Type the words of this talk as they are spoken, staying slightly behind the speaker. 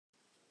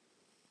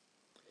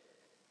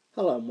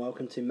Hello and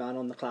welcome to Man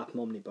on the Clapham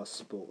Omnibus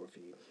Sport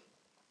Review.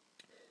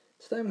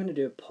 Today I'm going to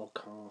do a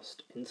podcast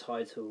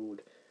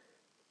entitled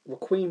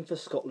Requiem for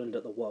Scotland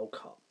at the World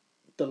Cup,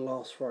 The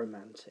Last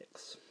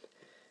Romantics.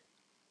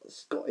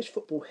 Scottish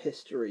football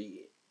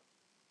history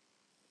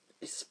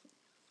is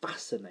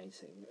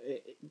fascinating.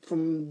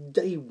 From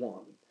day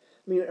one,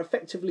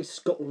 effectively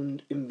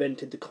Scotland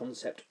invented the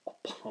concept of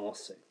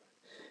passing.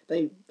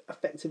 They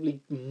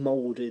effectively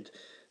moulded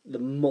the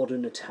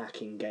modern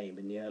attacking game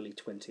in the early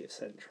 20th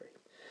century.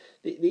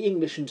 The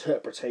English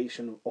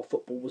interpretation of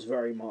football was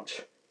very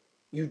much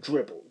you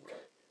dribbled.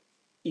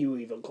 You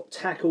either got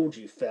tackled,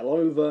 you fell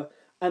over,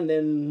 and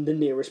then the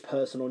nearest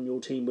person on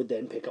your team would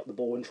then pick up the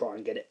ball and try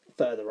and get it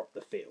further up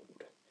the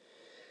field.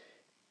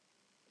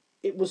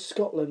 It was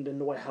Scotland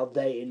and the way how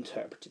they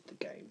interpreted the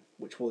game,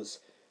 which was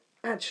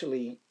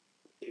actually,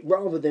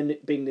 rather than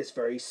it being this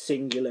very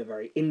singular,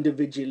 very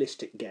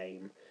individualistic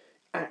game,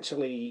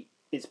 actually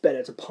it's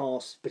better to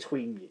pass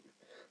between you.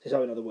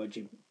 So in other words,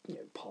 you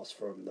pass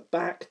from the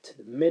back to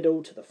the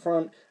middle to the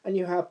front, and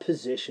you have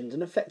positions,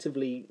 and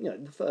effectively,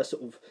 the first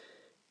sort of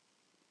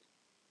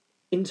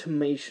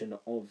intimation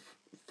of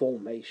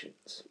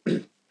formations.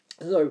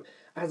 So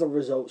as a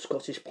result,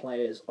 Scottish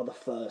players are the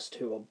first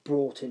who are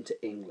brought into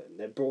England.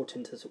 They're brought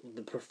into sort of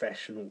the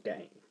professional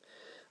game.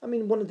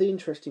 One of the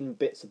interesting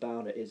bits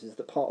about it is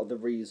that part of the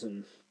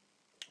reason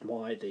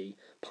why the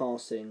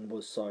passing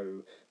was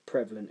so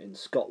prevalent in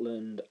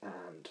Scotland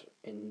and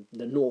in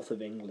the north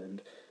of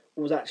England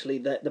was actually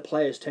that the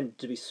players tended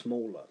to be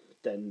smaller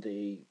than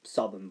the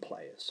southern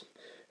players,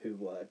 who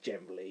were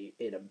generally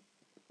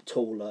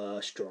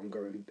taller,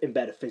 stronger, and in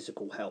better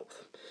physical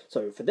health.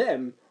 So for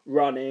them,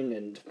 running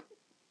and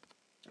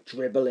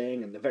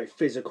dribbling and the very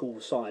physical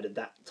side of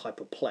that type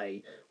of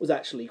play was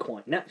actually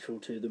quite natural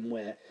to them,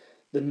 where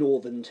the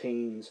northern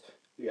teams,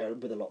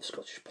 with a lot of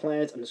Scottish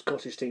players, and the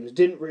Scottish teams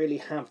didn't really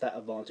have that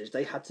advantage.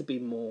 They had to be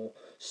more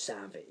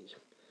savvy.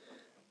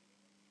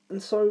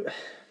 And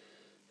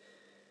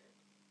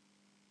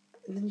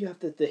then you have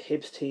the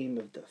Hibs team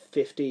of the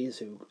 50s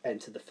who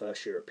entered the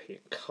first European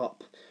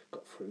Cup,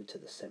 got through to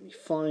the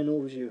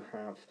semi-finals. You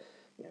have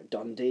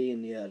Dundee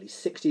in the early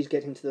 60s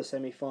getting to the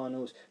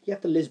semi-finals. You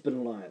have the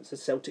Lisbon Lions, the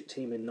Celtic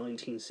team in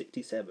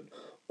 1967,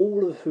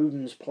 all of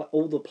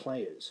all the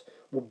players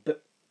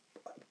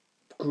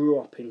grew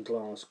up in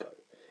Glasgow.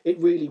 It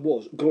really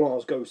was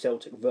Glasgow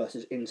Celtic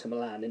versus Inter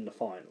Milan in the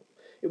final.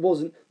 It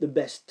wasn't the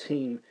best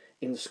team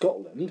in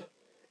Scotland.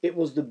 It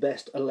was the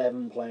best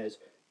 11 players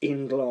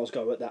in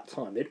Glasgow at that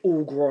time. They'd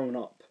all grown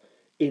up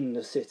in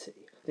the city.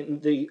 I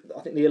think the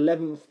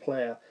 11th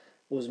player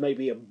was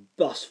maybe a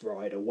bus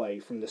ride away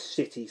from the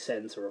city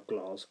centre of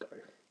Glasgow.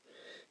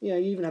 You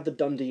even have the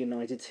Dundee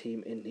United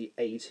team in the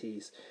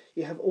 80s.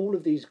 You have all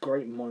of these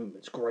great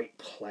moments, great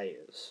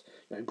players,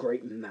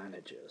 great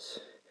managers.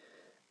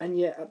 And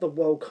yet at the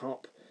World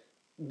Cup,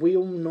 we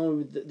all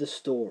know the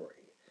story.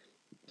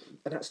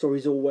 And that story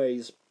is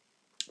always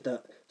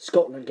that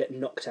Scotland get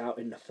knocked out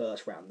in the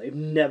first round. They've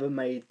never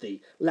made the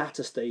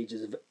latter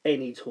stages of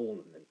any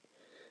tournament,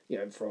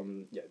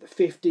 from the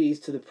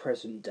 50s to the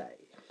present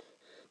day.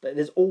 But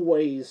there's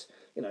always,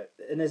 and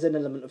there's an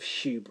element of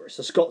hubris.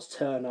 The Scots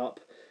turn up,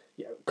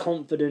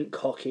 confident,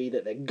 cocky,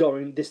 that they're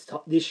going,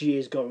 this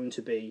year's going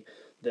to be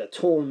the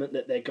tournament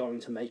that they're going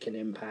to make an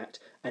impact,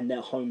 and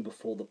they're home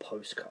before the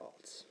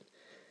postcards.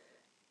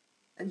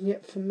 And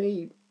yet for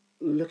me,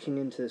 looking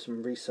into this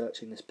and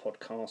researching this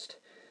podcast,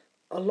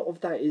 a lot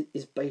of that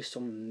is based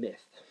on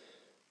myth.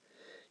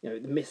 The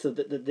myth of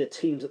the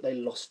teams that they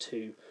lost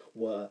to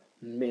were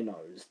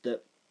minnows,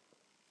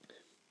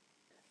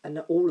 and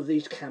that all of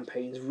these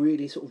campaigns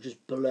really sort of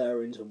just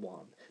blur into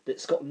one. That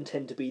Scotland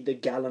tend to be the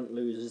gallant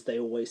losers. They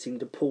always seem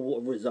to pull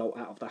a result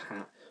out of the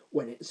hat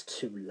when it's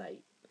too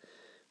late.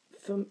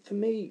 For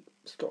me,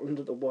 Scotland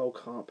at the World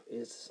Cup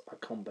is a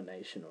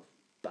combination of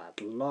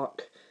bad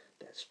luck,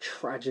 there's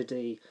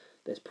tragedy,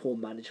 there's poor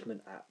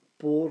management at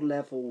board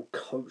level,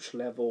 coach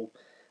level,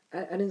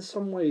 and in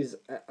some ways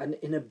an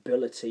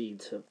inability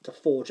to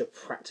forge a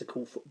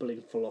practical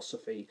footballing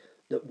philosophy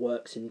that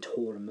works in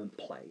tournament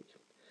play.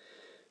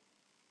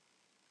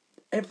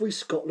 Every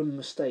Scotland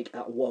mistake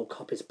at a World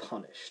Cup is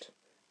punished.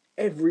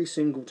 Every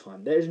single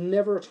time. There's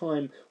never a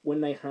time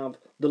when they have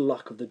the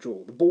luck of the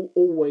draw. The ball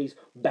always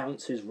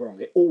bounces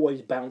wrong. It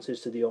always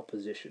bounces to the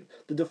opposition.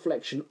 The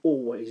deflection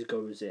always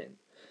goes in.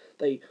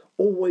 They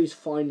always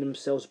find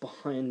themselves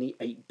behind the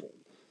 8 ball.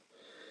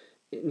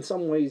 In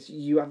some ways,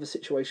 you have a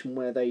situation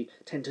where they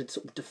tend to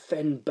sort of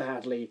defend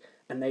badly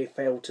and they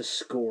fail to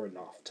score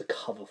enough to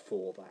cover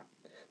for that.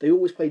 They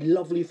always play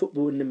lovely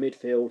football in the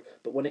midfield,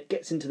 but when it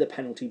gets into the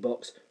penalty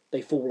box,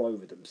 they fall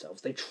over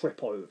themselves. They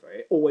trip over.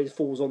 It always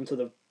falls onto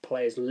the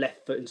player's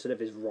left foot instead of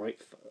his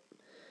right foot.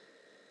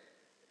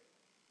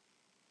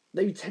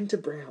 They tend to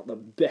bring out the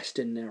best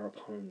in their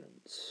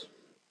opponents.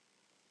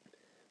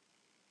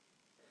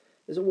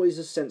 There's always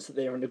a sense that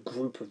they're in a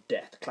group of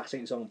death. A classic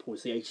example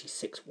is the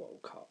 86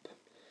 World Cup.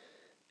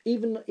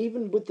 Even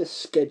with the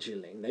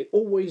scheduling, they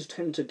always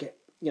tend to get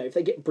if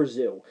they get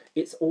Brazil,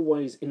 it's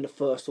always in the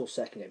first or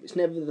second game. It's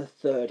never the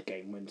third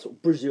game when sort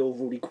of Brazil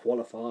have already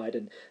qualified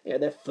and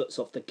their foot's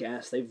off the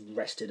gas. They've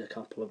rested a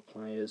couple of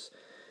players.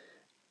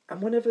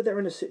 And whenever they're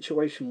in a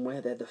situation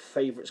where they're the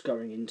favourites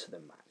going into the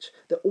match,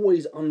 they're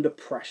always under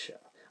pressure.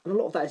 And a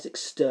lot of that is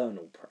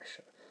external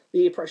pressure.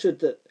 The pressure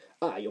that,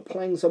 you're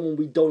playing someone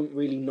we don't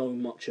really know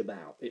much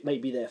about. It may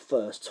be their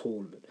first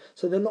tournament.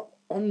 So they're not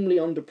only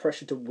under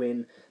pressure to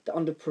win, they're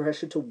under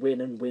pressure to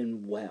win and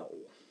win well.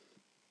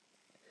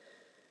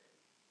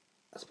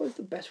 I suppose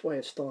the best way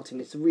of starting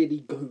is to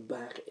really go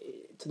back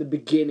to the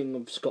beginning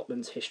of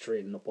Scotland's history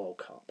in the World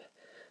Cup.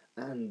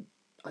 And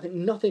I think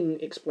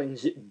nothing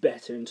explains it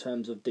better in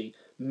terms of the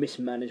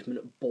mismanagement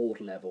at board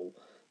level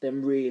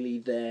than really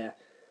their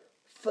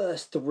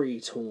first three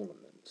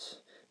tournaments.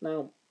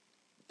 Now,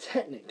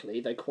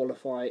 technically, they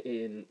qualify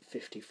in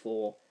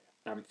 54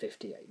 and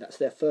 58. That's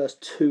their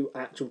first two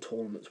actual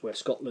tournaments where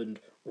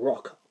Scotland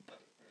rock up.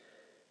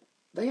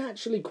 They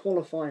actually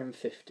qualify in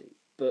 50,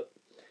 but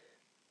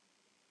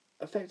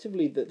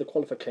effectively the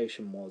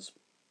qualification was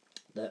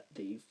that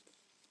the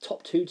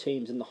top two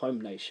teams in the home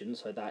nation,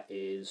 so that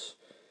is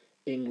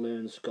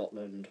England,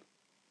 Scotland,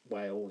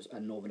 Wales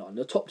and Northern Ireland,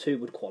 the top two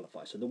would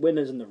qualify, so the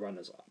winners and the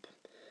runners-up.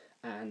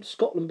 And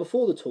Scotland,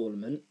 before the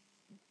tournament,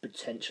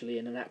 potentially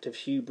in an act of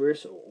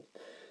hubris or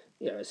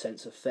a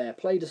sense of fair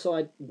play,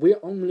 decide we're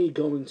only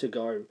going to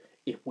go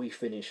if we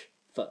finish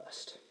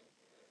first.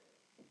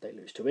 They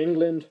lose to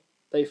England,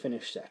 they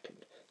finish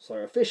second. So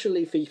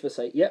officially FIFA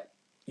say, yep,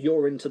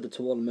 you're into the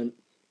tournament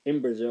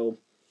in Brazil,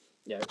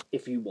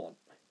 if you want.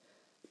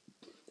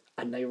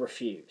 And they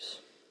refuse.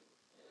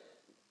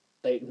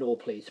 They ignore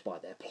pleas by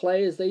their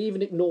players. They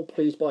even ignore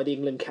pleas by the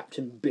England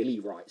captain, Billy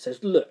Wright.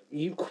 Says, look,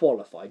 you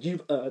qualified.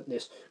 You've earned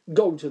this.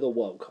 Go to the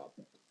World Cup.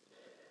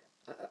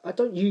 I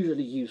don't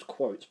usually use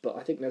quotes, but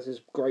I think there's this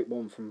great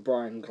one from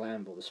Brian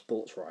Glanville, the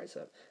sports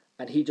writer,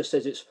 and he just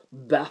says it's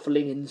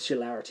baffling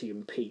insularity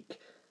and peak.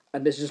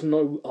 And there's just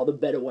no other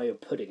better way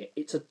of putting it.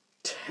 It's a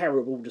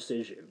terrible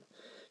decision.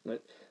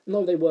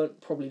 No, they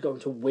weren't probably going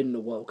to win the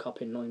World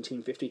Cup in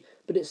 1950,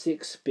 but it's the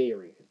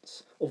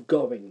experience of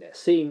going there,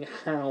 seeing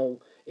how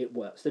it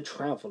works, the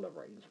travel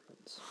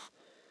arrangements.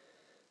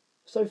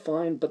 So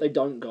fine, but they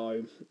don't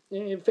go.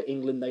 For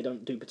England, they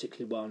don't do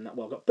particularly well in that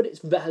World Cup, but it's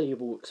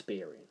valuable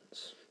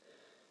experience.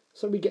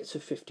 So we get to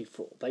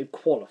 54. They've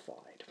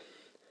qualified.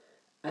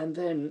 And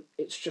then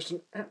it's just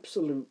an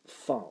absolute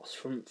farce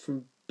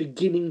from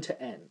beginning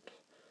to end.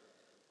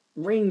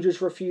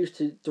 Rangers refused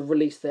to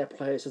release their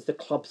players as the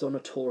club's on a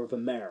tour of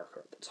America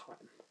at the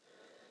time.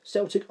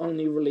 Celtic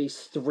only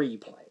released 3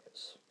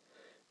 players.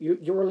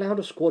 You're allowed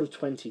a squad of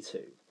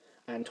 22,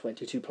 and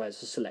 22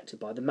 players are selected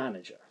by the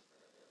manager.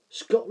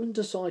 Scotland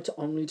decide to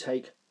only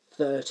take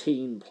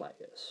 13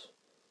 players.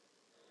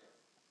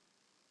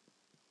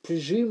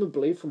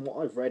 Presumably, from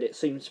what I've read, it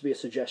seems to be a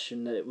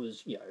suggestion that it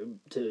was,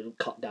 to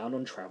cut down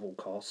on travel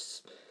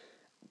costs.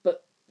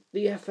 But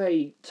the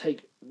FA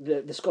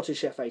the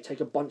Scottish FA take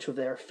a bunch of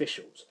their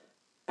officials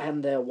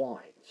and their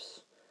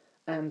wives.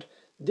 And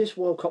this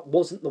World Cup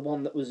wasn't the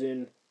one that was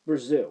in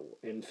Brazil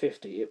in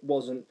 50. It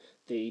wasn't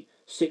the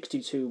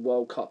 62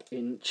 World Cup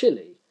in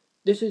Chile.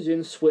 This is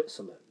in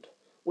Switzerland,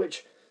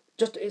 which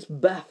it's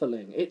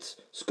baffling. It's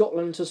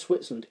Scotland to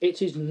Switzerland.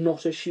 It is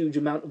not a huge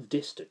amount of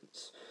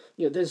distance.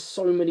 There's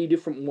so many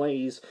different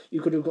ways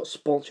you could have got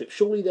sponsorship.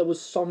 Surely there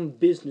was some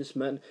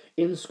businessman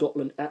in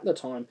Scotland at the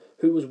time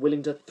who was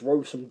willing to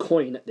throw some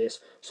coin at this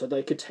so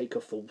they could take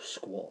a full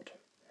squad.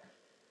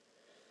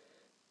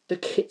 The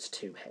kit's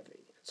too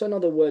heavy. So in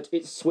other words,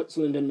 it's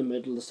Switzerland in the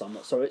middle of the summer,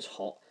 so it's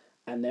hot,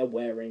 and they're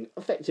wearing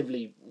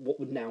effectively what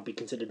would now be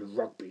considered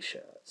rugby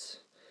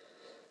shirts.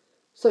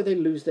 So they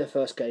lose their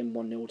first game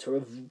 1-0 to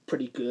a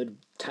pretty good,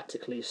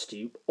 tactically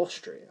astute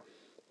Austria.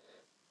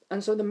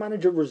 And so the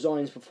manager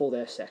resigns before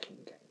their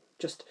second game,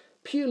 just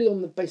purely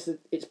on the basis that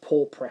it's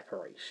poor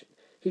preparation.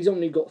 He's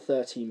only got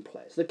 13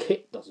 players. The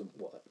kit doesn't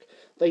work.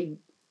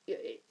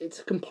 It's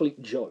a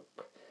complete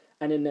joke.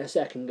 And in their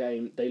second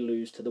game, they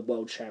lose to the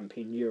world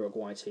champion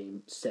Uruguay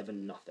team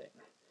 7-0.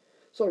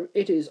 So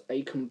it is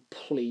a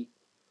complete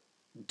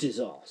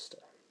disaster.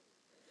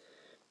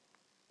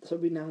 So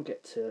we now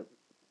get to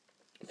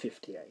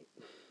 58.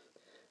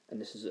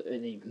 And this is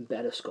an even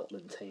better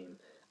Scotland team.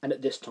 And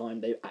at this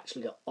time, they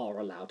actually are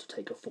allowed to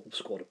take a full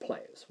squad of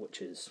players,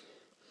 which is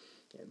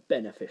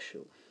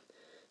beneficial.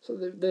 So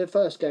the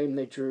first game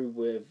they drew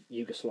with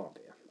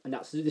Yugoslavia. And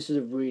this is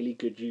a really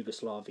good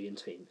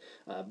Yugoslavian team.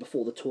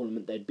 Before the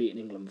tournament, they'd beaten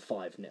England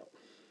 5-0.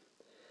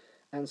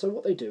 And so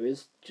what they do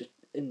is, just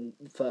in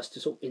the first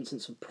sort of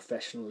instance of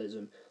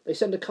professionalism, they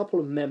send a couple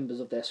of members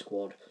of their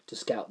squad to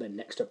scout their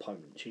next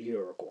opponent,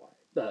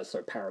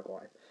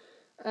 Paraguay.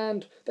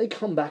 And they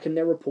come back and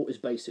their report is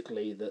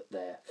basically that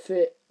they're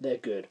fit, they're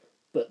good,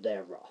 but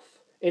they're rough.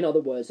 In other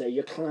words, they're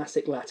your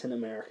classic Latin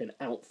American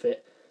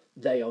outfit.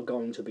 They are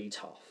going to be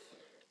tough.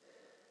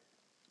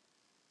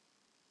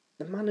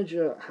 The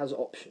manager has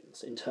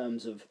options in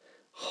terms of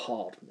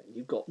hard men.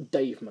 You've got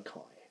Dave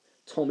Mackay,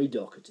 Tommy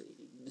Docherty,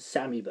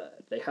 Sammy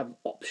Bird. They have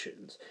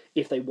options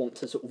if they want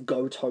to sort of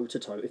go toe to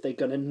toe, if they're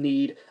going to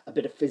need a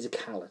bit of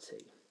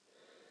physicality.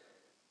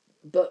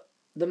 But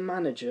the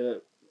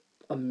manager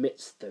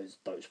omits those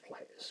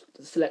players,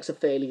 selects a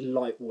fairly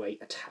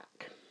lightweight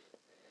attack,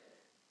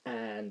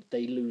 and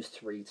they lose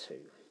 3-2.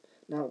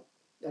 Now,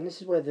 and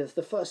this is where the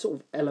first sort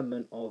of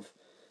element of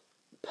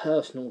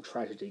personal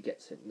tragedy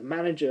gets in. The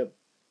manager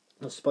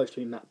was supposed to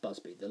be Matt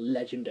Busby, the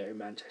legendary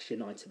Manchester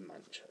United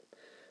manager.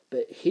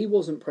 But he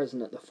wasn't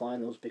present at the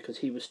finals because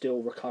he was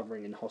still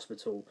recovering in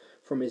hospital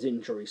from his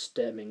injury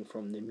stemming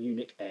from the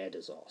Munich air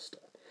disaster.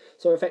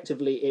 So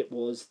effectively, it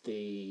was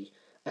the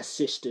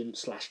assistant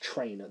slash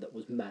trainer that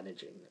was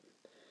managing them.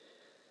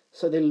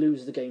 So they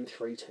lose the game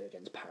 3-2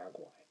 against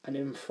Paraguay. And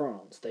in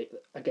France,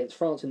 against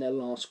France in their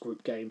last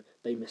group game,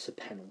 they miss a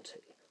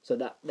penalty. So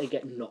that they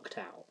get knocked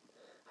out,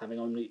 having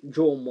only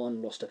drawn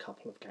one, lost a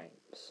couple of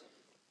games.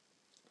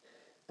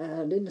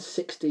 And in the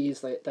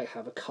 60s, they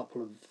have a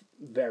couple of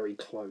very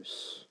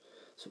close,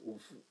 sort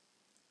of,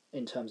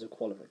 in terms of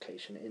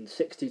qualification. In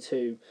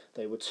 62,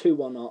 they were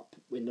 2-1 up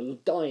in the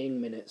dying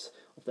minutes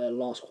of their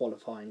last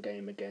qualifying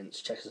game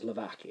against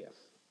Czechoslovakia.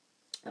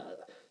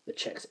 The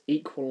Czechs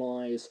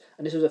equalise,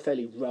 and this was a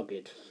fairly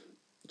rugged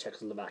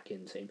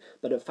Czechoslovakian team,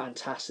 but a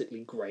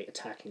fantastically great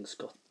attacking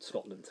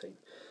Scotland team.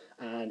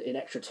 And in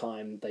extra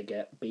time, they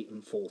get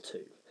beaten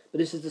 4-2. But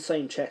this is the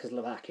same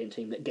Czechoslovakian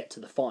team that get to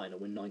the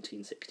final in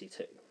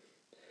 1962.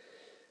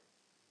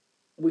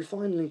 We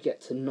finally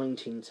get to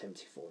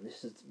 1974, and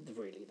this is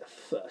really the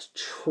first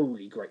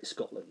truly great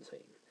Scotland team.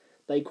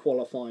 They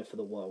qualify for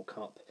the World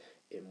Cup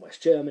in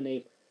West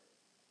Germany,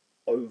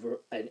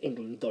 and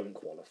England don't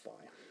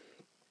qualify.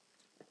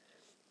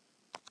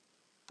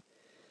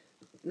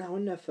 Now,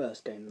 in their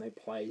first game, they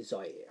play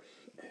Zaire,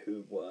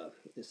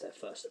 it's their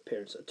first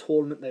appearance at a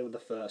tournament. They were the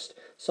first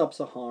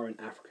sub-Saharan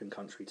African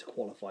country to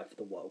qualify for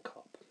the World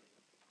Cup.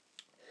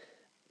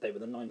 They were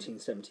the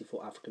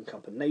 1974 African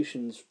Cup of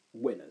Nations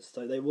winners,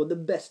 so they were the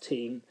best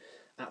team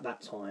at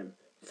that time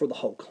for the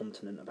whole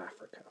continent of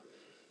Africa.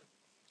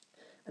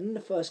 And in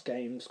the first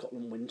game,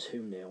 Scotland win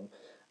 2-0,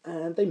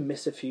 and they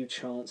miss a few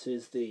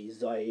chances. The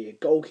Zaire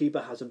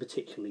goalkeeper has a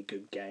particularly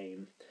good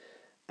game,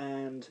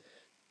 and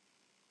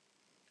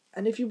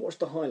if you watch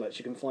the highlights,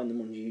 you can find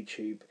them on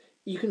YouTube.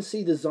 You can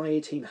see the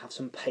Zaire team have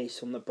some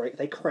pace on the break.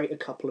 They create a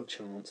couple of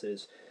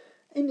chances.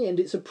 In the end,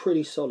 it's a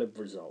pretty solid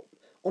result.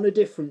 On a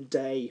different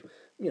day,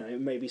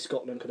 maybe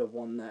Scotland could have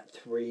won that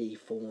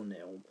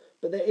 3-4-0.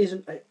 But there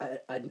isn't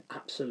an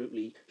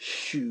absolutely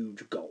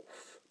huge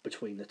gulf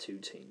between the two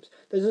teams.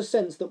 There's a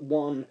sense that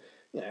one,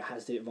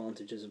 has the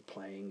advantages of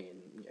playing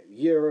in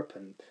Europe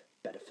and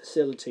better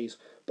facilities,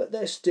 but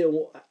there's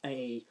still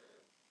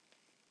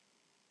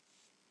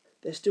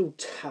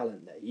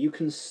talent there. You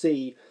can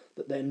see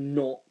that they're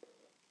not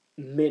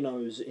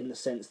minnows in the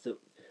sense that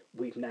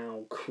we've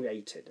now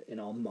created in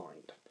our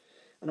mind.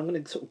 And I'm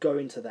going to sort of go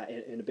into that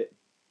in a bit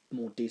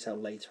more detail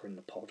later in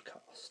the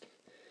podcast.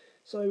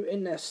 So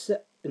in their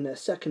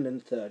second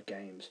and third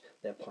games,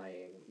 they're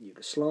playing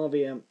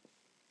Yugoslavia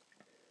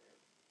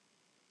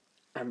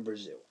and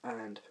Brazil.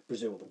 And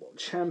Brazil are the world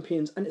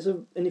champions. And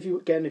if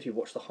you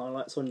watch the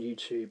highlights on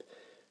YouTube,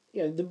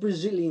 the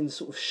Brazilians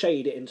sort of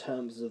shade it in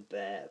terms of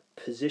their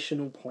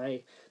positional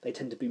play. They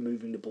tend to be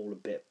moving the ball a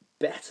bit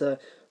better,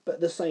 but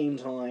at the same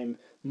time,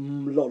 a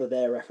lot of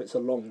their efforts are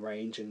long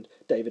range, and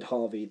David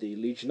Harvey, the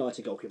Leeds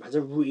United goalkeeper, has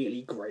a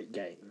really great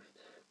game.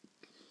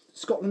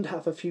 Scotland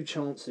have a few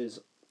chances.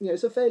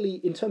 It's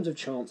in terms of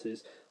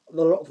chances, a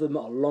lot of them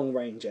are long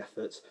range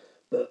efforts,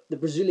 but the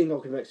Brazilian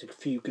goalkeeper makes a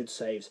few good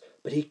saves,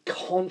 but he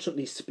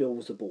constantly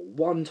spills the ball.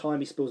 One time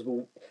he spills the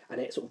ball, and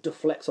it sort of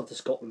deflects off the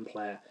Scotland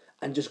player,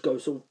 and just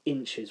goes sort of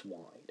inches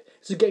wide.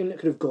 It's a game that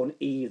could have gone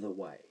either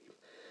way.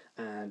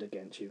 And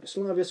against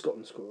Yugoslavia,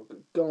 Scotland score a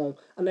good goal,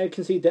 and they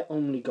concede their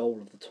only goal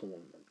of the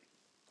tournament.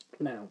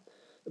 Now,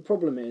 the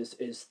problem is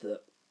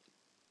that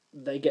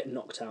they get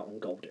knocked out on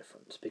goal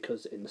difference,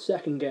 because in the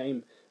second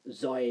game,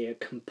 Zaire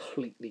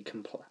completely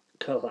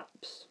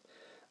collapse.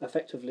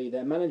 Effectively,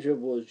 their manager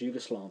was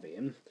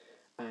Yugoslavian,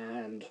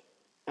 and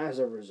as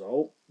a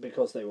result,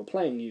 because they were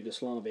playing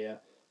Yugoslavia,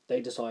 they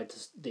decided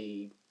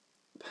the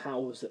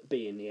powers that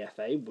be in the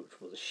FA,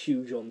 which was a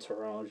huge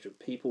entourage of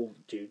people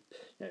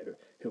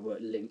who were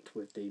linked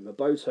with the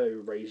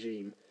Mobutu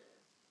regime,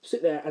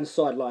 sit there and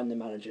sideline the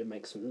manager,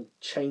 make some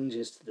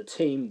changes to the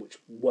team which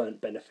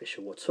weren't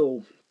beneficial at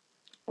all,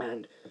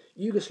 and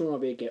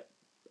Yugoslavia get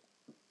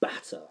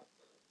batter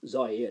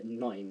Zaire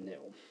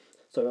 9-0.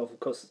 So of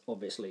course,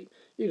 obviously,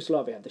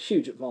 Yugoslavia had the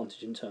huge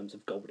advantage in terms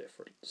of goal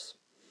difference.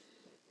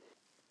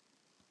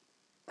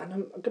 And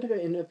I'm going to go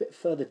in a bit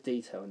further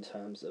detail in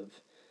terms of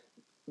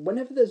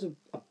whenever there's a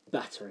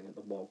battering at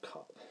the World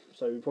Cup.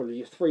 So probably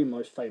your three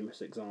most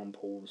famous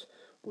examples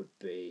would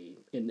be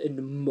in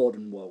the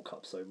modern World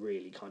Cup, so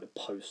really kind of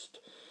post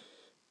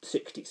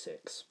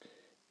 66,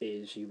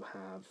 is you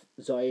have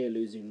Zaire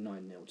losing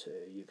 9-0 to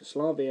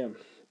Yugoslavia,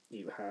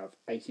 you have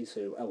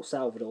 82 El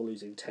Salvador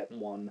losing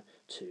 10-1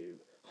 to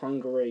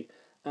Hungary,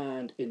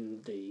 and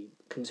in the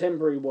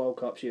contemporary World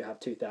Cups you have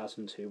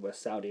 2002 where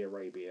Saudi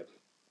Arabia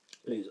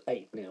lose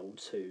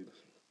 8-0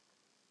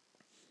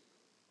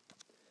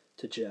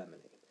 to Germany.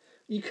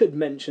 You could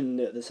mention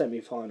the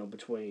semi-final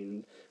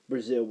between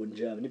Brazil and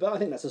Germany, but I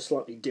think that's a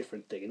slightly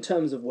different thing in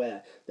terms of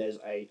where there's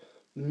a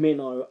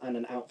minnow and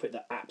an outfit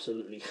that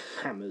absolutely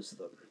hammers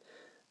them.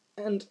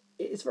 And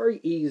it's very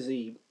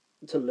easy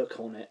to look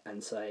on it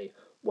and say,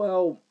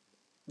 well,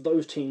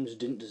 those teams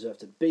didn't deserve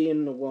to be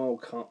in the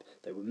World Cup.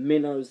 They were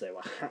minnows, they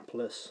were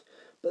hapless.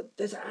 But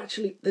there's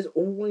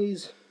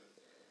always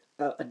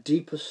a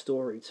deeper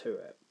story to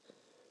it,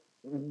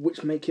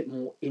 which make it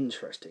more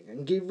interesting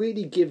and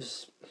really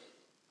gives,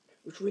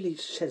 which really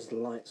sheds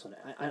lights on it.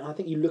 I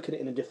think you look at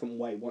it in a different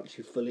way once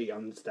you fully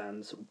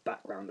understand the sort of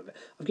background of it.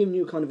 I've given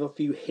you kind of a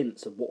few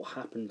hints of what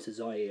happened to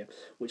Zaire,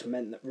 which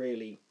meant that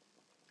really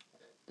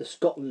the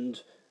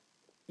Scotland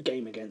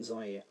game against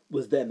Zaire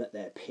was them at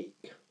their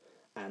peak,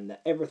 and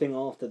that everything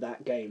after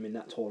that game in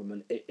that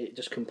tournament, it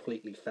just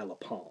completely fell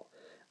apart.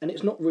 And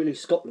it's not really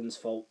Scotland's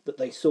fault that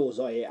they saw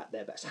Zaire at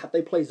their best. Had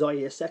they played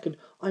Zaire second,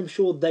 I'm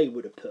sure they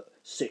would have put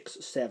 6,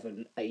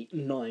 7, 8,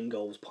 9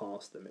 goals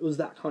past them. It was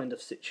that kind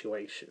of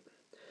situation.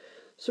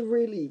 So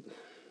really,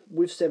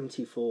 with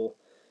 74,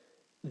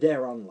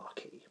 they're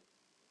unlucky.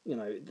 You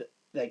know,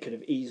 they could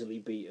have easily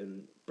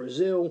beaten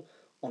Brazil.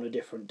 On a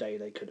different day,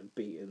 they could have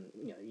beaten,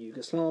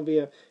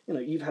 Yugoslavia.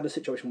 You've had a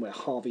situation where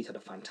Harvey's had a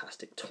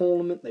fantastic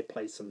tournament. They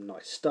played some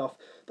nice stuff.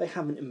 They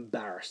haven't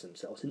embarrassed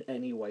themselves in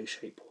any way,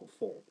 shape, or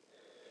form.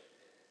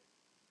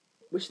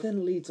 Which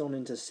then leads on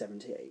into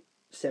 78.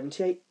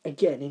 78,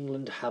 again,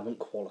 England haven't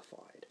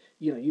qualified.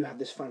 You have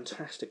this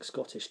fantastic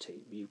Scottish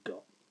team. You've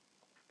got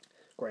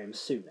Graham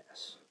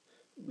Souness,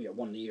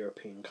 won the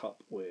European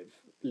Cup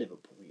with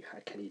Liverpool. You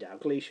had Kenny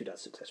Dalglish, who'd had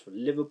success with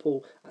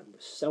Liverpool and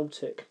with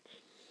Celtic.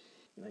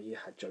 You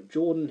had Joe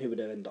Jordan, who would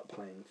end up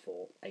playing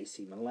for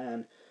AC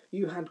Milan.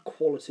 You had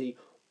quality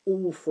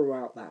all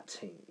throughout that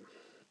team.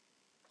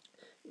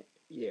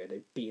 Yeah,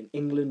 they've beaten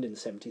England in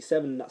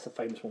 77. That's a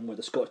famous one where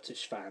the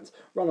Scottish fans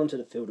run onto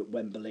the field at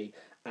Wembley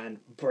and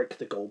break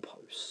the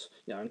goalposts,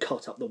 and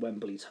cut up the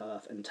Wembley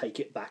turf and take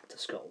it back to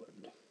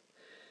Scotland.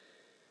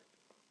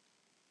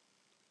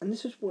 And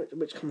this is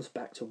which comes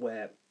back to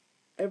where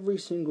every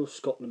single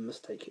Scotland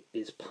mistake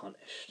is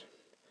punished.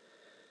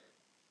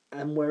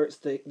 And where it's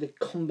the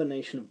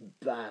combination of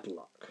bad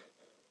luck,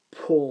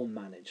 poor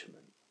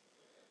management,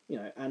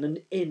 and an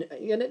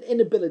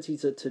inability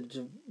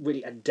to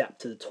really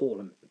adapt to the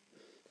tournament.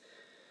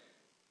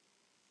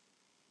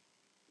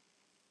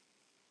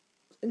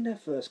 In their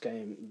first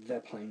game, they're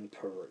playing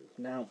Peru.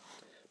 Now,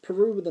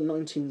 Peru were the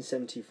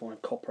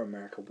 1975 Copa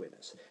America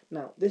winners.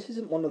 Now, this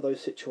isn't one of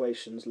those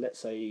situations, let's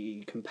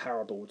say,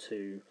 comparable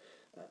to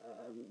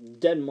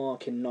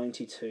Denmark in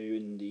 92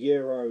 in the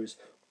Euros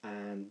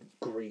and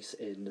Greece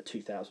in the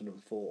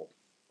 2004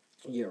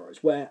 Euros,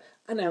 where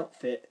an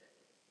outfit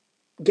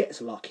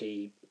gets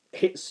lucky,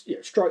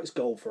 strikes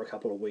gold for a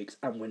couple of weeks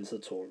and wins the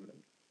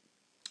tournament.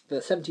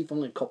 The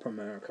 75 Copa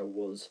America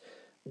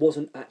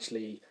wasn't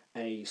actually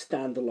a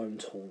standalone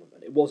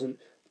tournament. It wasn't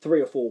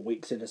 3 or 4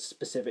 weeks in a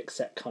specific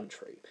set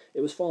country.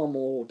 It was far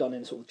more done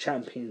in sort of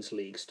Champions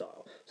League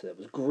style. So there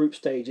was group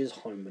stages,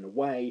 home and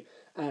away,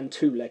 and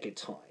two-legged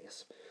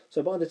ties.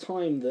 So by the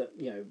time that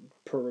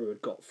Peru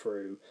had got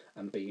through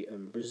and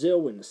beaten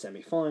Brazil in the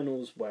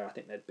semi-finals, where I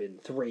think there'd been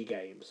 3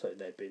 games, so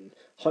there'd been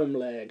home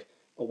leg,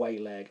 away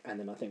leg, and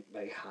then I think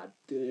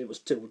it was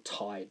still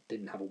tied,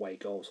 didn't have away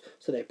goals,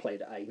 so they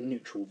played at a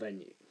neutral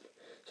venue.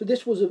 So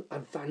this was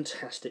a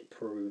fantastic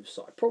Peru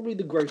side, probably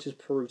the greatest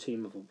Peru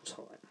team of all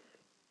time.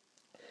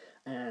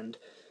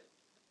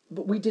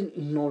 But we didn't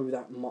know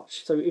that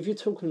much. So if you're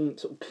talking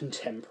sort of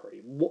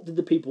contemporary, what did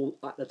the people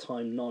at the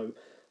time know?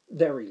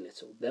 Very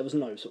little. There was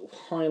no sort of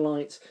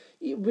highlights.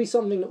 It would be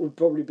something that would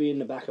probably be in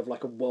the back of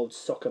like a World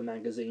Soccer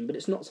magazine, but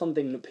it's not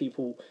something that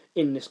people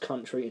in this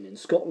country and in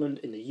Scotland,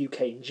 in the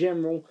UK in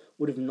general,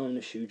 would have known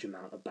a huge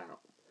amount about.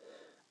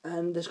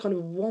 And there's kind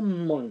of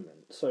one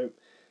moment. So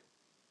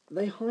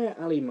they hire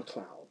Ali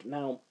MacLeod.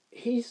 Now,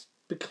 he's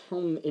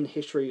become in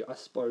history, I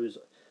suppose,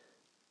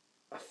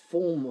 a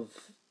form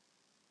of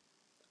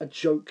a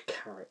joke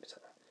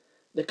character.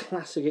 The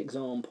classic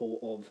example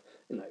of,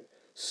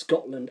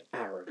 Scotland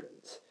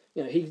arrogance.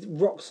 He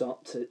rocks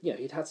up to,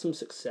 he'd had some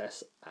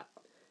success at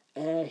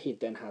Ayr, he'd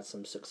then had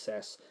some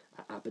success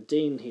at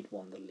Aberdeen, he'd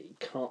won the League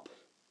Cup,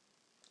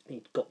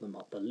 he'd got them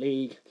up the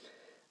league,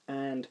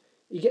 and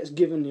he gets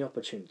given the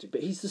opportunity,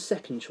 but he's the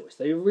second choice.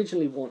 They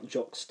originally want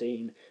Jock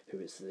Stein, who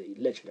is the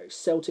legendary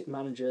Celtic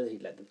manager. He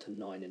led them to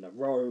 9 in a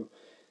row,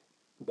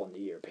 won the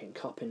European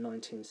Cup in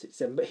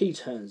 1967, but he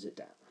turns it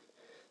down.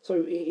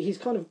 So he's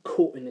kind of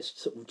caught in this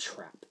sort of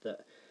trap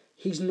that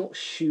he's not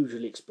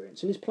hugely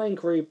experienced. In his playing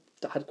career,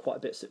 that had quite a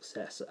bit of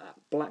success at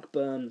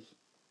Blackburn,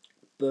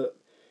 but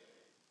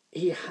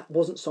he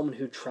wasn't someone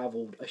who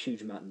travelled a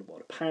huge amount in the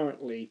world.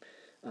 Apparently,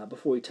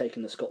 before he'd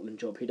taken the Scotland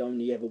job, he'd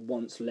only ever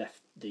once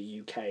left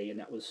the UK, and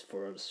that was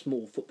for a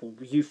small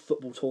youth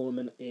football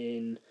tournament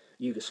in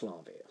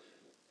Yugoslavia.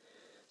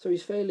 So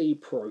he's fairly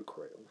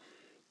parochial.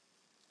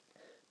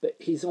 But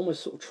he's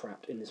almost sort of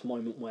trapped in this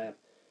moment where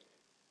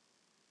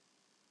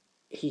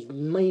he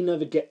may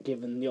never get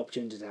given the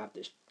opportunity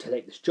to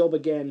take this job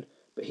again,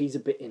 but he's a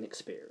bit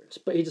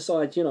inexperienced. But he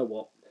decides, you know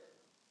what,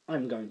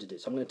 I'm going to do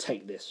this. I'm going to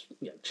take this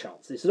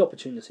chance. This is an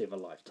opportunity of a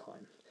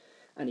lifetime.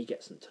 And he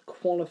gets them to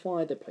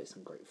qualify. They play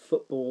some great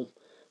football.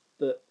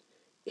 But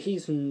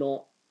he's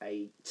not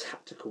a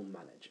tactical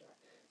manager.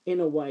 In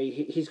a way,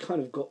 he's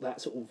kind of got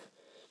that sort of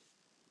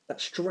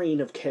that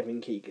strain of Kevin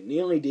Keegan.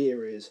 The idea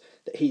is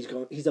that he's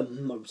a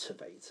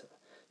motivator.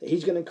 That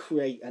he's going to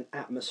create an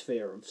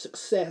atmosphere of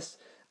success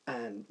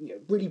and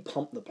really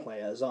pump the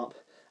players up,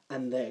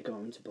 and they're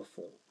going to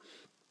perform.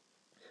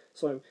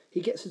 So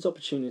he gets his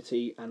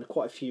opportunity, and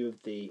quite a few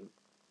of the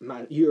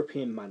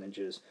European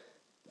managers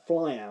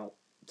fly out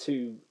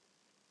to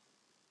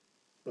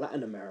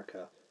Latin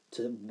America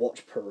to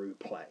watch Peru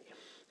play.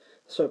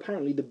 So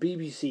apparently the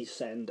BBC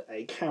send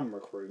a camera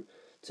crew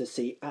to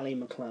see Ali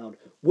McLeod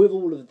with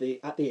all of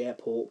at the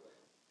airport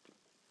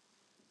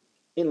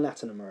in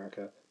Latin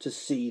America to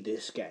see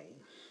this game.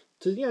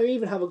 To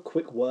even have a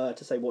quick word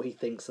to say what he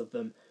thinks of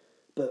them,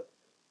 but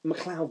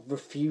McLeod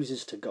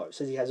refuses to go.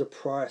 Says he has a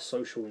prior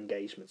social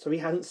engagement, so he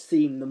hasn't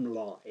seen them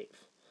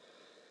live.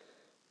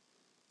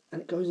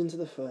 And it goes into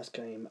the first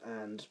game,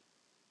 and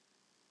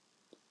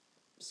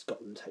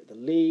Scotland take the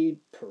lead,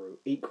 Peru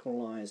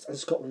equalise, and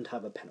Scotland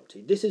have a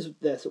penalty. This is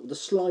their sort of the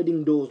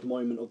sliding doors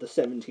moment of the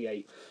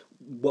 '78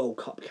 World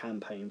Cup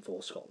campaign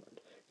for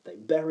Scotland. They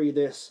bury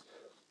this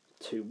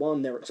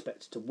 2-1. They're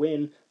expected to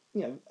win.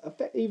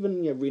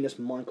 Even Rinus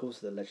Michels,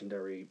 the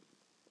legendary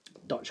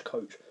Dutch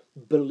coach,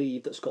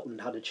 believed that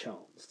Scotland had a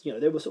chance.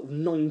 They were sort of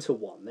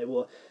 9-1. They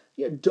were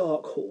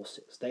dark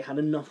horses. They had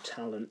enough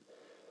talent.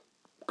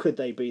 Could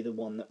they be the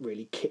one that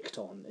really kicked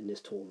on in this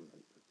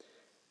tournament?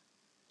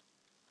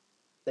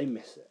 They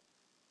miss it.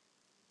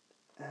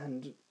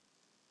 And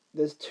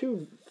there's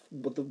two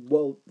of the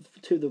World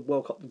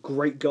Cup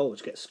great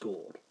goals get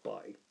scored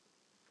by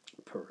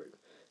Peru.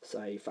 It's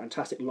a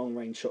fantastic long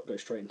range shot, goes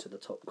straight into the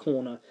top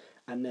corner,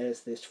 and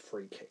there's this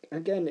free kick.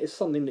 Again, it's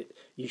something that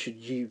you should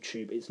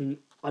YouTube.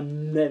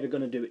 I'm never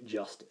going to do it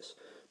justice,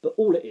 but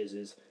all it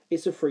is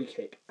it's a free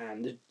kick,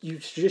 and you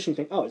traditionally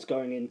think, oh, it's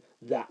going in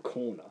that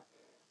corner,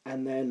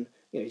 and then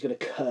he's going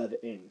to curve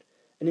it in.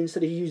 And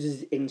instead he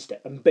uses his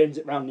instep and bends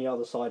it round the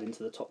other side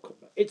into the top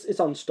corner. It's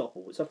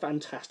unstoppable. It's a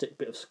fantastic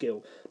bit of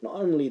skill. Not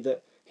only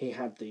that he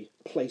had the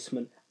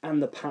placement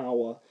and the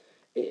power,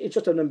 it's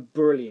just a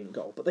brilliant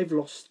goal. But they've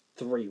lost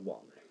 3-1.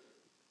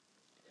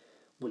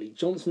 Willie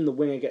Johnson, the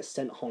winger, gets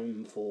sent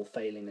home for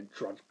failing a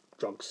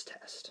drugs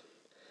test.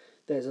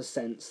 There's a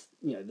sense,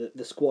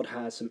 the squad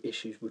has some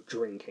issues with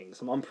drinking,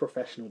 some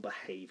unprofessional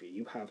behaviour.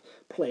 You have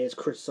players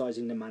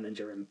criticising the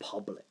manager in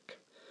public.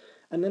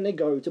 And then they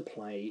go to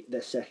play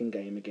their second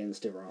game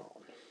against Iran.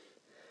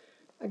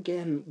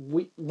 Again,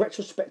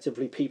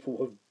 retrospectively, people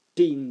have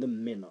deemed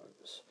them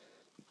minnows.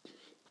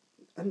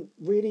 And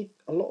really,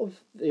 a lot of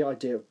the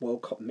idea of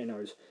World Cup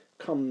minnows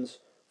comes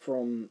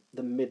from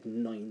the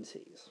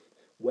mid-90s,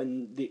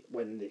 when the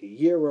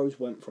Euros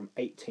went from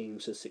 8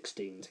 teams to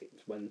 16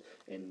 teams, when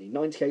in the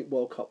 98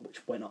 World Cup,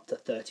 which went up to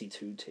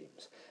 32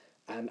 teams.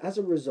 And as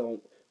a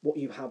result, what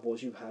you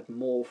had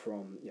more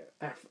from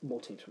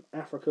more teams from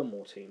Africa,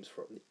 more teams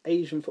from the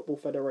Asian Football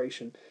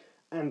Federation,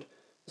 and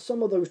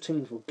some of those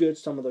teams were good,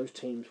 some of those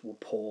teams were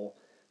poor.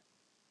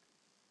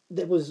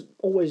 There was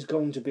always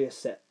going to be a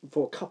set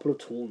for a couple of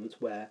tournaments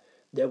where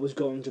there was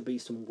going to be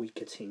some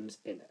weaker teams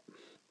in it.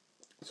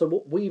 So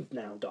what we've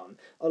now done,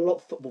 a lot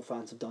of football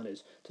fans have done,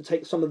 is to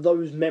take some of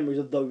those memories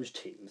of those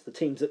teams, the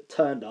teams that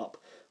turned up,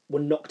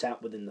 were knocked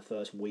out within the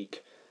first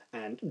week,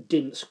 and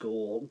didn't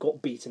score,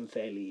 got beaten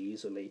fairly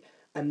easily,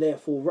 and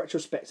therefore,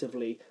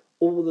 retrospectively,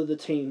 all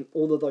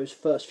of those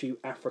first few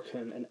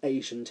African and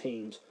Asian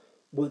teams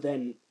were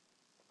then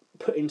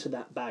put into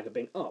that bag of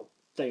being, oh,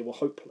 they were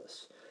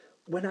hopeless.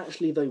 When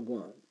actually they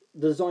weren't.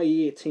 The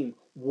Zaire team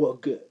were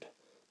good.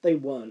 They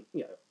weren't,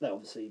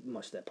 obviously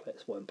most of their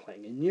players weren't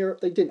playing in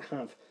Europe. They didn't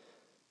have,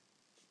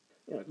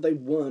 they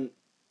weren't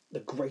the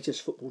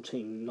greatest football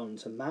team known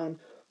to man,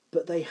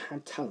 but they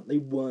had talent. They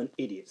weren't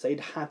idiots. They'd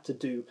had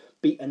to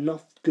beat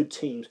enough good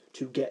teams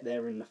to get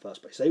there in the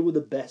first place. They were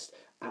the best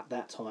at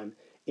that time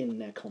in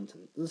their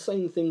continent. The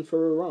same thing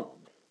for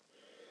Iran.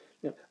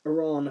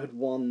 Iran had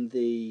won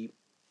the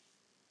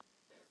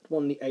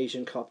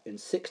Asian Cup in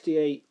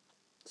 68,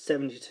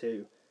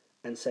 72,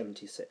 and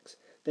 76.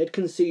 They'd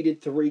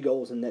conceded 3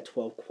 goals in their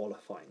 12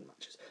 qualifying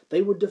matches.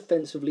 They were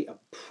defensively a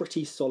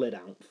pretty solid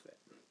outfit.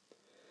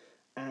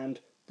 And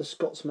the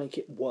Scots make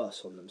it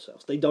worse on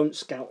themselves. They don't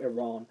scout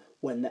Iran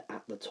when they're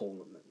at the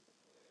tournament.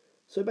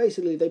 So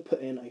basically they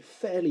put in a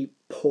fairly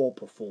poor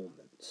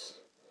performance.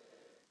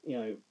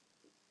 There's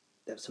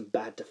some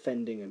bad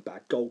defending and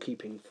bad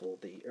goalkeeping for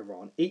the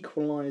Iran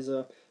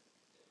equaliser.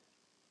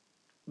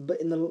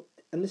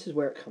 And this is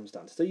where it comes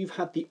down to. So you've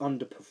had the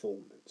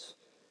underperformance.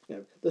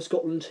 The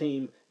Scotland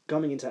team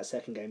coming into that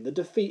second game, the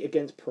defeat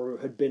against Peru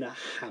had been a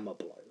hammer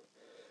blow.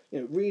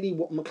 Really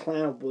what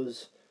McLeod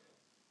was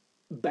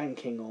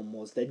banking on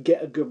was they'd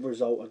get a good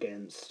result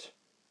against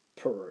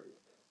Peru.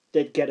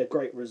 They'd get a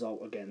great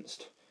result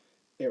against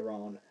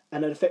Iran,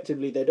 and then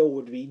effectively they'd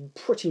already be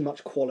pretty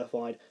much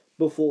qualified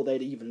before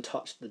they'd even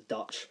touched the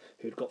Dutch,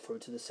 who'd got through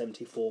to the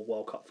 '74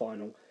 World Cup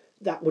final.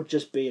 That would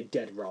just be a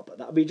dead rubber.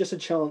 That would be just a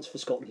chance for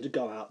Scotland to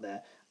go out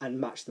there and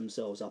match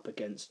themselves up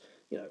against,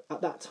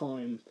 at that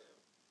time,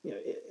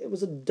 it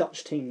was a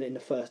Dutch team that in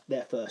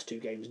their first two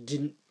games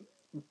didn't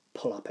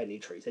pull up any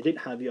trees. They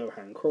didn't have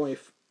Johan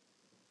Cruyff.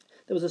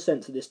 There was a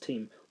sense that this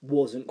team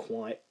wasn't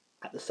quite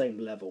at the same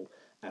level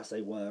as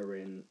they were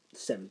in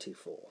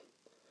 '74.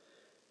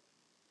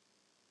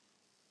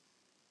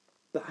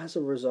 But as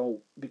a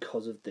result,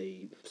 because of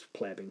the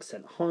player being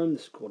sent home, the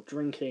squad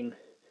drinking,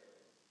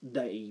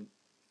 they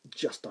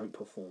just don't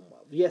perform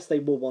well. Yes, they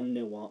were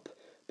 1-0 up,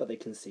 but they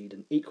concede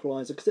an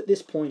equaliser. Because at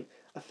this point,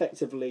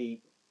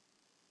 effectively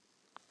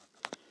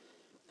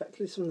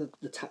some of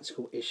the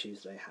tactical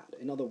issues they had.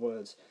 In other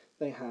words,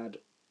 they had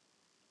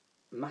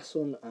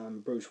Masson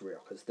and Bruce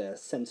Rioch as their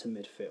centre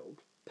midfield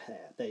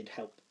pair. They'd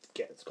helped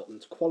get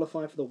Scotland to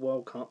qualify for the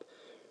World Cup,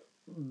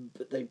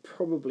 but they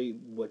probably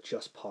were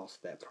just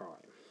past their prime.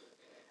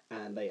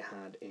 And they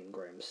had in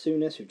Graham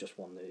Souness, who just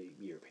won the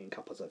European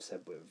Cup, as I've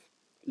said, with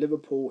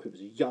Liverpool, who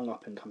was a young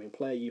up-and-coming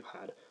player. You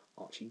had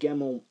Archie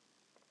Gemmill.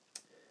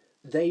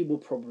 They were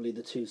probably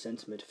the two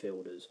centre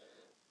midfielders,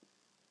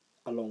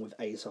 along with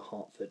Asa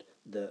Hartford,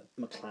 that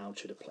McLeod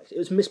should have placed. It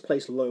was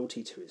misplaced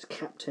loyalty to his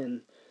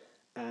captain,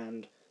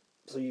 and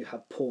so you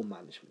have poor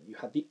management, you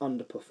have the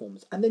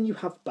underperformance, and then you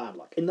have bad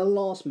luck. In the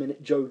last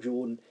minute, Joe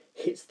Jordan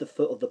hits the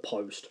foot of the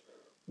post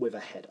with a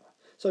header.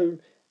 So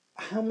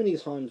how many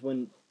times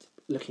when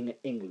looking at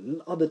England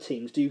and other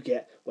teams do you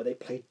get where they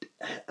play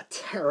a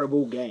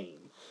terrible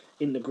game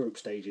in the group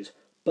stages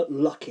but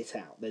luck it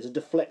out? There's a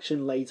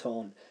deflection late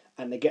on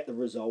and they get the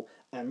result,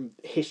 and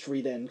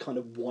history then kind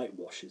of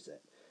whitewashes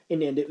it. In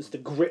the end, it was the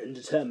grit and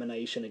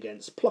determination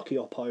against plucky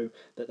Oppo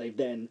that they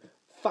then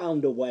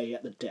found a way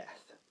at the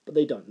death. But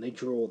they don't. They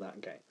draw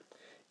that game.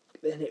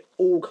 Then it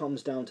all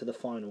comes down to the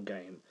final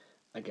game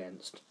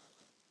against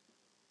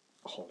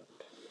Holland.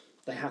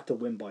 They have to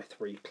win by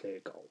 3 clear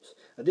goals.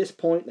 At this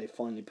point, they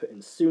finally put in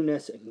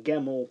Souness and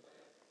Gemmell,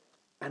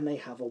 and they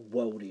have a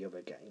worldie of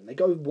a game. They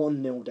go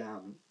 1-0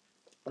 down,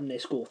 and they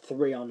score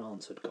 3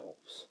 unanswered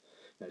goals.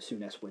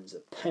 Souness wins a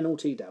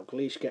penalty,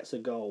 Dalglish gets a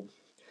goal,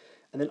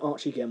 and then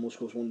Archie Gemmell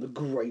scores one of the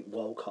great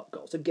World Cup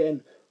goals.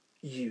 Again,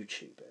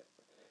 YouTube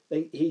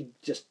it. He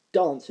just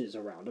dances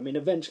around. I mean,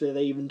 eventually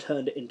they even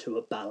turned it into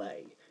a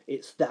ballet.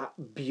 It's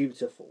that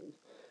beautiful.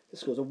 He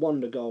scores a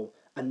wonder goal,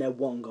 and they're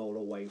 1 goal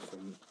away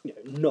from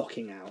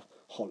knocking out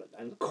Holland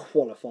and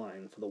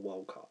qualifying for the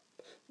World Cup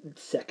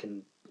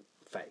second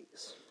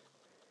phase.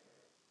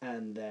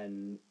 And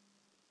then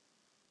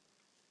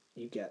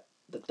you get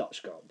the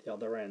Dutch goal at the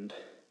other end,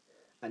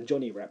 and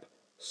Johnny Rep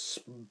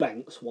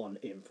spanks one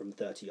in from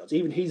 30 yards.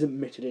 Even he's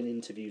admitted in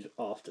interviews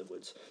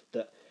afterwards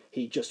that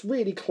he just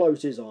really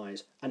closed his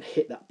eyes and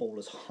hit that ball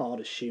as hard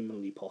as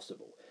humanly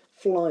possible.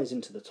 Flies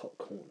into the top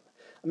corner.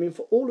 I mean,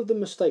 for all of the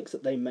mistakes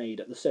that they made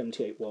at the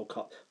 '78 World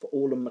Cup, for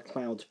all of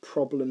McLeod's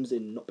problems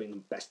in not being the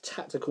best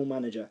tactical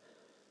manager,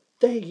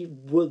 they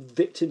were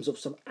victims of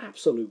some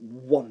absolute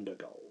wonder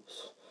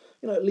goals.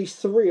 At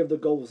least 3 of the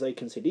goals they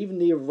conceded, even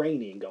the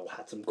Iranian goal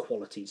had some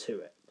quality to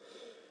it.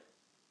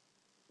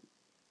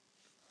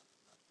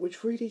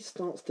 Which really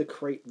starts to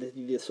create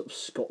the sort of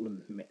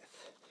Scotland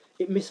myth.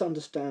 It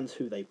misunderstands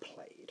who they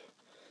played.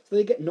 So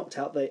they get knocked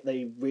out,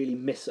 they really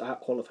miss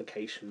out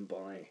qualification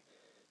by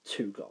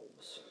 2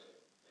 goals.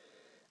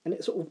 And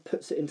it sort of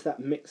puts it into that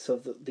mix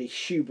of the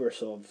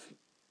hubris of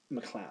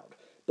McLeod,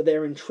 but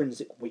their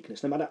intrinsic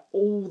weakness. No matter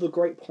all the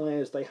great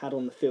players they had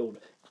on the field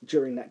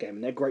during that game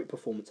and their great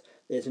performance,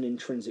 there's an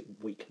intrinsic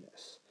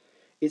weakness.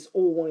 It's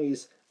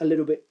always a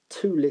little bit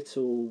too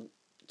little,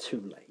 too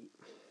late.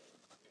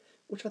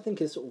 Which I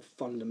think is sort of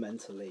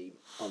fundamentally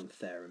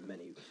unfair in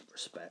many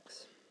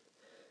respects.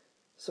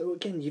 So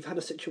again, you've had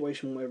a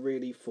situation where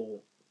really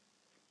for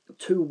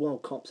 2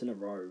 World Cups in a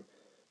row,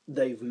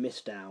 they've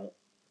missed out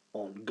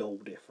on goal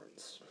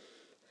difference.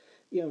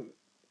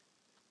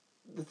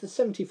 The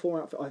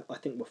 '74 outfit I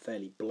think were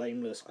fairly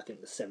blameless. I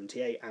think the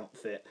 '78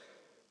 outfit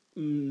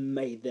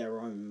made their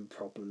own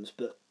problems,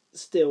 but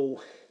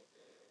still,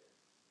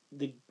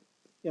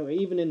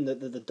 even in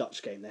the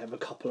Dutch game, they have a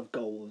couple of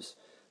goals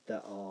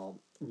that are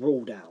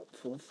ruled out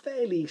for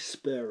fairly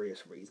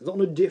spurious reasons.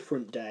 On a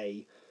different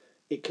day,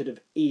 it could have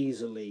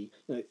easily,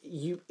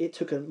 it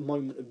took a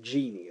moment of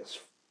genius,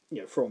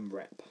 from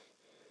Rep,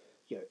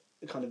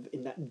 kind of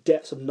in that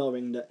depths of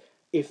knowing that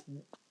if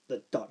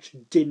the Dutch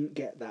didn't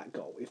get that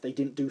goal, if they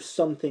didn't do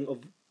something of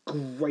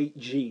great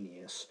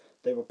genius,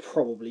 they were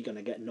probably going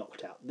to get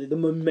knocked out. The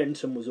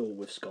momentum was all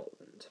with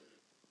Scotland.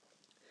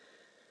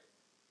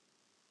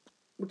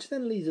 Which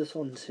then leads us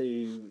on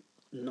to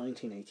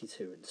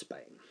 1982 in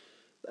Spain.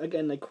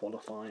 Again, they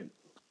qualify.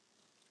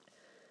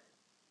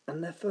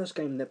 And their first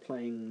game, they're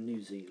playing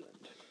New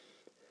Zealand.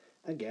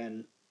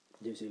 Again,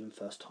 New Zealand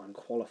first time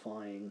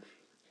qualifying.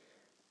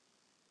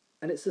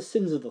 And it's the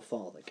sins of the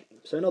father game.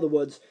 So in other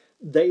words,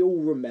 they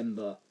all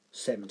remember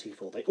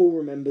 '74. They all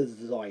remember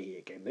the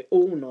Zaire game. They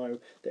all know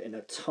that in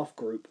a tough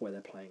group where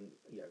they're playing,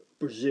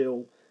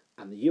 Brazil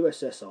and the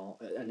USSR,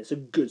 and it's a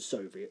good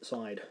Soviet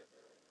side.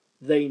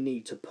 They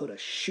need to put a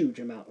huge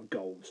amount of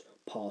goals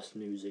past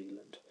New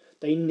Zealand.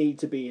 They need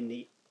to be in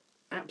the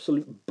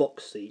absolute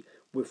box seat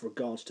with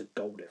regards to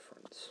goal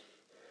difference.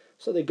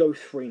 So they go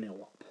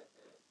 3-0 up,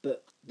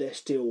 but they're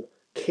still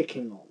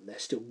kicking on. They're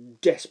still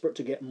desperate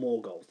to get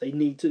more goals. They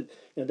need to,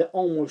 they're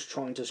almost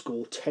trying to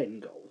score 10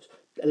 goals,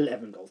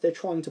 11 goals. They're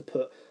trying to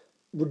put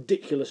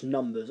ridiculous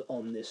numbers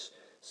on this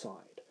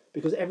side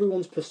because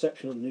everyone's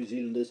perception of New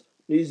Zealanders,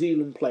 New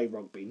Zealand play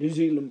rugby, New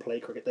Zealand play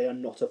cricket. They are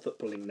not a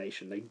footballing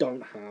nation. They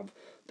don't have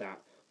that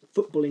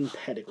footballing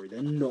pedigree.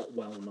 They're not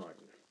well known.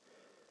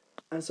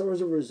 And so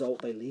as a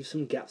result, they leave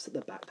some gaps at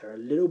the back. They're a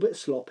little bit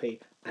sloppy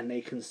and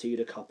they concede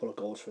a couple of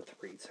goals for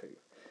 3-2.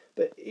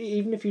 But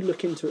even if you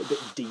look into it a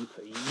bit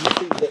deeper, you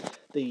see that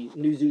the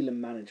New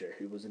Zealand manager,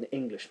 who was an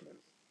Englishman,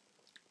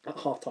 at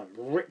half-time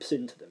rips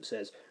into them,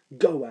 says,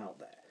 go out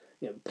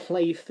there,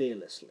 play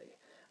fearlessly.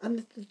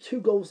 And the 2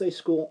 goals they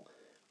score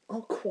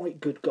are quite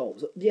good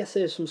goals. Yes,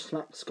 there's some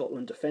slack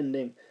Scotland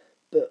defending,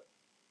 but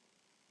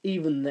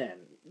even then,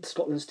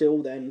 Scotland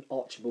still then,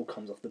 Archibald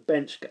comes off the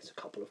bench, gets a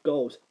couple of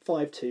goals,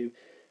 5-2.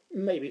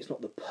 Maybe it's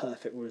not the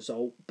perfect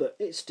result, but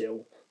it's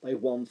still, they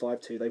won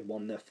 5-2, they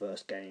won their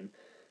first game.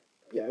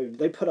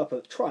 They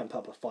try and put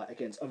up a fight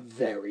against a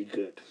very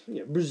good,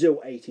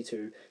 Brazil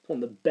 82,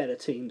 one of the better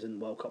teams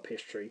in World Cup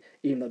history,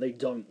 even though they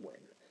don't win.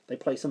 They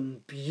play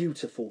some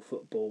beautiful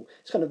football.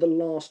 It's kind of the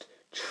last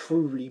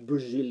truly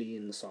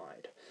Brazilian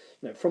side.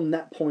 From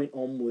that point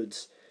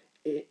onwards,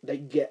 they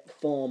get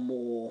far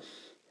more.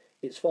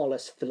 It's far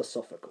less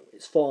philosophical.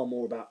 It's far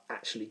more about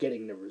actually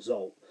getting the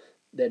result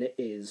than it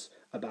is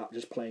about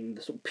just playing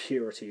the sort of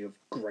purity of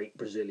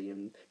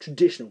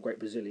traditional great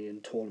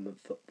Brazilian tournament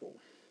football.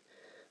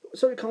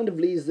 So it kind of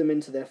leads them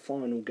into their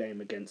final game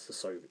against the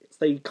Soviets.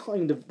 They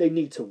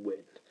need to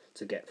win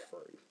to get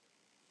through.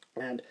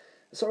 And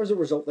so as a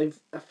result,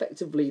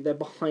 they're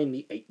behind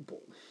the 8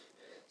 ball.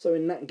 So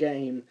in that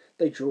game,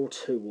 they draw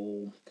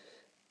 2-2.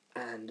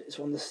 And it's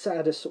one of the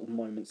saddest sort of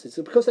moments. It's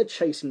because they're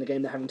chasing the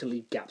game, they're having to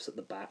leave gaps at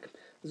the back.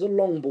 There's a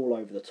long ball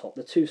over the top.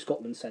 The 2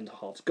 Scotland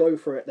centre-halves go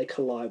for it, they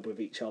collide with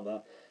each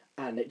other,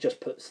 and it just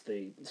puts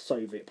the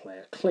Soviet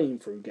player clean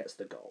through, gets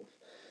the goal.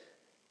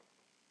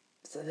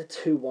 So they're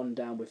 2-1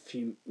 down with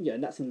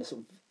and that's in the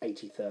sort of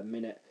 83rd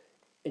minute.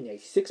 In the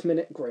 86th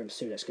minute, Graham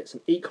Souness gets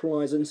an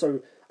equaliser, and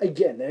so,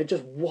 again, they're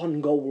just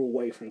 1 goal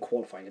away from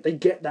qualifying. If they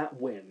get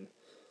that win,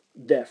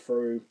 they're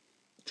through,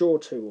 draw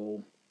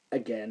 2-2.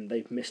 Again,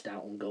 they've missed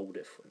out on goal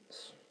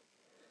difference.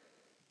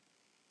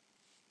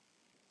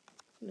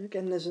 And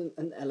again, there's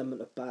an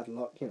element of bad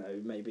luck,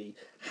 maybe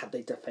had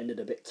they defended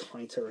a bit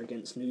tighter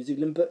against New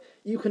Zealand, but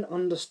you can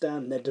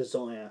understand their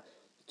desire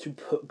to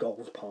put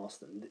goals past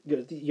them.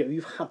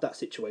 You've had that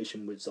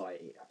situation with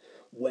Zaire,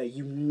 where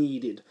you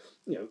needed,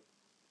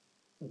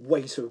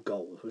 weight of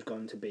goals was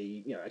going to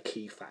be, a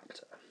key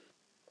factor.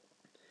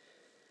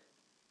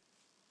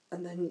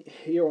 And then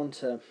you're on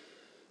to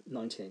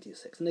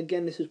 1986, and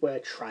again this is where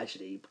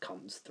tragedy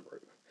comes through.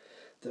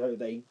 So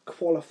they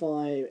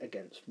qualify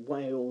against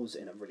Wales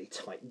in a really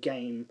tight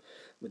game.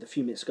 With a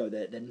few minutes to go,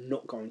 they're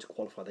not going to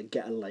qualify. They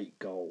get a late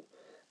goal,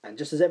 and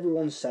just as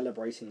everyone's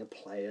celebrating, the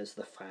players,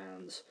 the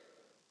fans,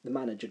 the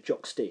manager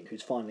Jock Stein,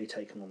 who's finally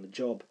taken on the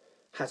job,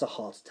 has a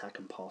heart attack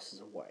and passes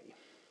away.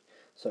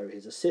 So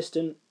his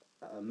assistant,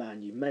 a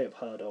man you may have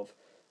heard of,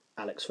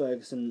 Alex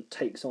Ferguson,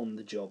 takes on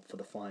the job for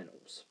the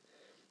finals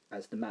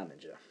as the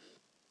manager.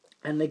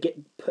 And they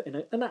get put in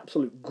an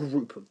absolute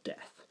group of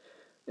death.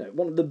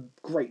 One of the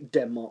great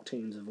Denmark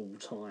teams of all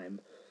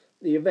time,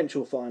 the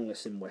eventual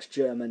finalists in West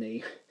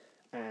Germany,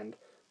 and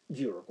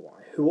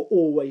Uruguay, who are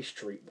always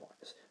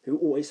streetwise,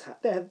 who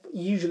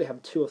usually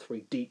have 2 or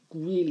 3 deep,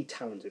 really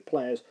talented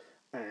players,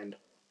 and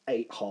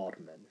 8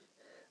 hard men.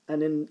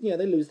 And then,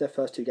 they lose their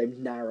first 2 games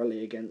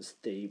narrowly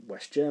against the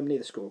West Germany.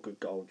 They score a good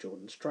goal,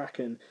 Jordan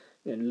Strachan,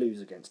 lose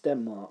against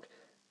Denmark.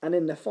 And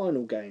in their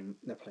final game,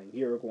 they're playing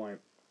Uruguay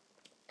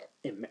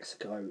in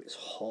Mexico. It's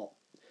hot.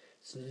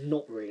 It's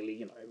not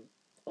really,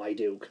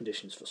 ideal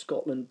conditions for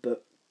Scotland,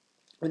 but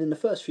within the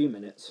first few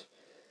minutes,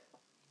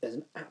 there's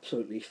an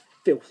absolutely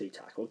filthy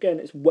tackle. Again,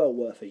 it's well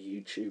worth a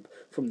YouTube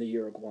from the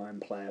Uruguayan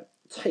player.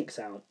 Takes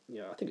out,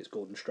 I think it's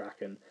Gordon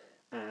Strachan,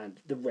 and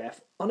the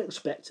ref,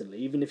 unexpectedly,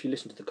 even if you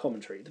listen to the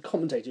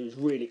commentator was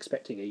really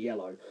expecting a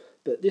yellow,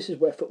 but this is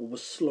where football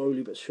was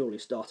slowly but surely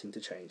starting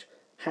to change.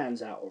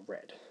 Hands out a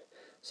red.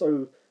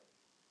 So,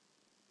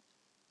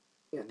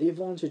 the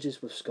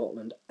advantages with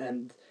Scotland,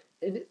 and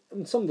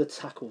some of the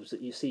tackles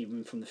that you see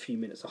even from the few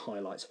minutes of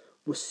highlights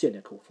were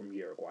cynical from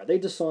Uruguay. They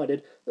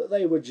decided that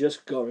they were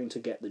just going to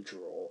get the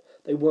draw.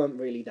 They weren't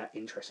really that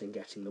interested in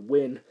getting the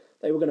win.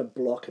 They were going to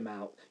block him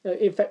out.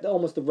 In fact,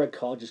 almost the red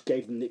card just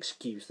gave them the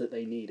excuse that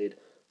they needed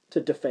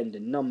to defend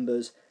in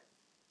numbers.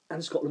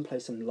 And Scotland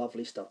played some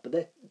lovely stuff.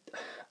 But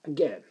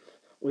again,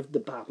 with the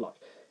bad luck,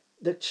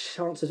 the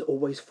chances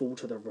always fall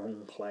to the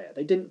wrong player.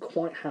 They didn't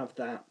quite have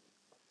that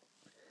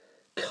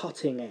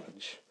cutting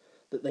edge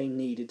that they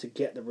needed to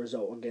get the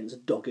result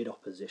against dogged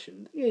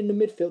opposition. In the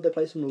midfield, they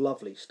play some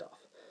lovely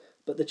stuff,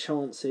 but the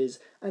chances,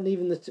 and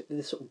even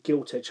the sort of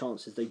gilt-edged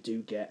chances they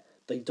do get,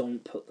 they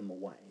don't put them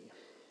away.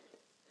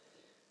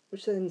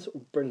 Which then sort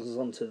of brings us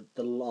on to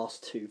the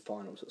last two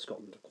finals that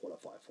Scotland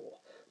qualify for,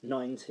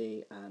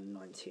 90 and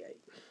 98.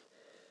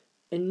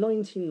 In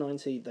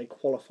 1990, they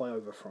qualify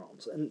over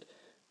France, and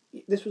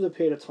this was a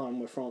period of time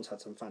where France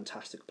had some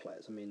fantastic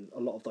players. I mean, a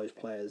lot of those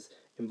players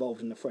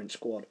involved in the French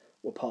squad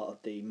were part of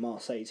the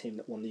Marseille team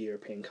that won the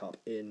European Cup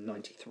in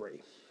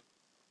 '93.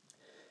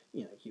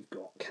 You've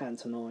got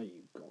Cantona,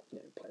 you've got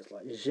players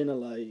like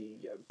Ginola,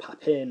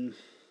 Papin.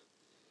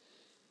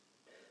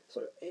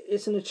 So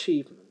it's an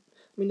achievement.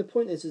 I mean, the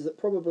point is that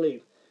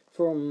probably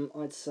from,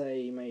 I'd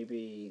say,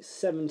 maybe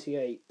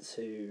 78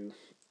 to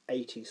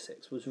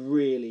 86 was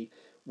really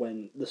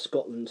when the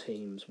Scotland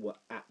teams were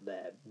at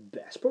their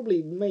best.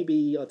 Probably,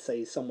 maybe, I'd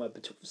say somewhere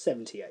between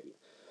 78.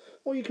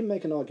 Or you can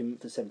make an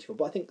argument for 74,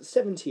 but I think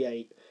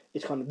 78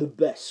 is kind of the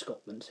best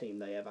Scotland team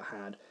they ever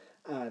had.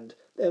 And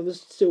there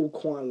was still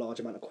quite a large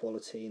amount of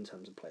quality in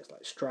terms of players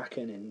like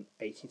Strachan in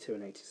 82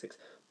 and 86.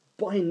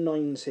 By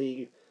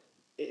 90,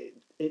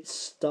 it's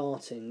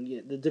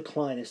starting, the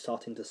decline is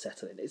starting to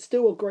settle in. It's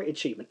still a great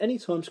achievement.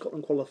 Anytime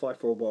Scotland qualify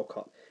for a World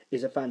Cup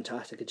is a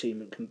fantastic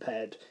achievement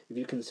compared, if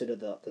you consider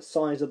the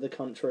size of the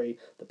country,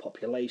 the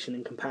population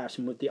in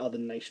comparison with the other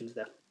nations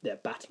they're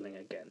battling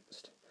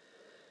against.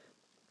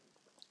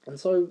 And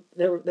so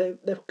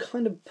they're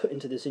kind of put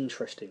into this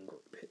interesting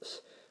group.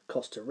 It's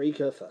Costa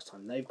Rica, first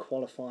time they've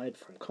qualified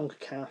from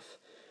CONCACAF.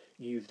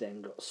 You've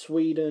then got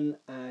Sweden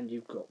and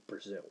you've got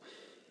Brazil.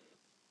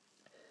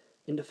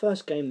 In the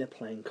first game, they're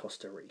playing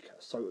Costa Rica.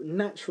 So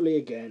naturally,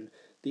 again,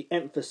 the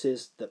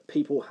emphasis that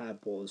people had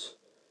was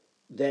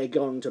they're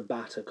going to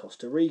batter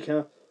Costa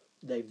Rica.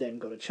 They've then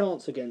got a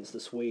chance against the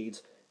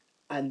Swedes.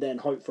 And then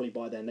hopefully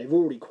by then they've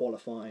already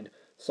qualified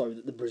so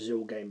that the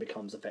Brazil game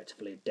becomes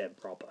effectively a dead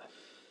rubber.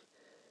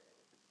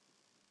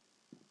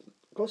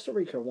 Costa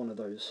Rica are one of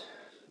those.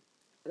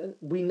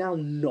 We now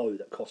know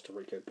that Costa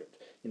Rica are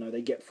good.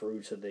 They get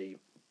through to the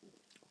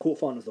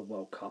quarterfinals of the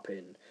World Cup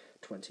in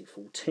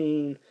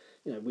 2014.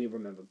 We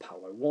remember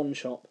Paulo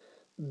Wanshop.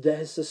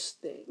 There's this,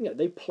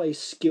 they play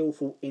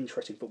skillful,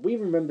 interesting football. We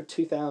remember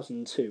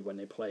 2002 when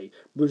they play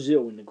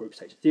Brazil in the group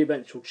stage, the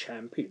eventual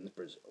champions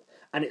Brazil,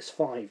 and it's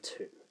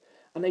 5-2.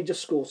 And they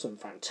just score some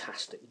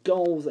fantastic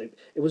goals. It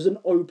was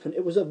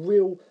a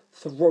real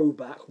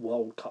throwback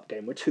World Cup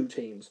game with two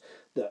teams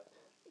that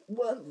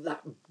weren't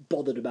that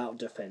bothered about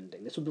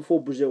defending. This was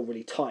before Brazil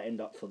really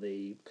tightened up for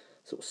the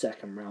sort of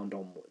second round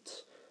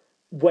onwards.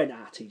 Went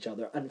at each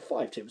other, and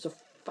 5-2 was a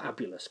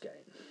fabulous game.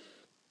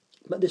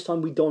 But this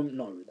time we don't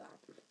know that.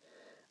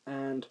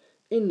 And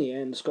in the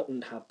end,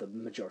 Scotland have the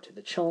majority of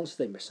the chance.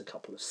 They miss a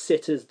couple of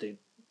sitters. The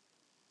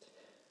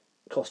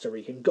Costa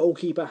Rican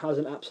goalkeeper has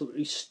an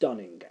absolutely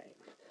stunning game.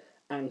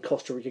 And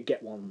Costa Rica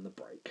get one on the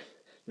break.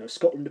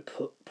 Scotland have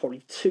put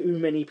probably too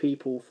many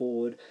people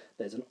forward.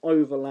 There's an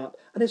overlap.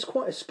 And it's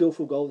quite a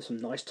skillful goal with some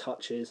nice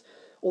touches.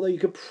 Although you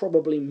could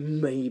probably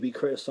maybe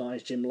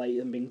criticise Jim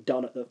Leighton being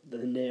done at the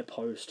near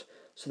post.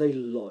 So they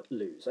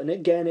lose. And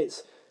again,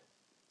 this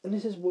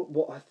is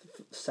what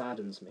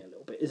saddens me a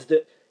little bit, is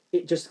that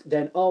it just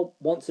then,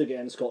 once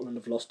again, Scotland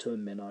have lost to a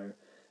minnow.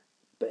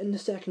 But in the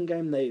second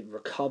game, they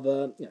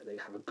recover. They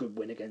have a good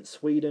win against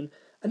Sweden.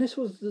 And this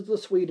was the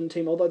Sweden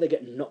team, although they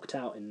get knocked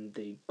out in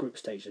the group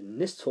stage in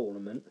this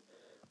tournament,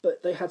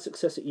 but they had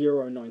success at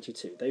Euro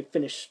 92. They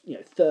finished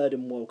third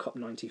in World Cup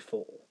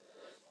 94.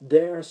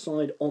 They're a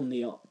side on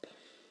the up.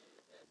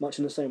 Much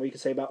in the same way you could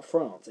say about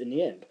France in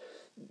the end.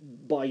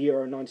 By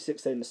Euro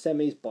 96, they're in the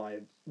semis.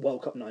 By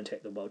World Cup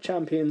 98, they're world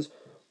champions.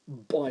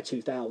 By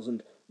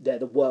 2000, they're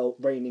the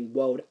reigning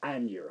world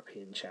and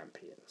European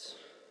champions.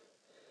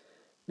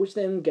 Which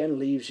then again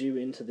leaves you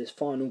into this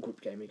final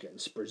group game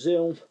against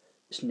Brazil.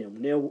 It's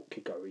 0-0,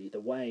 could go either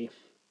way.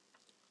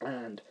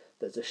 And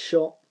there's a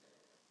shot.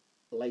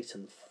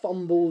 Leighton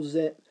fumbles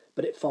it,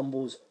 but it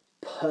fumbles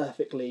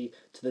perfectly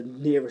to the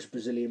nearest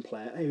Brazilian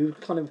player, who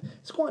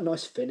it's quite a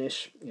nice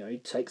finish. He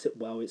takes it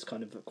well. It's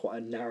kind of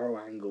quite a narrow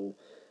angle,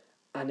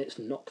 and it's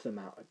knocked them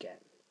out again.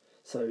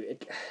 So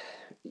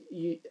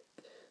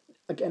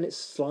again, it's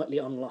slightly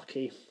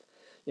unlucky.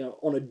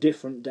 On a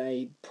different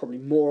day, probably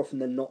more often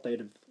than not,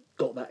 they'd have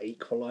got that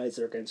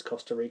equaliser against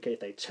Costa Rica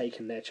if they'd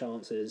taken their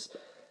chances,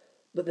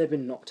 but they've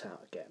been knocked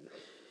out again.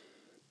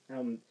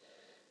 And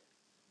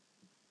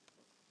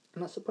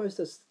I suppose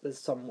there's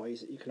some ways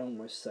that you can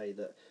almost say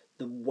that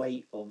the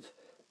weight of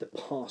the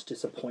past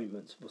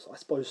disappointments was, I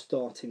suppose,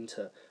 starting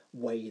to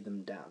weigh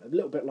them down. A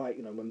little bit like,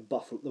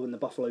 when the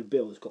Buffalo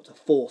Bills got to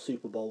 4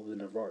 Super Bowls in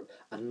a row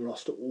and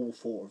lost all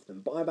 4 of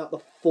them. By about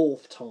the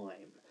 4th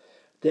time,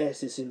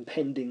 there's this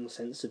impending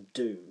sense of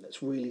doom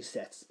that's really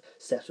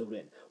settled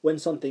in. When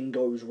something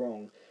goes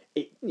wrong,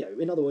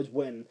 in other words,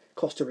 when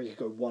Costa Rica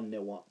go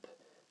 1-0 up,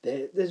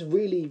 there's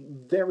really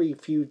very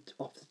few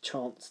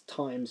off-the-chance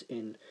times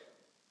in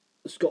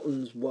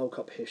Scotland's World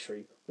Cup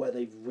history where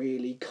they've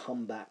really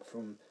come back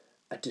from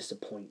a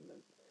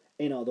disappointment.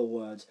 In other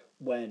words,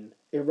 when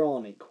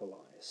Iran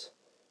equalise,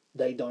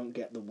 they don't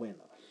get the winner.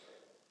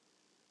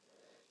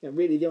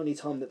 Really, the only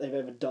time that they've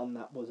ever done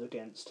that was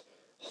against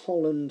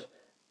Holland,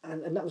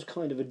 and that was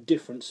kind of a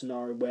different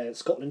scenario where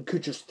Scotland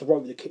could just throw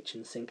the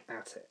kitchen sink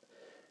at it.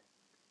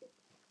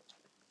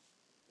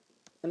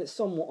 And it's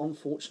somewhat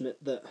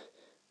unfortunate that,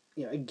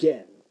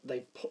 again,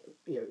 they put,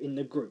 in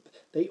the group,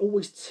 they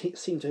always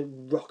seem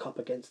to rock up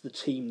against the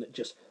team that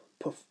just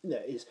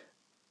is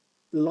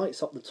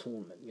lights up the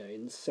tournament.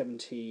 In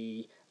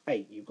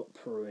 78, you've got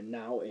Peru, and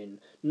now in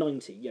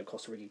 90,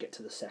 Costa Rica get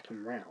to the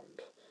second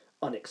round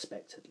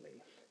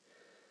unexpectedly.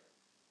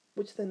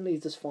 Which then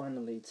leads us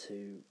finally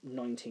to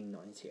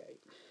 1998.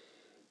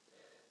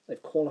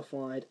 They've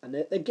qualified, and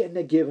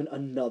they're given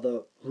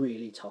another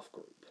really tough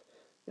group.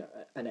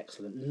 An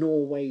excellent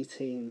Norway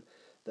team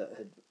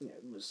that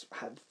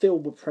had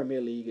filled with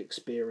Premier League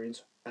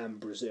experience, and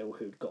Brazil,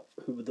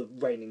 who were the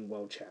reigning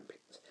world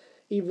champions.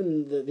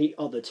 Even the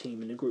other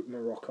team in the group,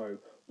 Morocco,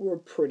 were a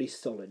pretty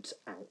solid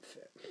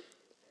outfit.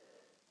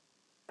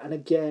 And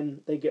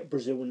again, they get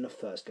Brazil in the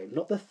first game.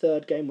 Not the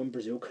third game when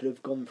Brazil could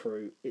have gone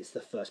through. It's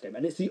the first game.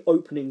 And it's the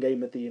opening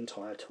game of the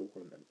entire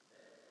tournament.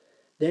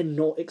 They're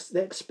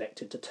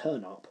expected to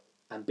turn up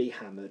and be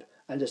hammered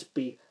and just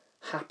be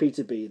happy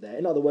to be there.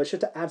 In other words,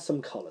 just to add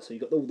some colour. So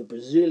you've got all the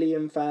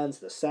Brazilian fans,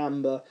 the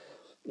Samba,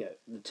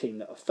 the team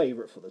that are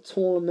favourite for the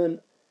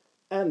tournament.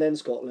 And then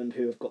Scotland,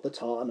 who have got the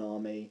Tartan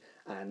Army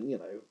and,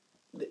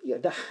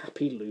 the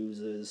happy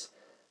losers.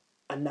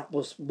 And that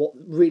was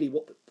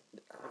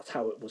that's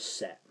how it was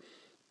set.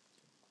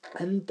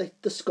 And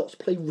the Scots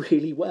play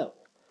really well.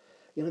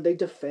 They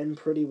defend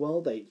pretty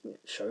well. They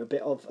show a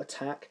bit of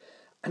attack.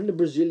 And the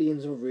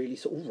Brazilians are really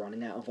sort of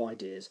running out of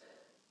ideas.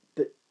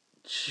 But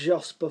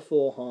just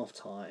before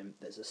half-time,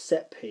 there's a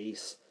set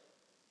piece.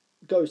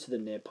 Goes to the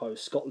near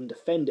post. Scotland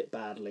defend it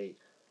badly.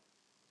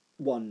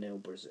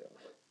 1-0 Brazil.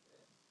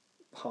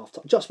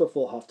 Half-time, just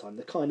before half-time.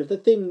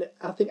 The thing that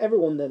I think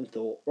everyone then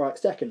thought, right,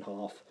 second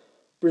half,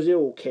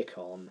 Brazil will kick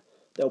on.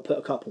 They'll put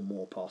a couple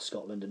more past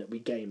Scotland and it'll be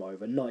game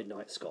over.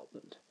 Night-night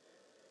Scotland.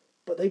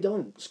 But they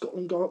don't.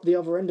 Scotland go up the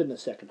other end in the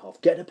second half,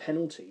 get a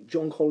penalty.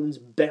 John Collins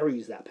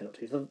buries that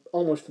penalty.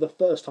 Almost for the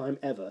first time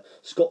ever,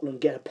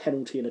 Scotland get a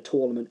penalty in a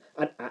tournament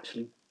and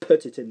actually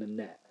put it in the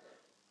net.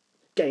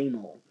 Game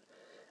on.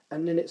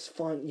 And then it's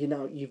fine.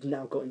 You've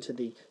now got into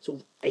the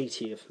sort of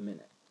 80th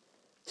minute.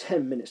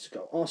 10 minutes to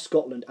go. Are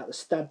Scotland at the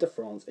Stade de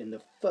France in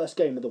the first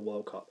game of the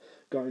World Cup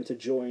going to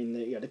join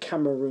the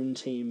Cameroon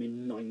team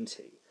in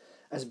 90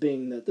 as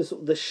being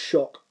the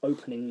shock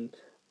opening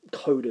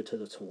coda to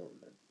the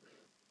tournament?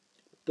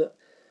 But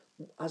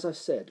as I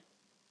said,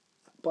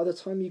 by the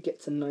time you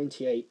get to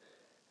 98,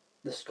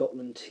 the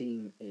Scotland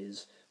team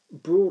is,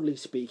 broadly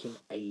speaking,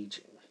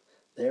 ageing.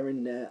 They're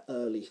in their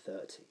early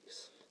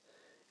 30s.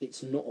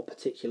 It's not a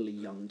particularly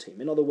young team.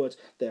 In other words,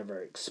 they're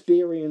very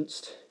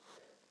experienced,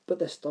 but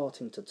they're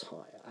starting to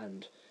tire.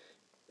 And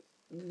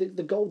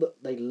the goal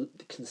that they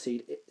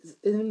concede,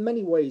 in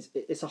many ways,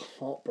 it's a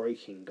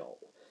heartbreaking goal.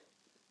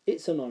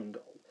 It's an own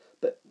goal,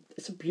 but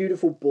it's a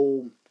beautiful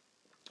ball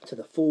to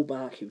the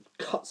fullback who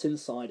cuts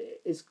inside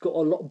it. It's got a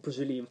lot of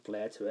Brazilian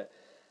flair to it,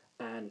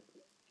 and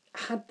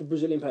had the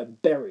Brazilian player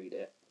buried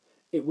it,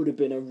 it would have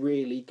been a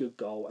really good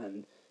goal.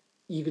 And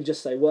you can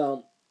just say,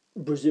 well,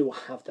 Brazil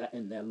have that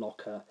in their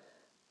locker,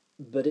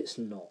 but it's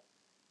not.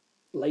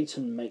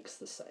 Leighton makes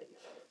the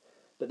save,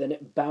 but then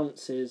it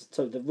bounces,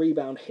 so the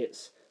rebound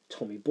hits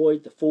Tommy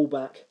Boyd, the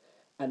fullback,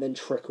 and then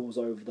trickles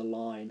over the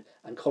line,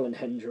 and Colin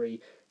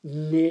Hendry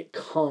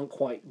can't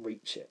quite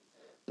reach it.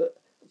 But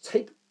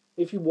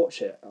if you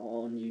watch it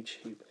on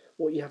YouTube,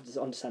 what you have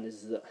to understand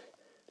is that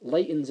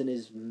Leighton's in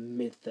his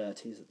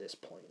mid-30s at this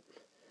point,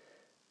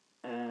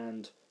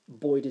 and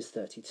Boyd is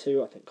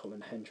 32, I think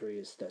Colin Hendry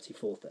is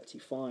 34,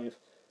 35.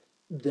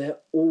 They're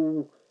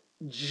all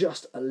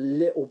just a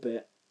little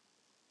bit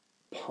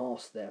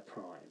past their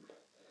prime.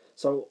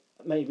 So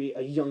maybe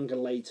a younger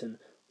Leighton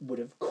would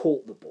have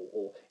caught the ball,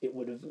 or it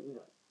would have,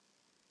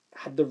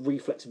 had the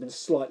reflex been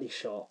slightly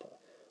sharper,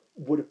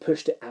 would have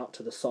pushed it out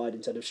to the side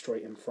instead of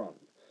straight in front.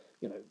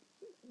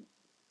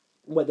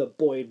 Whether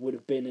Boyd would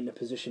have been in a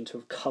position to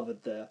have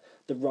covered the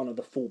run of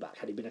the fullback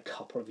had he been a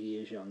couple of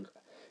years younger.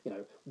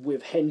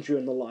 With Hendry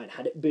on the line,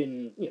 had it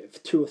been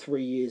 2 or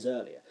 3 years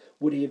earlier,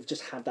 would he have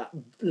just had that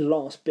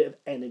last bit of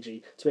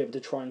energy to be able to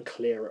try and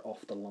clear it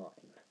off the line?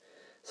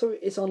 So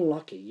it's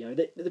unlucky.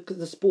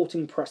 The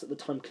sporting press at the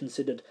time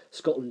considered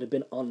Scotland had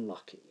been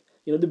unlucky.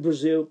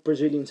 The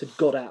Brazilians had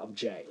got out of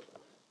jail.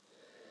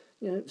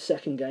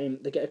 Second game,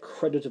 they get a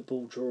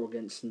creditable draw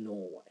against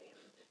Norway.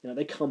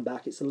 They come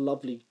back. It's a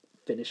lovely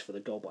finish for the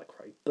goal by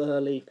Craig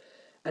Burley,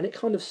 and it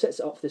kind of sets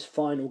it up for this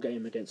final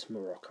game against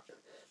Morocco.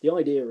 The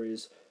idea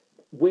is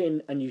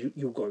win and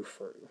you'll go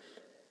through.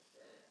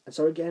 And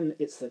so again,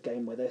 it's the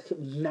game where they're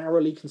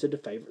narrowly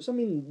considered favourites. I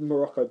mean,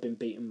 Morocco have been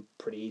beaten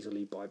pretty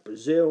easily by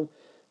Brazil,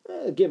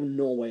 given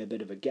Norway a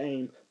bit of a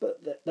game,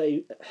 but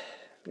they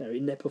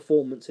in their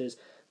performances,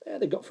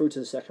 they got through to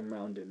the second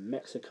round in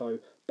Mexico,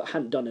 but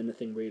hadn't done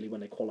anything really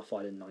when they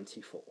qualified in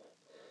 94.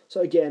 So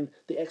again,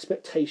 the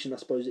expectation, I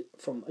suppose,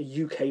 from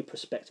a UK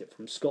perspective,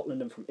 from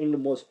Scotland and from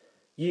England was,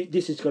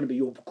 this is going to be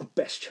your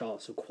best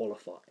chance of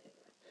qualifying.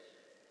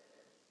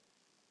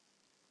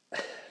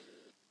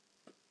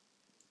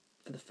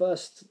 For the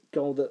first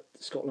goal that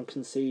Scotland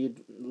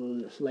concede,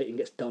 Leighton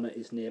gets done at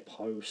his near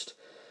post.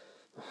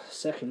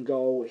 Second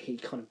goal, he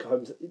kind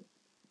of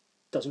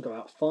doesn't go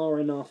out far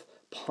enough,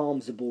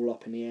 palms the ball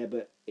up in the air,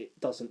 but it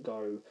doesn't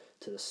go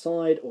to the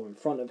side or in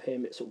front of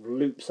him. It sort of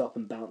loops up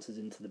and bounces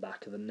into the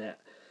back of the net.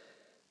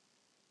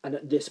 And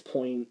at this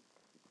point,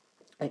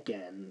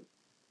 again,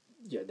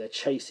 they're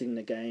chasing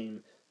the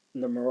game.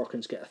 And the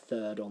Moroccans get a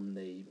third on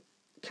the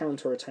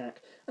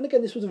counter-attack. And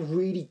again, this was a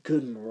really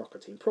good Morocco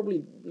team.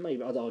 Probably,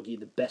 maybe I'd argue,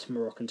 the best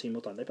Moroccan team of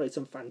all time. They played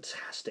some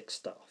fantastic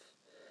stuff.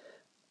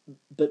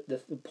 But the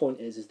point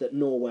is that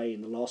Norway,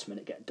 in the last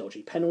minute, get a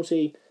dodgy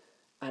penalty,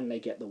 and they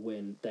get the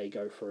win. They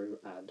go through,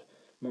 and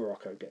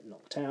Morocco get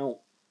knocked out.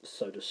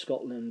 So does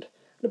Scotland.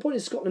 And the point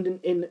is, Scotland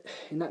in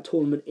that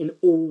tournament, in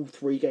all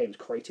 3 games,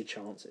 created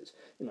chances.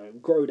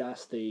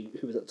 Grodas,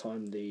 who was at the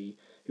time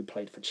who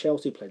played for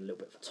Chelsea, played a little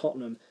bit for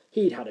Tottenham.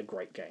 He'd had a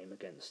great game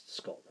against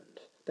Scotland.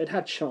 They'd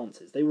had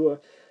chances. They were,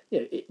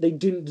 they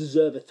didn't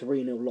deserve a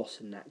 3-0 loss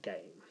in that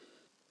game.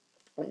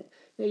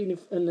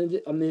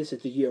 This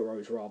is the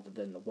Euros rather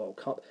than the World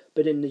Cup,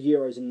 but in the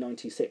Euros in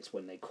 '96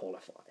 when they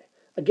qualify,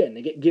 again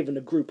they get given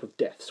a group of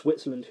death.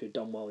 Switzerland, who'd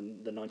done well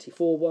in the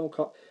 '94 World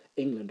Cup,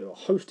 England, who are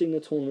hosting the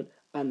tournament,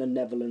 and the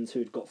Netherlands,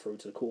 who'd got through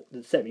to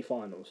the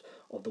semi-finals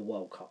of the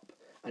World Cup.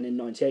 And in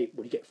 '98,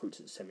 would get through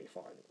to the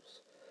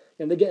semi-finals.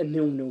 They get a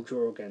 0-0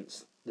 draw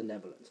against the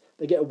Netherlands.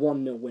 They get a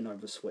 1-0 win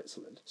over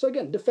Switzerland. So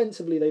again,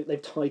 defensively,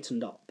 they've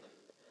tightened up,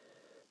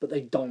 but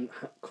they don't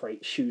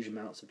create huge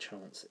amounts of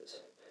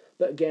chances.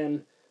 But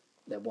again,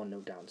 they're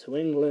 1-0 down to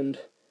England,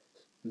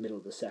 middle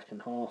of the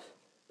second half.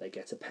 They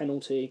get a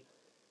penalty.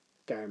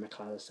 Gary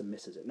McAllister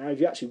misses it. Now, if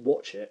you actually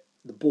watch it,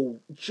 the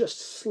ball just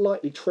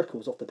slightly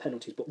trickles off the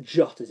penalty spot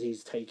just as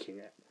he's taking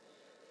it.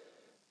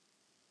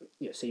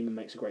 Seaman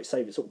makes a great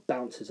save. It sort of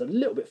bounces a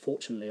little bit,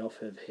 fortunately,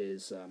 off of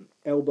his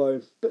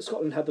elbow. But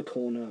Scotland had the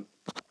corner,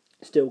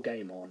 still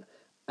game on.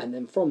 And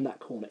then from that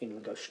corner,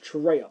 England goes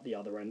straight up the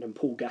other end, and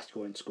Paul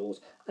Gascoigne scores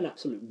an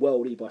absolute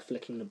worldie by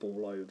flicking the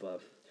ball over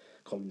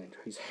Colin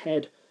Hendry's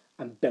head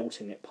and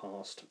belting it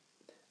past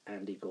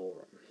Andy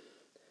Gorham.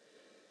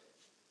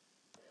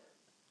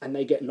 And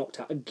they get knocked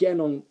out again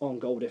on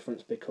goal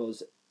difference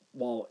because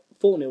while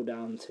 4-0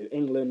 down to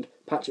England,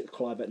 Patrick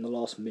Kluivert in the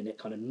last minute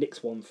kind of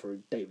nicks one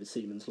through David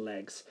Seaman's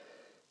legs.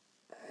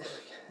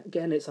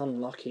 Again, it's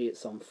unlucky,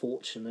 it's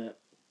unfortunate.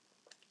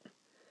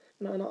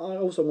 And I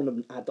also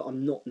want to add that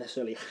I'm not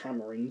necessarily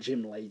hammering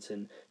Jim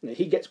Leighton.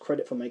 He gets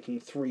credit for making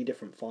 3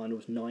 different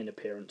finals, 9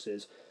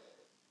 appearances.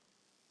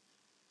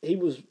 He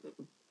was,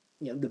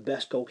 the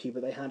best goalkeeper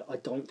they had. I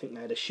don't think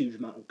they had a huge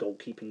amount of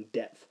goalkeeping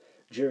depth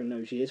during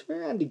those years.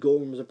 Andy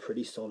Gorham was a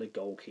pretty solid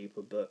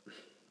goalkeeper, but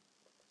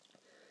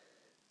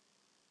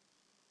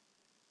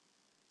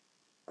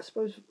I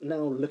suppose now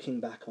looking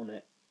back on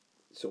it,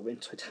 sort of in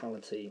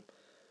totality,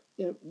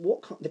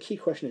 the key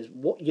question is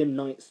what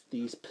unites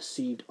these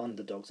perceived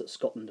underdogs that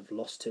Scotland have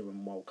lost to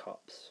in World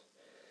Cups?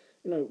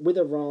 With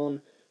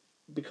Iran,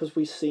 because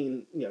we've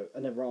seen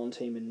an Iran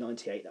team in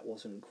 '98 that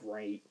wasn't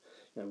great.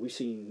 We've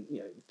seen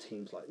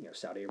teams like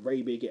Saudi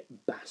Arabia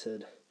get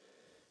battered.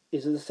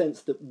 Is in the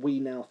sense that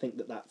we now think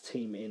that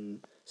team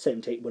in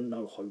 '78 were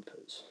no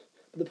hopers.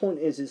 But the point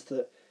is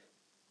that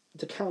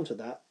to counter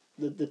that,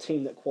 the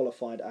team that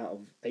qualified out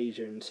of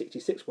Asia in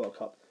 '66 World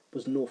Cup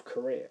was North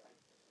Korea,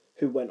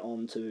 who went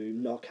on to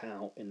knock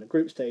out in the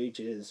group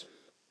stages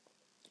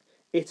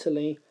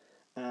Italy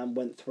and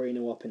went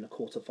 3-0 up in the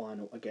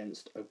quarter-final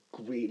against a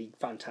really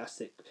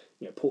fantastic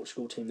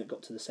Portugal team that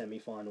got to the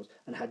semi-finals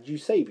and had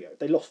Eusebio.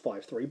 They lost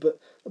 5-3, but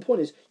the point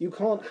is you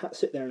can't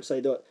sit there and say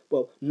that,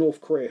 North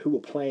Korea, who were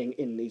playing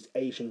in these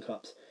Asian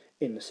Cups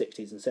in the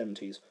 60s and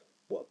 70s,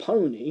 were a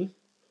pony,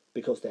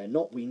 because they're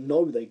not. We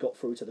know they got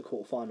through to the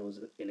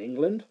quarter-finals in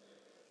England.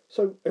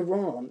 So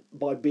Iran,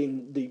 by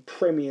being the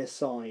premier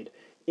side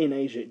in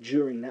Asia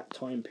during that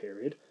time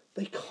period,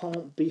 they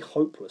can't be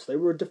hopeless. They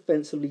were a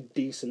defensively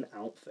decent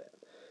outfit.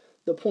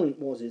 The point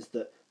is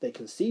that they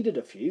conceded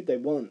a few. They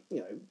weren't,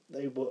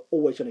 they were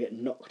always going to get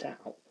knocked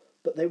out,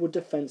 but they were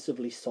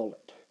defensively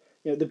solid.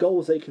 The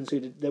goals they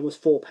conceded, there was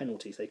 4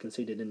 penalties they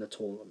conceded in the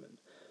tournament.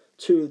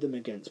 2 of them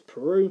against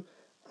Peru,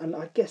 and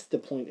I guess the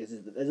point is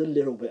that there's a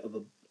little bit of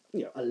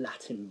a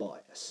Latin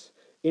bias.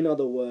 In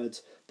other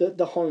words,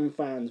 the home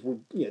fans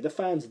would, the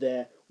fans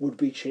there would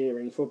be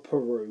cheering for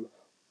Peru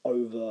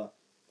over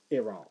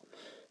Iran.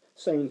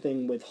 Same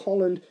thing with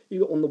Holland.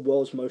 You got one of the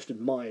world's most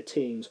admired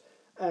teams,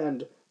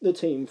 and the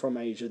team from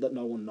Asia that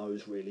no one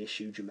knows really a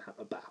huge amount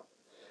about.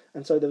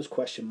 And so there was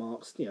question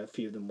marks. A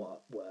few of them were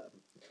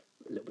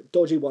a little bit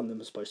dodgy. One of them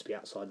was supposed to be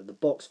outside of the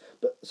box.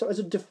 But so as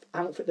a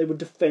outfit, they were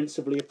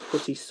defensively a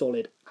pretty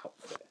solid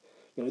outfit.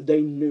 They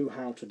knew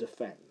how to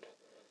defend.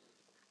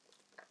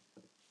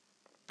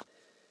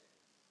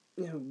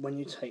 When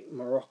you take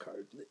Morocco,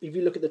 if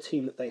you look at the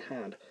team that they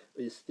had,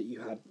 is that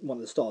you had one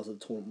of the stars of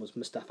the tournament was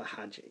Mustafa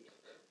Hadji,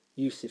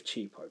 Yusuf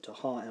Chipo,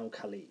 Tahar El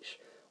Khalish,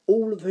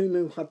 all of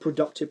whom had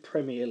productive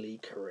Premier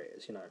League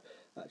careers.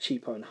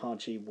 Chipo and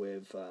Haji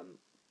with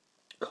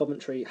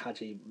Coventry.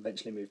 Haji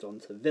eventually moved on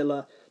to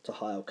Villa, to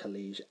Hayal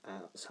Khalij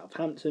at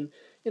Southampton.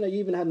 You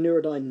even had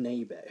Nuruddin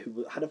Naibet,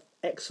 who had an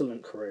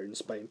excellent career in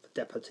Spain for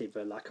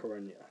Deportivo La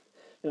Coruña.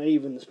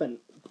 Even spent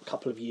a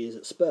couple of years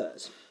at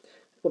Spurs.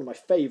 One of my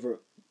favourite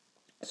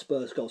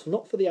Spurs goals,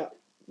 not for the...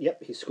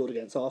 Yep, he scored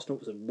against Arsenal.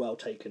 It was a well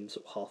taken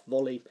sort of half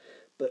volley.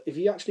 But if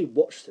you actually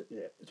watched it,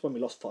 it's when we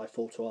lost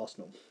 5-4 to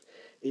Arsenal,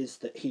 is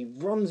that he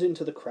runs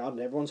into the crowd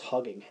and everyone's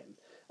hugging him.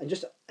 And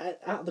just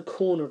at the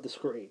corner of the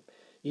screen,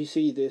 you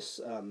see this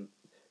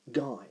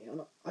guy,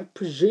 and I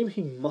presume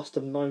he must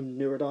have known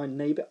Nuruddin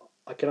Naibet.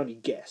 I can only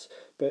guess.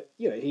 But,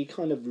 he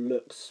kind of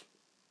looks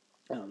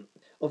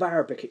of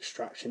Arabic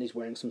extraction. He's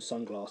wearing some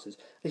sunglasses.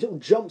 He sort of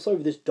jumps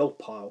over this dog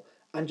pile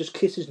and just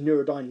kisses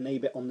Nuruddin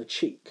Naibet on the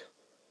cheek.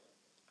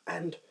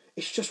 And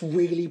it's just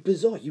really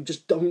bizarre. You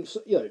just don't,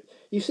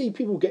 you see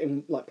people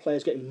getting,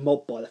 players getting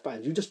mobbed by the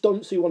fans. You just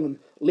don't see one of them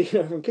lean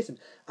over and kiss him.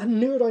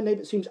 And Nuruddin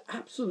Naibet seems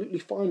absolutely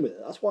fine with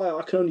it. That's why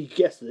I can only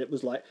guess that it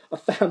was like a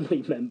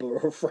family member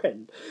or a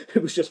friend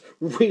who was just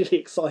really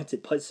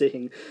excited by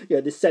seeing,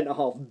 this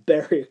centre-half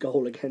bury a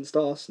goal against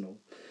Arsenal.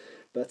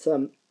 But,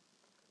 so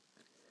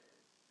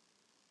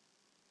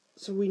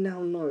we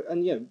now know,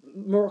 and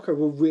Morocco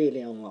were really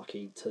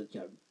unlucky to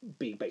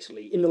be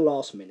basically in the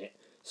last minute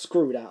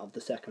screwed out of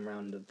the second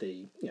round of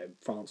the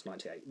France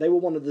 '98. They were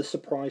one of the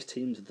surprise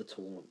teams of the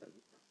tournament.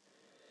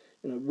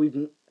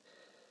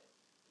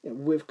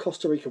 With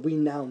Costa Rica, we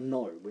now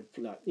know with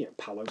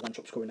Paulo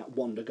Wanchope scoring that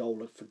wonder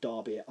goal for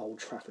Derby at Old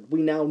Trafford.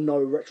 We now know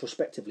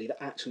retrospectively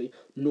that actually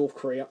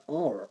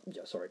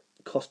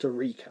Costa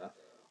Rica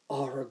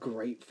are a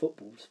great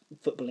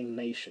footballing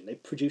nation. They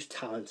produce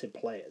talented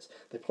players.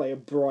 They play a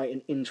bright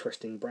and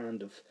interesting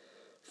brand of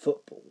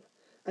football.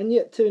 And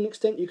yet, to an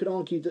extent, you could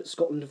argue that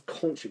Scotland have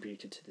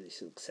contributed to these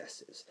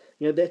successes.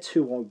 They're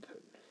too open.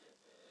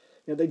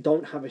 They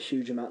don't have a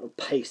huge amount of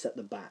pace at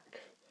the back.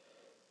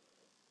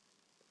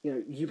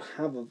 You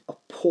have a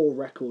poor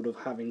record of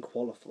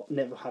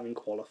never having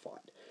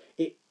qualified.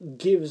 It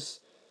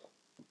gives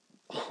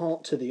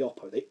heart to the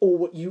oppo.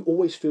 You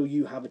always feel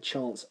you have a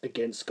chance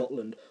against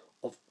Scotland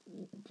of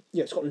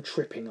Scotland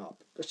tripping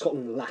up,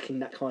 Scotland lacking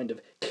that kind of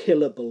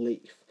killer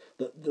belief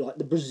that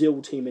the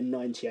Brazil team in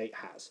 '98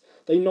 has.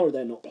 They know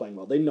they're not playing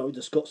well. They know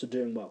the Scots are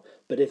doing well.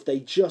 But if they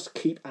just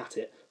keep at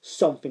it,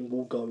 something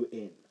will go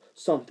in.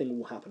 Something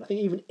will happen. I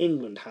think even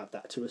England have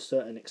that to a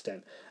certain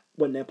extent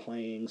when they're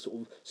playing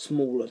sort of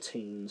smaller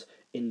teams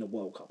in the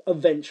World Cup.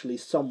 Eventually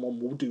someone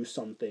will do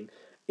something.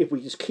 If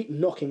we just keep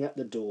knocking at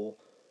the door,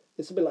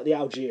 it's a bit like the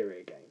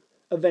Algeria game.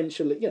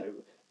 Eventually,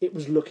 it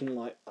was looking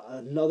like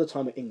another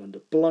time at England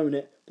had blown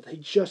it, but they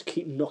just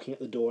keep knocking at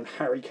the door, and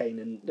Harry Kane,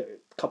 in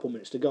a couple of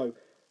minutes to go,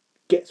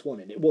 gets one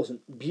in. It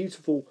wasn't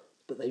beautiful,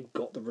 but they've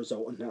got the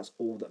result, and that's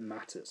all that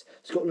matters.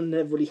 Scotland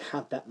never really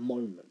had that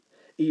moment.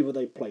 Either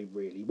they played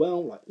really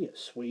well, like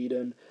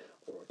Sweden,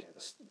 or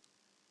against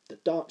the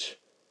Dutch.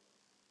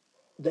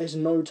 There's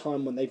no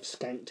time when they've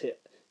skanked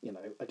it,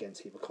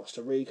 against either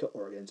Costa Rica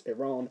or against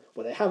Iran,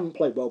 where they haven't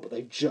played well, but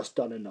they've just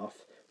done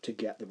enough to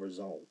get the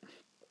result.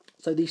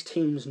 So these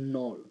teams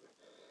know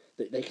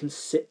that they can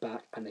sit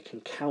back and they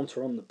can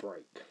counter on the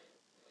break.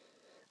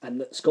 And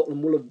that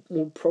Scotland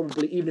will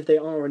probably, even if they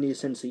are in the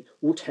ascendancy,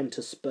 will tend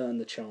to spurn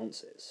the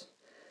chances.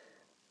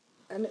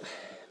 And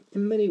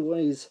in many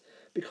ways,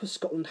 because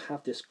Scotland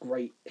have this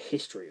great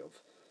history of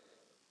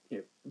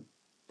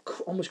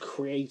almost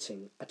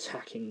creating,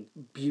 attacking,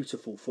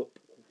 beautiful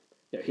football,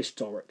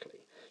 historically.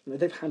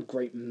 They've had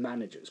great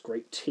managers,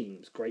 great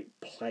teams, great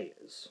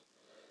players.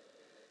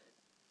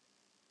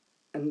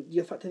 And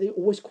the fact that they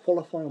always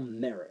qualify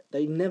on merit.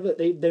 They've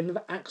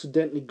never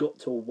accidentally got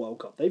to a World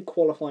Cup. They've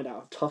qualified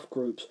out of tough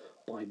groups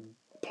by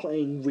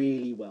playing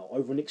really well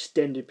over an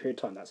extended period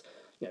of time. That's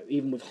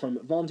even with home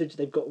advantage,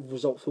 they've got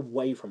results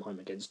away from home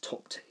against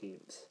top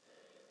teams.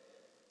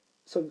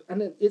 So,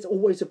 and it's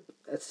always a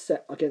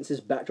set against this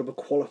backdrop of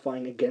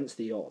qualifying against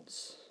the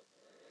odds.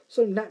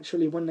 So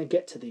naturally, when they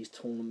get to these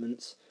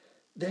tournaments,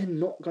 they're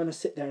not going to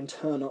sit there and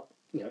turn up,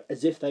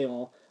 as if they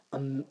are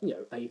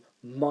a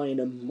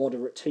minor,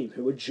 moderate team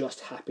who are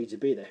just happy to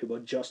be there, who are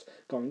just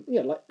going,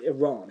 like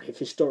Iran have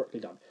historically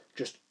done,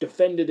 just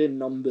defended in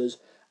numbers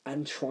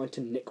and tried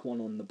to nick one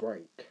on the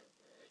break.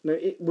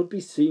 It would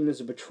be seen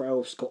as a betrayal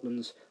of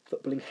Scotland's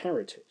footballing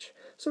heritage.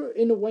 So,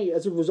 in a way,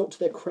 as a result to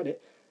their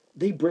credit,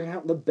 they bring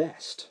out the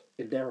best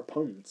in their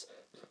opponents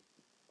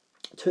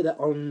to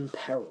their own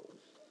peril.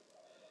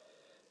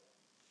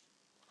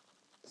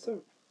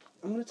 So,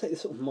 I'm going to take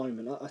this sort of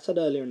moment. I said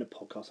earlier in the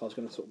podcast I was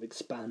going to sort of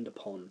expand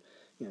upon,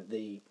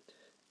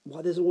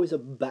 why there's always a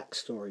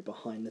backstory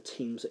behind the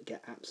teams that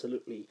get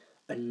absolutely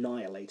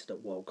annihilated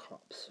at World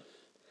Cups.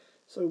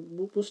 So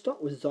we'll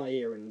start with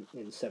Zaire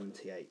in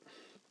 '78.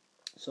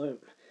 So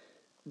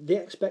the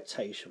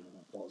expectation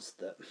was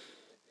that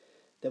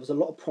there was a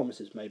lot of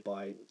promises made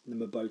by the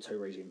Mobutu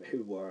regime,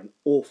 who were an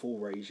awful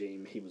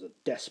regime. He was a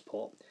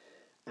despot.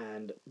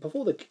 And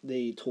before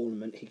the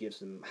tournament, he gives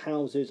them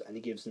houses and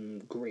he gives them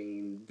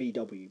green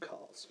VW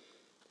cars.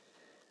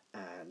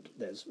 and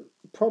there's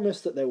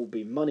promise that there will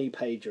be money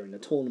paid during the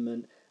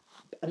tournament,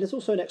 and there's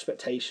also an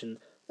expectation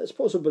that's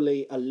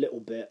possibly a little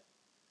bit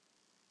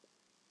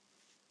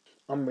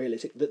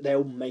unrealistic that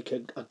they'll make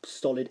a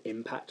solid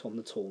impact on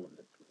the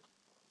tournament.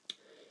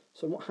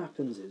 So what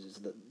happens is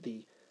that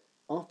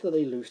after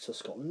they lose to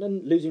Scotland,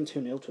 and losing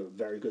 2-0 to a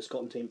very good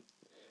Scotland team,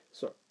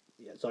 sorry,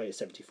 yeah, Zaire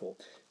 74,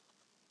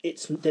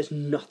 there's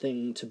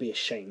nothing to be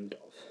ashamed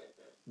of,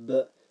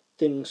 but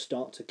things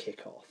start to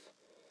kick off.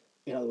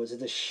 In other words,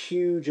 there's a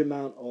huge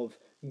amount of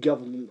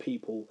government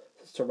people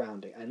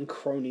surrounding, and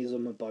cronies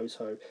of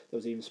Moboto. There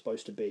was even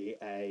supposed to be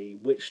a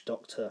witch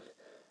doctor,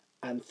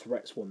 and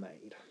threats were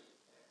made.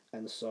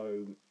 And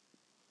so,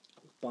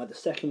 by the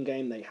second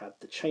game,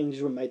 the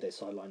changes were made, they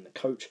sidelined the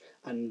coach,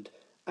 and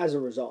as a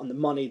result, and the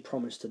money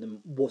promised to them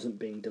wasn't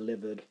being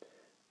delivered,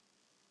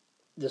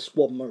 the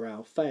squad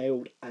morale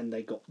failed, and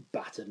they got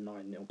battered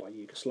 9-0 by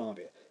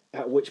Yugoslavia.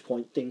 At which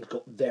point, things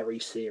got very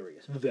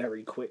serious,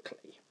 very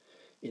quickly.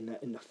 In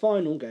the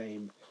final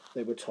game,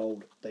 they were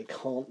told they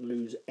can't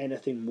lose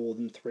anything more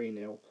than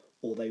 3-0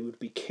 or they would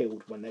be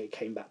killed when they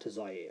came back to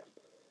Zaire.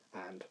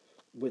 And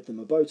with the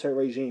Moboto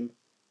regime,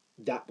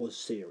 that was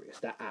serious.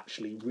 That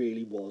actually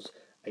really was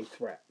a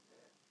threat.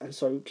 And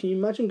so can you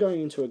imagine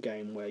going into a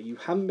game where you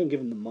haven't been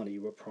given the money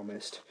you were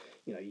promised,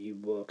 you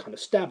were kind of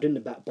stabbed in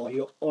the back by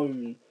your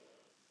own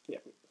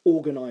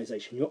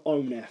organisation, your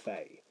own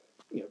FA,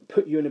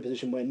 put you in a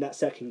position where in that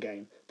second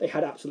game, they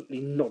had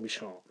absolutely no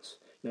chance.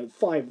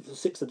 5 or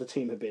 6 of the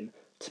team had been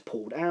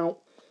pulled out.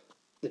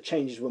 The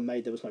changes were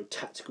made. There was no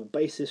tactical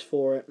basis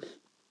for it.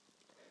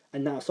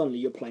 And now suddenly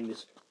you're playing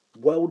this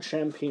world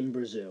champion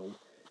Brazil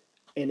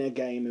in a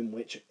game in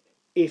which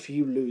if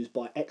you lose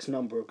by X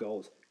number of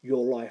goals,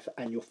 your life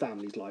and your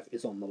family's life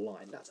is on the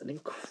line. That's an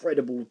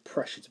incredible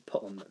pressure to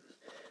put on them.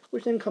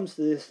 Which then comes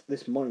to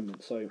this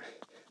moment. So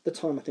the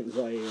time I think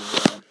Zaire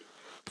were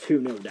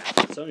 2-0 down.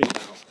 It's only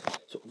about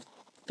sort of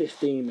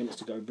 15 minutes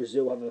to go.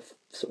 Brazil have a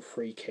sort of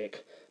free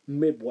kick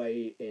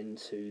midway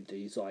into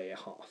the Zaire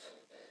half.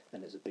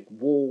 And there's a big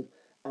wall.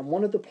 And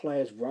one of the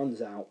players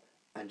runs out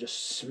and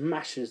just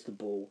smashes the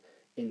ball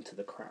into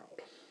the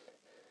crowd.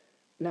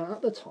 Now,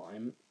 at the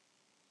time,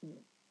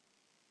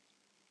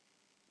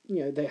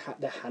 there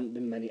hadn't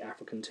been many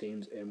African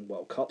teams in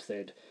World Cups.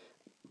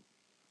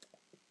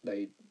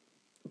 They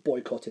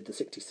boycotted the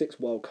 '66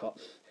 World Cup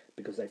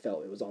because they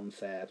felt it was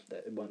unfair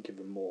that it weren't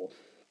given more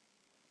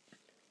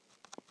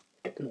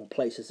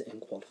places in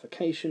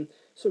qualification.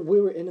 So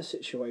we were in a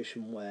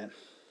situation where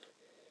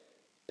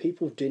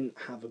people didn't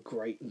have a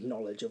great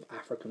knowledge of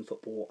African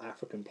football or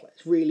African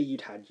players. Really,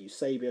 you'd had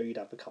Eusebio, you'd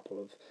have a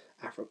couple of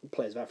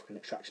players of African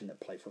extraction that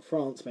played for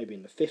France, maybe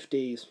in the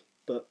 50s,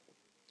 but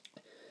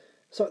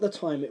so at the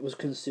time it was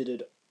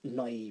considered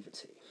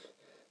naivety.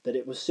 That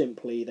it was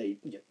simply they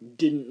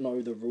didn't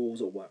know the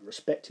rules or weren't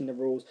respecting the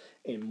rules.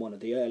 In one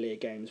of the earlier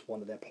games,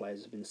 one of their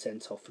players had been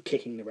sent off for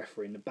kicking the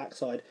referee in the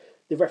backside.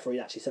 The referee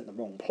actually sent the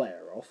wrong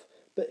player off,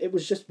 but it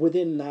was just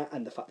within that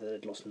and the fact that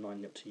they'd lost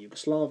 9-0 to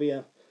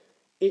Yugoslavia,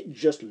 it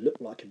just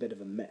looked like a bit of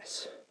a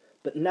mess.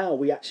 But now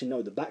we actually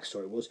know the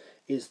backstory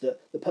is that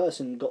the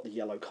person who got the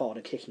yellow card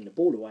and kicking the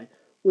ball away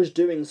was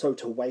doing so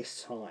to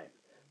waste time.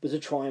 Was to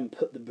try and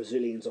put the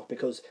Brazilians off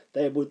because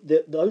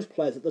those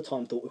players at the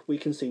time thought if we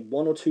can see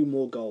 1 or 2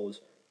 more goals,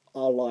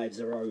 our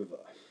lives are over.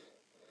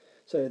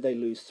 So they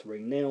lose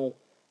 3-0,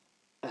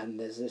 and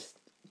there's this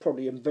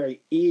probably a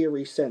very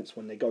eerie sense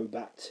when they go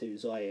back to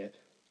Zaire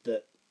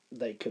that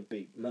they could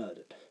be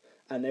murdered.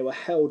 And they were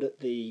held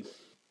at the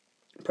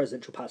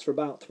presidential palace for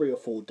about 3 or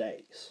 4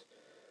 days,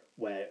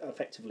 where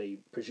effectively,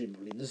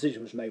 presumably, the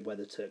decision was made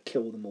whether to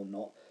kill them or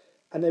not,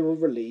 and they were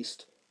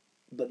released,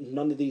 but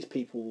none of these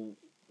people,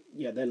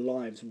 their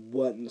lives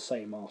weren't the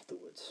same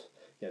afterwards.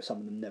 Some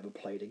of them never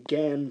played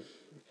again.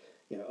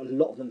 A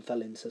lot of them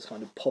fell into this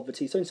kind of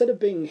poverty. So instead of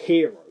being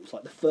heroes,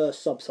 like the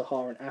first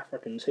sub-Saharan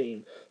African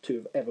team to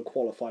have ever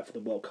qualified for the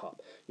World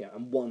Cup,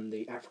 and won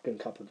the African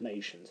Cup of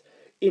Nations,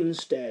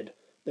 instead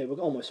they were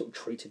almost sort of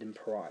treated in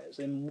pariahs.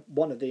 In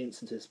one of the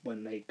instances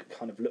when they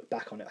kind of look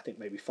back on it, I think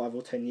maybe 5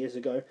 or 10 years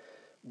ago,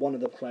 one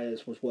of the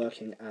players was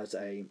working as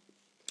a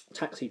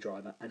taxi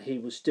driver and he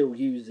was still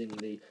using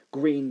the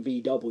green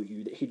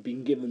VW that he'd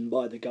been given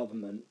by the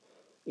government,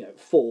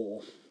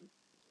 for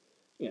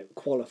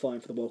qualifying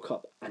for the World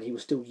Cup, and he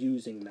was still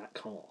using that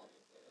car.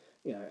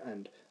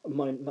 And a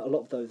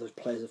lot of those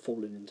players have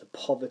fallen into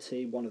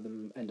poverty. One of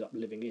them ended up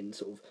living in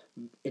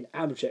in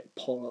abject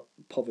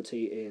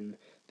poverty in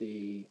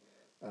the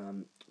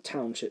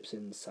townships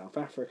in South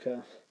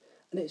Africa,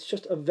 and it's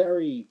just a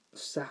very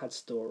sad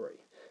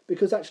story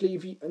because actually,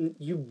 if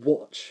you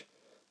watch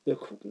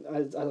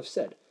as I've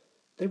said,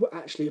 they were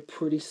actually a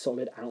pretty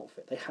solid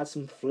outfit. They had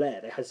some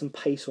flair, they had some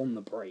pace on the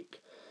break,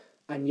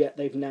 and yet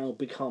they've now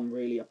become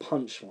really a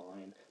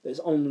punchline. There's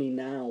only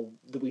now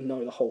that we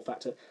know the whole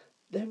factor.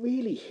 They're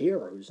really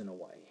heroes in a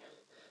way.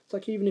 It's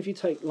like even if you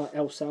take like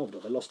El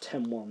Salvador, they lost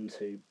 10-1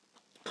 to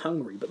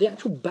Hungary, but the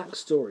actual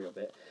backstory of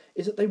it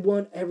is that they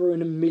weren't ever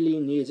in a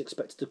million years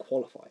expected to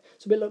qualify.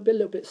 It's a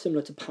little bit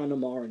similar to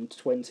Panama in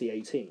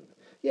 2018.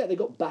 Yeah, they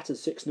got battered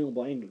 6-0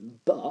 by England,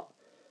 but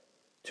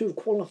to have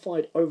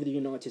qualified over the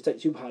United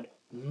States, you've had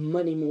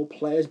many more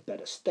players,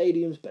 better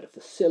stadiums, better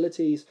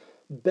facilities,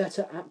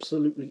 better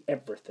absolutely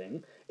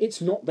everything.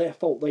 It's not their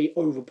fault they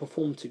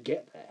overperformed to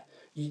get there.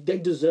 They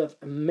deserve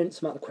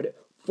immense amount of credit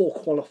for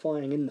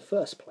qualifying in the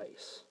first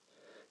place.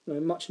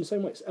 Much in the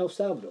same way, El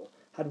Salvador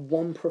had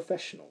one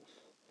professional.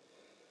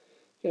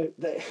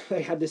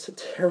 They had this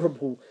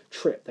terrible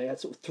trip. They had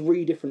sort of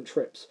 3 different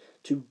trips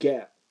to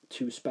get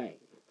to Spain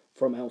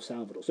from El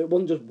Salvador. So it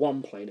wasn't just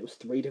one plane, it was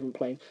 3 different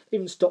planes. They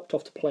even stopped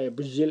off to play a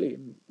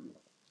Brazilian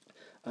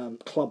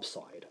club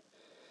side.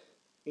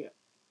 Yeah.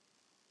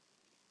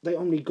 They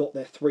only got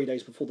there 3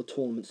 days before the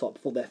tournament started,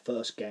 before their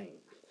first game.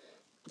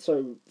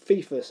 So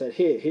FIFA said,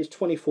 here's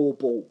 24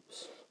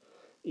 balls.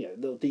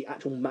 The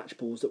actual match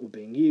balls that were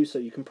being used so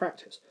you can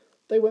practice.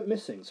 They went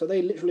missing, so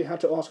they literally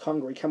had to ask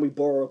Hungary, can we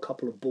borrow a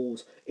couple of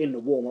balls in the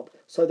warm-up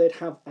so they'd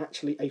have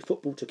actually a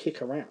football to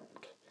kick around.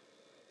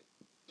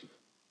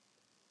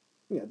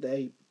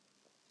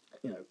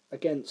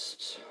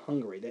 Against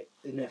Hungary,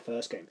 in their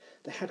first game,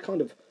 they had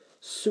kind of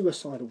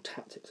suicidal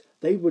tactics.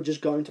 They were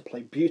just going to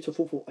play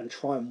beautiful football and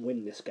try and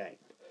win this game,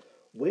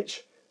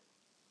 which,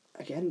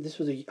 again, this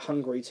was a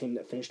Hungary team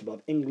that finished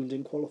above England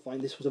in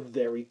qualifying. This was a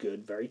very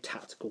good, very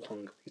tactical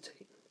Hungary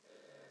team.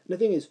 And the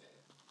thing is,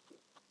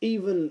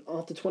 even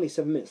after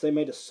 27 minutes, they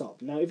made a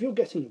sub. Now, if you're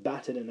getting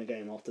battered in a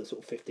game after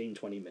sort of 15,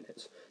 20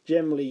 minutes,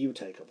 generally you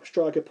take up a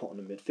striker, put on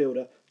a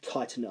midfielder,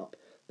 tighten up.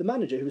 The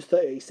manager, who was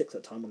 36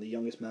 at the time, one of the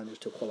youngest managers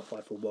to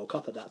qualify for a World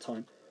Cup at that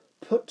time,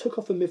 took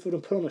off a midfielder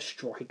and put on a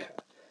striker.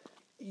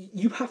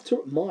 You have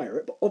to admire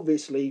it, but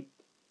obviously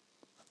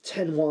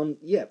 10-1,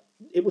 yeah,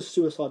 it was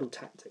suicidal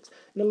tactics.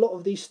 In a lot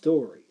of these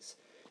stories,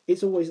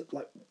 it's always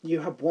like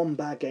you have one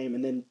bad game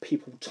and then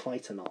people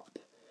tighten up.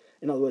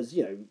 In other words,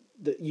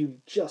 that you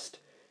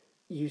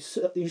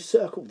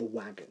circle the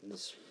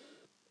wagons.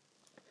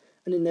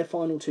 And in their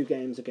final 2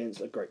 games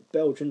against a great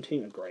Belgian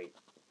team, a great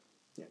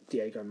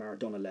Diego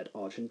Maradona-led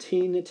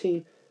Argentina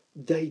team,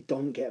 they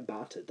don't get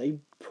battered. They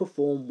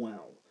perform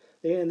well.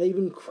 They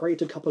even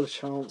create a couple of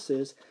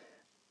chances,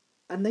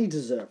 and they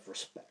deserve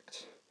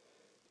respect.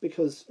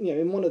 Because,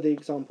 in one of the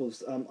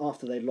examples,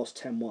 after they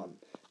lost 10-1,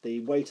 the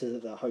waiters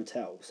at the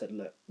hotel said,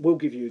 look, we'll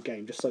give you a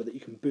game just so that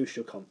you can boost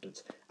your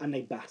confidence. And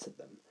they battered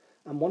them.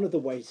 And one of the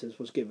waiters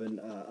was given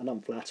an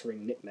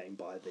unflattering nickname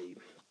by the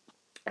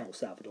El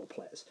Salvador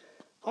players.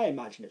 I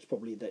imagine it's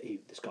probably that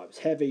this guy was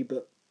heavy,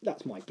 but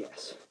that's my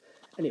guess.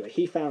 Anyway,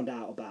 he found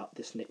out about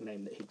this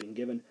nickname that he'd been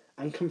given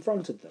and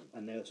confronted them.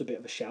 And there was a bit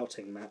of a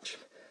shouting match.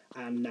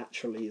 And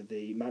naturally,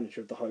 the manager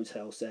of the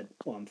hotel said,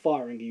 well, I'm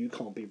firing you, you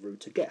can't be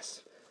rude to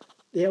guests.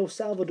 The El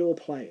Salvador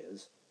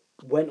players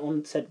went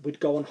on, said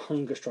we'd go on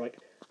hunger strike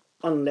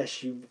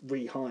unless you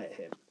rehire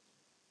him.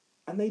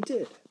 And they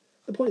did.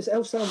 The point is,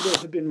 El Salvador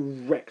had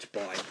been wrecked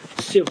by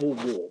civil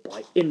war,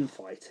 by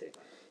infighting,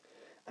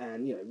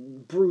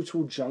 and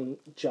brutal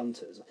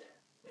juntas.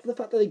 The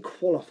fact that they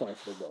qualified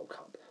for the World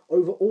Cup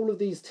over all of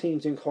these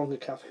teams in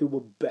CONCACAF who were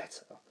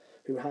better,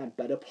 who had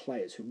better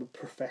players, who were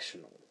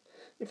professional.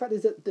 In fact,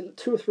 is that the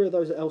 2 or 3 of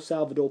those El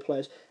Salvador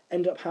players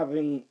end up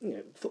having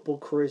football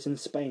careers in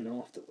Spain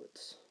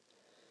afterwards.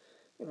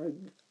 I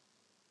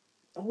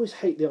always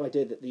hate the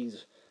idea that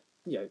these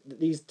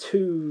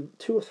two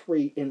or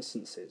 3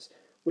 instances,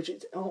 which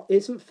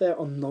isn't fair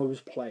on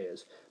those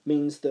players,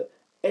 means that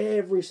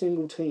every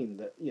single team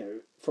that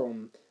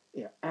from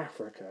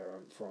Africa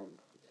and from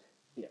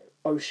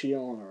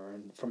Oceania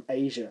and from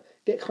Asia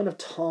get kind of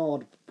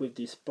tarred with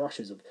these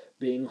brushes of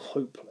being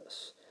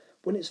hopeless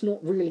when it's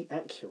not really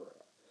accurate.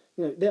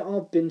 There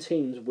have been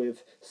teams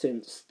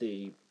since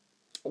the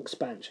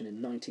expansion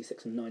in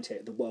 96 and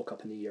 98, the World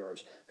Cup and the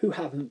Euros, who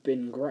haven't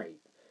been great.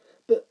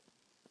 But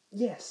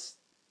yes,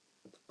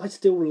 I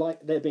still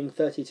like there being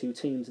 32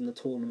 teams in the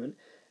tournament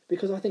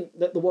because I think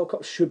that the World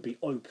Cup should be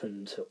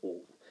open to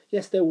all.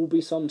 Yes, there will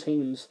be some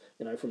teams,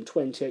 from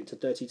 28 to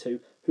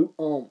 32 who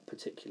aren't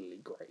particularly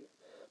great.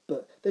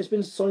 But there's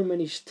been so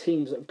many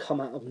teams that have come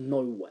out of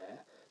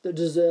nowhere that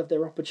deserve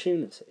their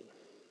opportunity.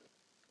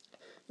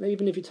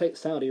 Even if you take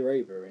Saudi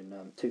Arabia in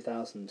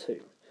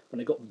 2002, when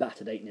they got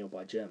battered 8-0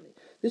 by Germany,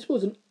 this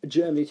wasn't a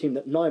Germany team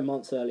that 9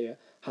 months earlier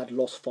had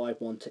lost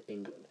 5-1 to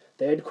England.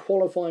 They had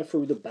qualified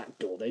through the back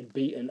door. They'd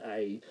beaten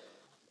a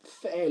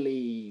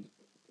fairly,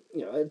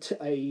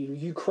 a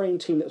Ukraine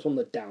team that's on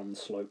the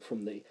downslope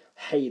from the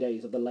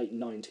heydays of the late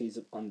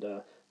 90s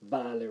under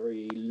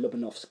Valery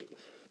Lobanovsky.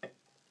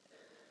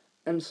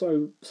 And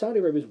so Saudi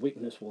Arabia's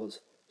weakness was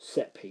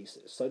set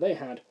pieces. So they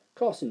had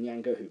Carsten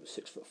Jango, who was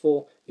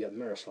 6'4", you had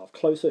Miroslav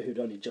Klose, who'd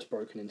only just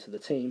broken into the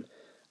team,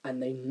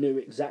 and they knew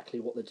exactly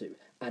what to do.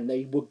 And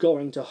they were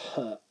going to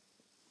hurt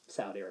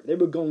Saudi Arabia.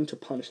 They were going to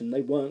punish them.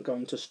 They weren't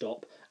going to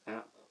stop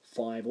at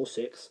 5 or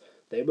 6.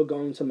 They were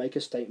going to make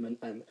a statement,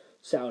 and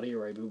Saudi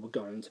Arabia were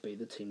going to be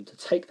the team to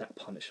take that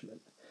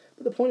punishment.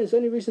 But the point is, the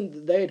only reason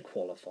that they had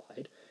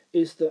qualified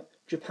is that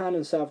Japan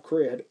and South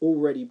Korea had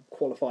already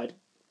qualified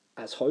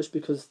as hosts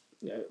because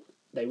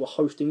they were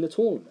hosting the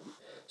tournament.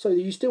 So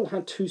you still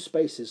had 2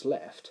 spaces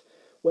left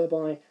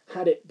whereby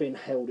had it been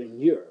held in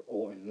Europe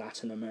or in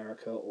Latin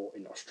America or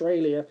in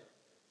Australia,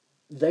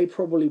 they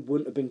probably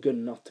wouldn't have been good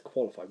enough to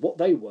qualify. What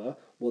they were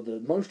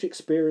the most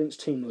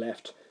experienced team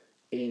left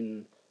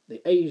in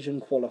the Asian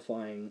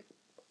qualifying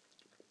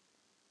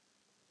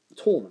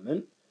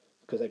tournament,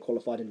 because they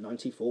qualified in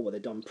 94 where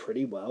they'd done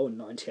pretty well, and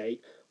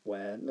 98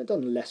 where they'd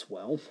done less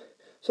well.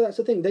 So that's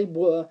the thing, they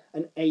were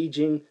an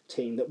ageing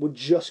team that were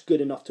just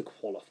good enough to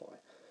qualify.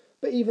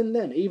 But even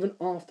then, even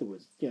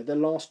afterwards, their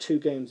last two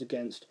games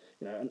against,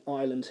 an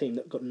Ireland team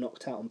that got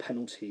knocked out on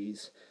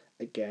penalties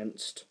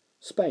against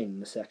Spain in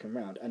the second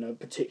round, and a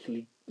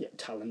particularly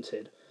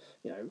talented,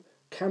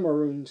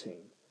 Cameroon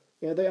team.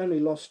 They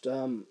only lost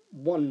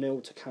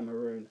 1-0 to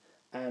Cameroon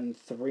and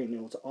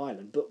 3-0 to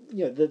Ireland. But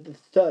the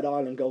third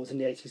Ireland goal was in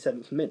the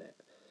 87th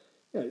minute.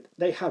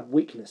 They had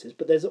weaknesses,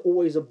 but there's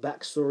always a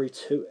backstory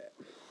to it,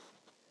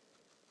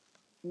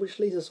 which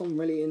leads us on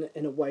really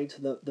in a way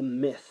to the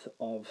myth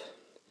of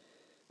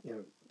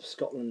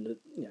Scotland,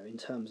 in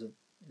terms of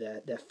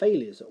their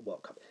failures at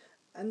World Cup,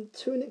 and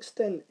to an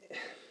extent,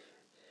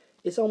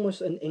 it's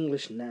almost an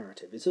English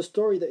narrative. It's a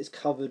story that is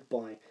covered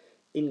by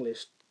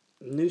English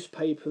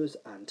newspapers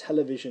and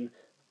television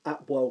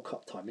at World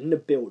Cup time. In the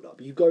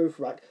build-up, you go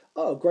for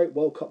great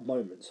World Cup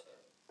moments,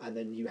 and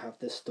then you have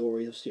this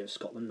story of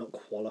Scotland not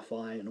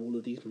qualifying and all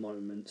of these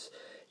moments.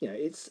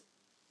 It's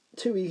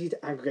too easy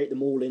to aggregate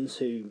them all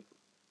into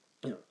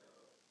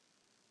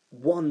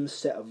one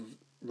set of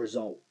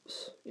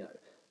results.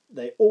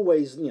 They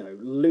always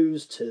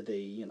lose to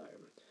the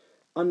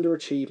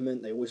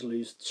underachievement. They always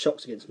lose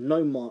shocks against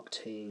no-mark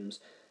teams,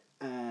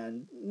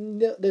 and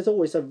there's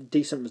always a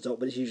decent result,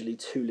 but it's usually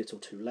too little,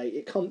 too late.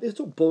 It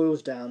all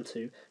boils down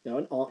to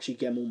an Archie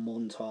Gemmill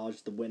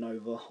montage, the win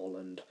over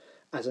Holland,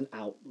 as an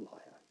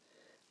outlier,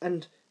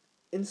 and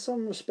in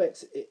some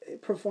respects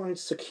it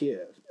provides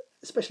secure,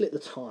 especially at the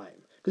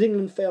time, because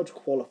England failed to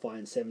qualify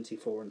in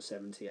 74 and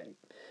 78,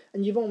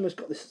 and you've almost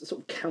got this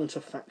sort of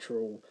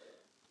counterfactual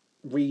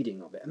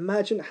reading of it.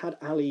 Imagine had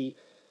Ali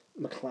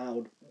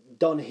MacLeod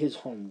done his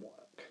homework.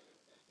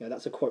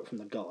 That's a quote from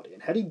The Guardian.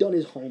 Had he done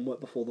his homework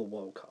before the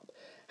World Cup,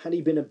 had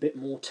he been a bit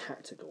more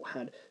tactical,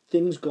 had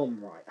things gone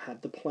right,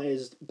 had the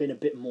players been a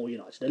bit more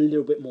united, a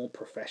little bit more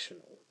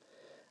professional,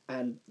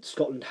 and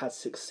Scotland had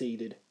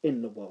succeeded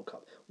in the World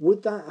Cup,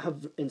 would that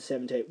have, in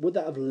 78, would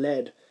that have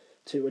led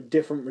to a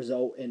different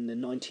result in the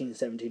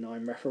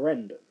 1979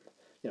 referendum?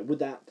 Would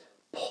that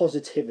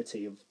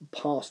positivity have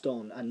passed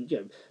on,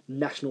 and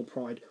national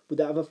pride, would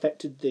that have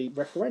affected the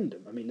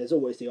referendum? I mean, there's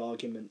always the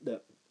argument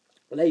that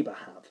Labour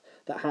have,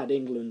 that had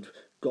England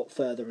got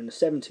further in the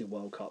 70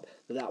 World Cup,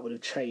 that would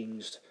have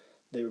changed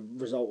the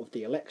result of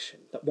the election,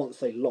 that once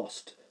they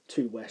lost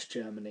to West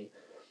Germany,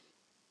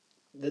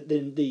 that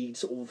then the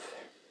sort of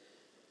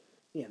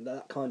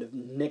that kind of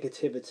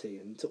negativity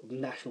and sort of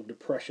national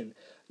depression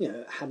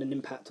had an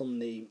impact on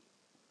the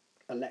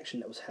election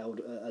that was held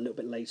a little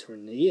bit later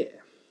in the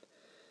year.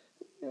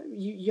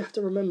 You have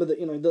to remember that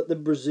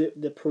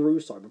the Peru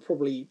side,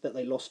 probably that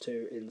they lost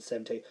to in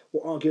 70, were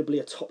arguably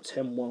a top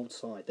 10 world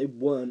side. They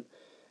weren't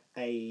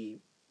a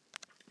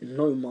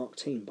no-mark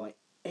team by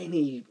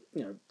any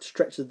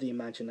stretch of the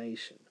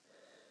imagination.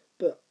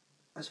 But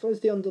I suppose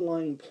the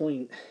underlying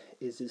point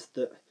is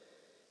that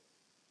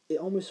it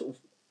almost sort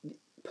of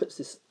puts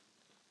this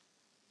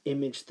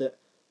image that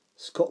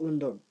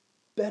Scotland are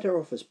better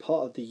off as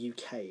part of the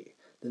UK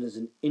than as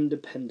an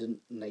independent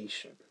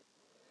nation.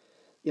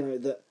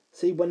 That,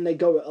 see, when they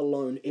go it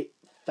alone, it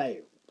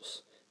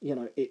fails.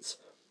 It's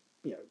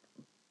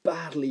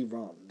badly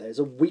run. There's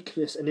a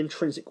weakness, an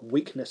intrinsic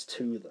weakness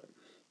to them.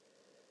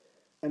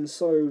 And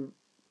so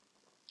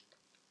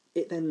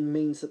it then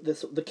means that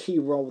the key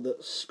role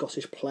that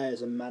Scottish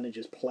players and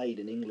managers played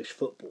in English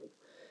football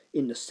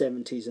in the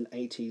 70s and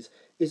 80s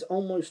is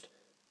almost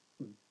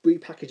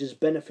repackaged as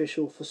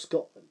beneficial for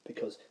Scotland,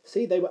 because,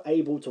 see, they were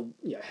able to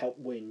help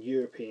win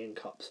European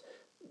Cups,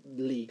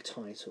 league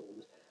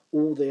titles,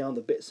 all the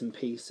other bits and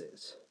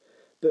pieces.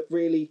 But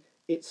really,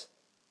 it's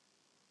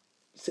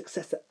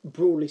success that,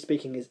 broadly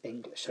speaking, is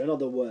English. So in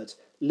other words,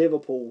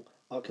 Liverpool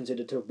are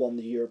considered to have won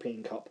the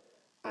European Cup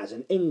as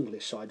an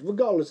English side,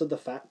 regardless of the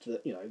fact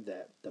that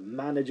the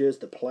managers,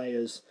 the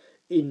players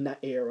in that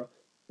era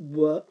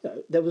were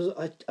there was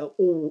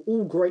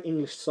all great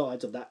English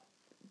sides of that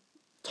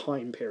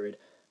time period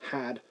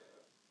had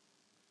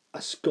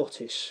a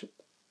Scottish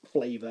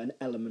flavour and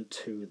element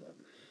to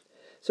them.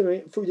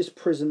 So through this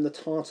prism, the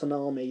Tartan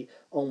army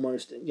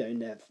almost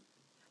in a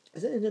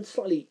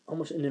slightly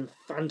almost an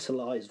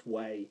infantilized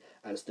way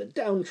as the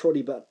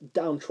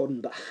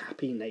downtrodden but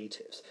happy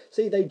natives.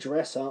 See, they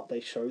dress up,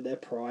 they show their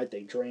pride,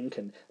 they drink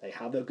and they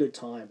have a good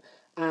time,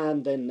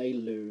 and then they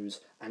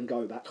lose and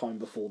go back home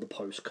before the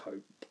postcards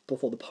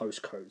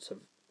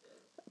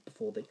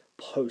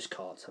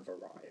have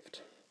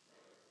arrived.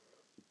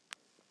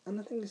 And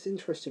I think it's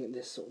interesting at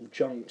this sort of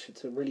juncture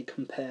to really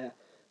compare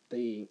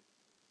the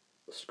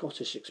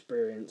Scottish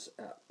experience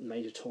at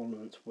major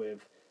tournaments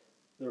with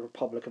the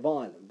Republic of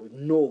Ireland, with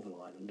Northern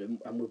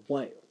Ireland and with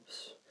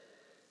Wales.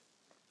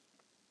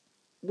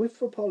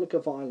 With Republic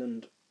of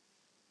Ireland,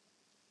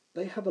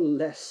 they have a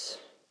less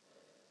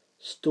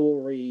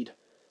storied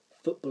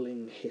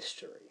footballing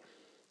history,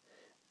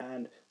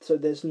 and so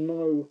there's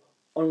no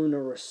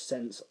onerous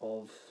sense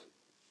of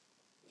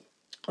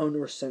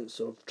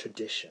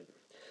tradition.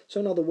 So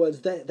in other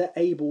words, they're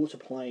able to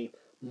play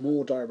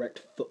more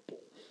direct football.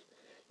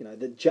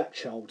 The Jack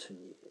Charlton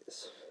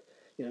years.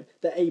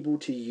 They're able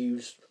to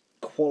use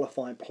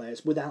qualified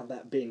players without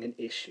that being an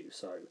issue.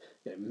 So,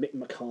 Mick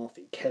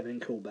McCarthy, Kevin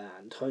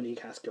Kilban, Tony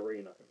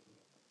Cascarino,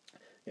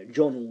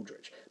 John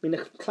Aldridge. I mean,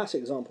 a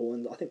classic example,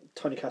 and I think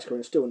Tony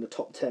Cascarino is still in the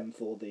top 10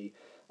 for the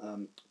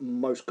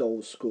most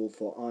goals scored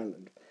for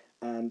Ireland.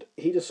 And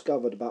he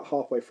discovered about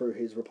halfway through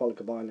his Republic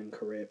of Ireland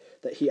career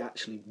that he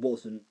actually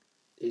wasn't,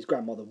 his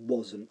grandmother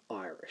wasn't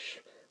Irish,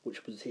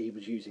 which was he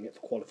was using it for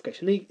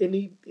qualification.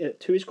 He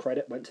to his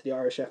credit, went to the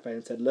Irish FA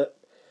and said, look,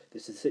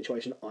 this is the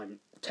situation, I'm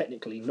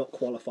technically not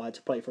qualified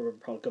to play for the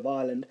Republic of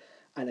Ireland.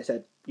 And they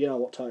said, you know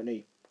what,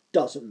 Tony,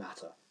 doesn't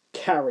matter,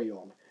 carry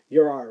on,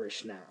 you're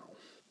Irish now.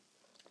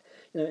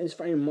 It's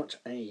very much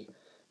a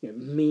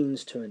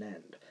means to an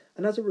end.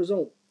 And as a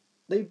result,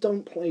 they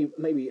don't play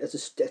maybe as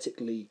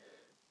aesthetically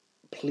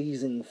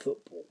pleasing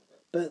football,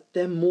 but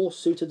they're more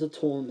suited to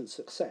tournament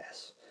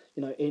success.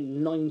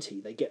 In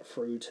 90, they get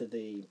through to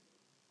the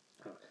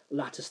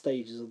latter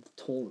stages of the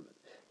tournament.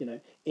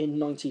 In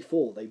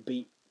 94, they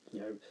beat,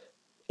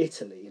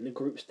 Italy in the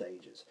group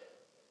stages.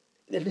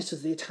 And this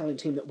is the Italian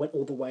team that went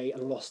all the way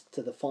and lost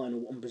to the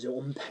final on Brazil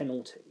on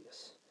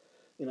penalties.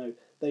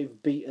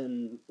 They've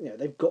beaten,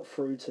 they've got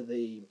through to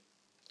the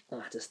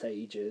latter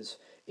stages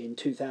in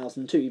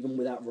 2002, even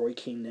without Roy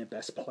Keane, their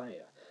best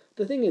player.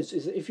 The thing is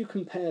that if you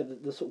compare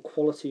the sort of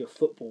quality of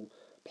football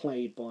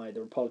played by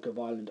the Republic of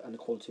Ireland and the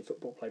quality of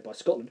football played by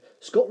Scotland,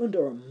 Scotland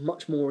are a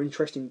much more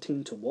interesting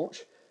team to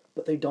watch,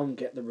 but they don't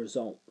get the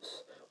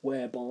results.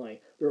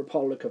 Whereby the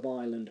Republic of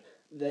Ireland,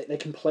 they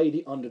can play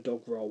the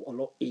underdog role a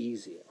lot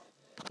easier.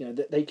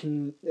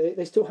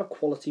 They still have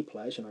quality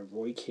players,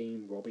 Roy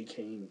Keane, Robbie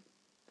Keane,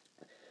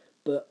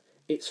 but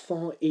it's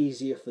far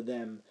easier for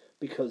them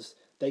because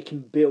they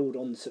can build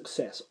on the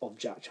success of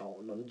Jack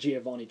Charlton, on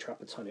Giovanni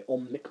Trapattoni,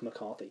 on Mick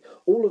McCarthy,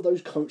 all of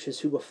those coaches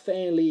who were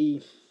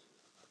fairly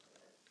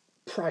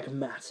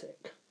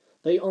pragmatic.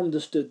 They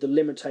understood the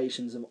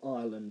limitations of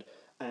Ireland,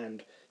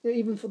 and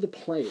even for the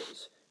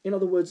players. In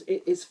other words,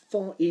 it's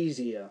far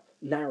easier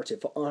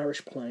narrative for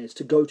Irish players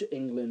to go to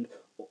England,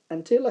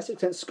 and to a lesser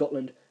extent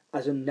Scotland,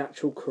 as a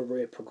natural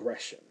career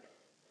progression.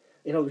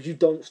 In other words, you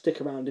don't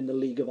stick around in the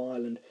League of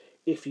Ireland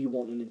if you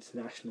want an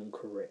international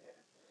career.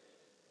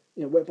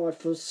 Whereby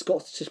for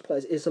Scottish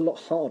players it's a lot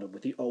harder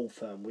with the old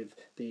firm, with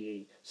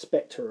the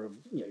spectre of,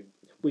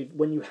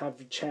 when you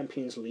have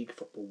Champions League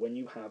football, when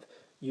you have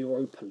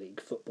Europa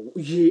League football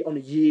on a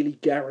yearly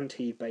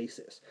guaranteed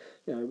basis.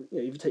 If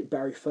you take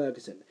Barry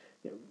Ferguson,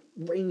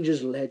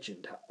 Rangers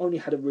legend, only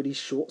had a really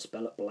short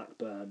spell at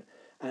Blackburn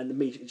and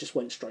immediately just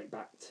went straight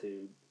back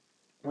to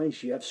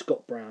Rangers. You have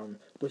Scott Brown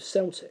with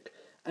Celtic,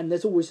 and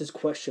there's always this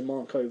question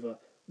mark over,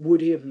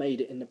 would he have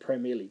made it in the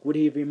Premier League? Would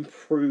he have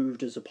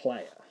improved as a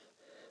player?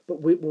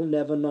 But we'll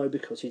never know,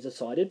 because he's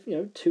decided,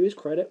 to his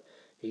credit,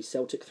 he's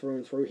Celtic through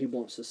and through, he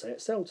wants to stay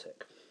at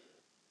Celtic.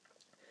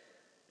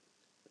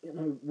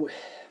 And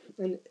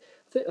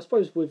I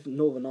suppose with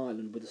Northern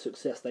Ireland, with the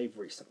success they've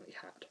recently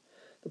had,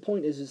 the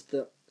point is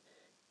that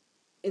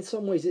in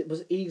some ways it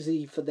was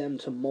easy for them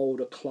to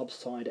mould a club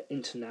side at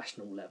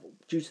international level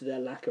due to their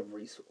lack of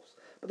resource.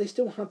 But they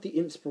still have the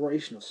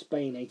inspiration of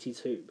Spain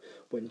 '82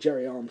 when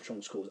Jerry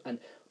Armstrong scores, and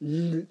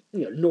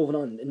Northern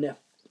Ireland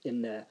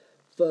in their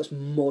first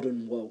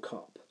modern World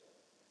Cup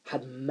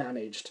had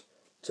managed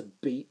to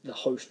beat the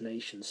host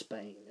nation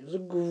Spain. It was a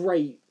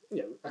great,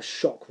 a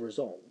shock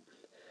result.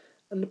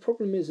 And the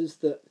problem is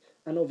that,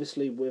 and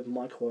obviously with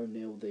Michael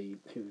O'Neill,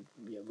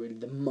 really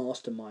the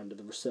mastermind of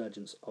the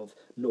resurgence of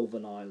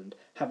Northern Ireland,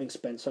 having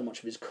spent so much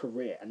of his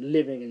career and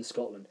living in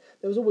Scotland,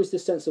 there was always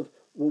this sense of,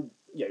 well,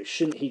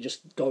 shouldn't he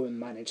just go and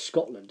manage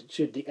Scotland?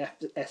 Should the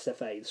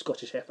SFA, the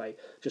Scottish FA,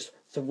 just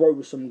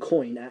throw some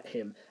coin at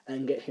him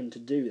and get him to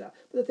do that?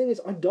 But the thing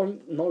is, I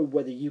don't know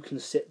whether you can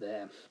sit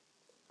there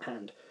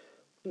and,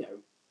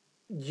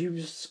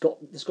 use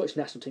the Scottish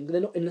national team, but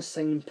they're not in the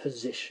same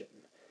position.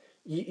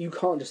 You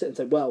can't just sit and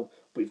say, well,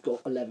 we've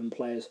got 11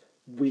 players,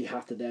 we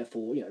have to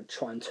therefore,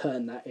 try and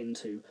turn that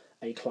into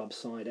a club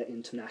side at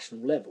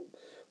international level,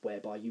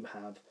 whereby you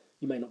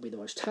may not be the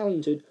most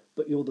talented,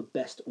 but you're the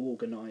best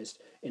organised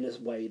in a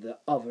way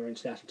that other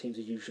international teams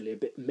are usually a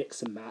bit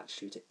mix and match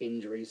due to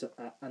injuries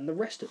and the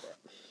rest of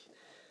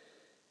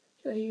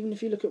it. Even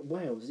if you look at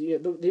Wales, the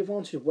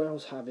advantage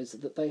Wales have is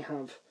that they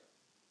have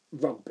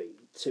rugby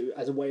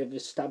as a way of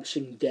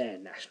establishing their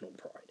national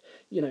pride.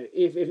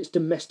 If it's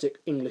domestic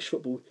English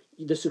football,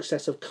 the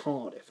success of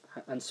Cardiff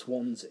and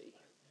Swansea.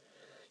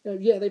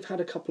 They've had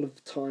a couple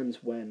of times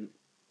when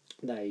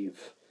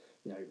they've,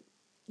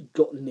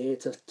 got near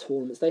to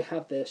tournaments. They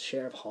have their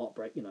share of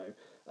heartbreak.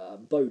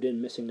 Bodin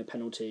missing the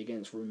penalty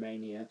against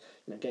Romania,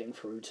 getting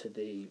through to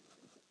the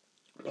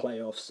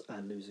playoffs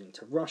and losing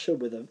to Russia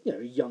with a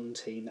young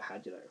team that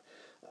had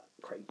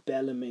Craig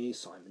Bellamy,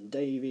 Simon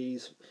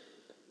Davies.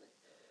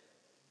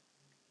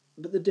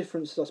 But the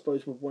difference, I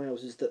suppose, with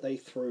Wales is that they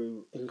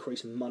threw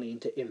increased money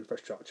into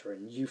infrastructure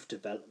and youth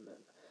development,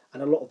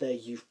 and a lot of their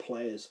youth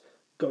players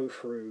go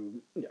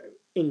through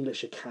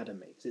English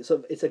academies. It's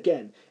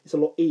a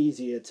lot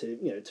easier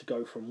to to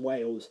go from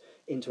Wales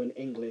into an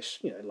English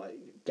like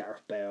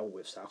Gareth Bale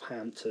with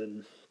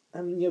Southampton.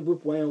 And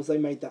with Wales, they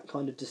made that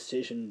kind of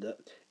decision that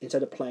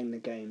instead of playing the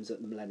games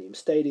at the Millennium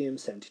Stadium,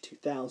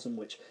 72,000,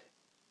 which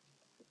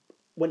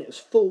when it was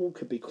full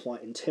could be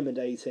quite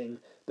intimidating,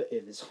 but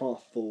if it's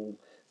half full,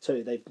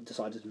 so they've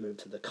decided to move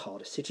to the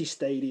Cardiff City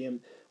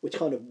Stadium, which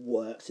kind of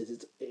works.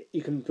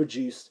 You can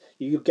produce,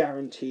 you're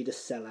guaranteed to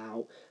sell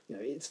out.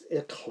 It's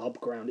a club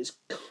ground. It's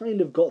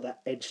kind of got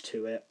that edge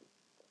to it,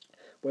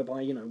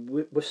 whereby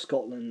with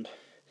Scotland,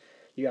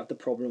 you have the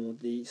problem of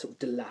the sort of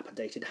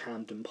dilapidated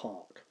Hampden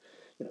Park.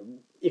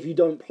 If you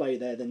don't play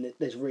there, then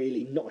there's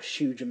really not a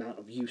huge amount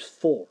of use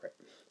for it.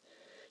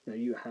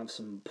 You have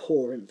some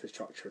poor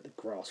infrastructure at the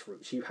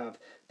grassroots. You have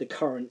the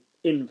current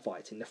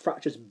infighting, the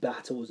fractious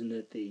battles in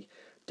the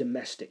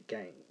domestic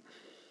game.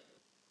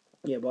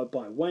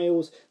 By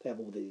Wales, they have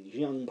all these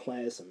young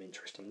players, some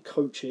interesting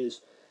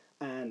coaches,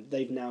 and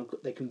they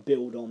can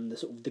build on the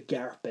sort of the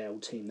Gareth Bale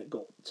team that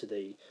got to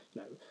the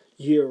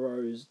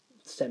Euros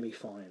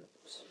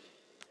semi-finals.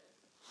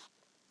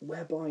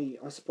 Whereby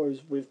I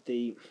suppose with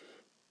the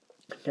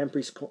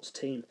contemporary Scots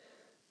team,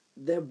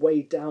 they're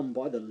weighed down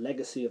by the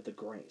legacy of the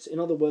greats. In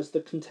other words, the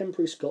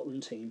contemporary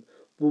Scotland team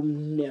will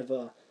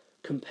never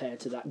compare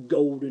to that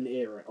golden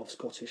era of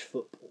Scottish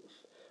football,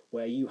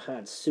 where you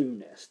had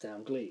Souness,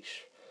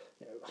 Dalglish,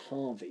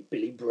 Harvey,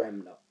 Billy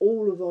Bremner,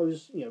 all of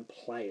those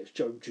players,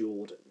 Joe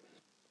Jordan.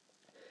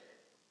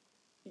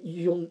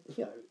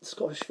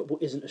 Scottish football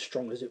isn't as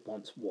strong as it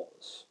once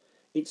was.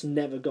 It's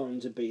never going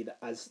to be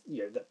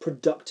that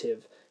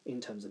productive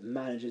in terms of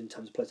managers, in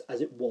terms of players,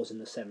 as it was in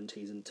the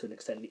 70s and to an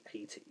extent the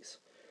 80s.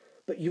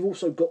 But you've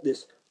also got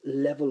this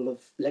level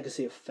of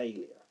legacy of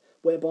failure,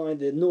 whereby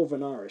the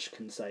Northern Irish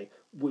can say,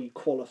 we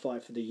qualify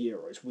for the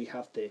Euros, we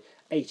have the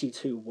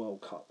 82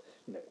 World Cup.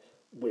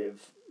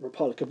 With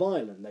Republic of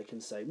Ireland, they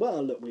can say,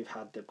 well, look, we've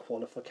had the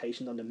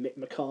qualification under Mick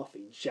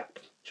McCarthy,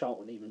 Jack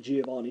Charlton, even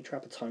Giovanni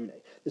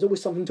Trapattoni. There's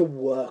always something to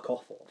work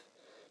off of.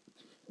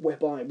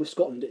 Whereby with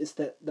Scotland, it's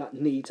that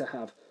need to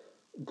have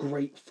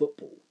great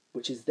football,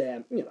 which is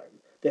their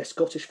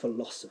Scottish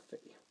philosophy.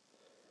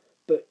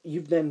 But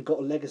you've then got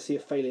a legacy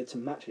of failure to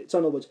match it. So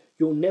in other words,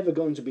 you're never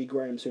going to be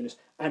Graham Souness,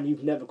 and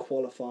you've never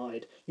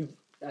qualified.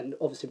 And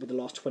obviously with the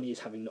last 20 years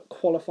having not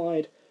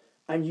qualified,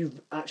 and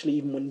you've actually,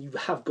 even when you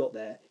have got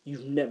there,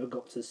 you've never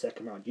got to the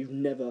second round. You've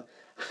never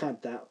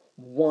had that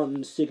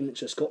one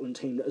signature Scotland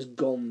team that has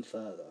gone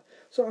further.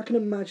 So I can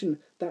imagine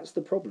that's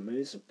the problem. And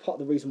it's part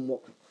of the reason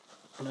what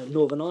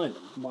Northern Ireland,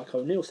 Mike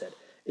O'Neill said,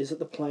 is that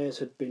the players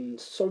had been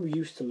so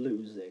used to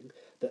losing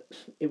that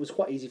it was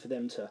quite easy for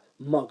them to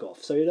mug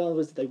off. So in other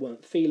words, they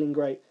weren't feeling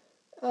great.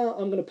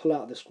 I'm going to pull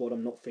out of the squad.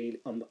 I'm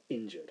not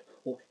injured.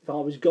 Or if I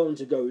was going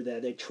to go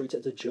there, they'd treat it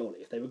as a jolly.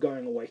 If they were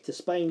going away to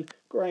Spain,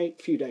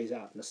 great, few days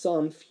out in the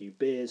sun, few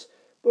beers,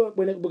 but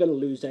we're going to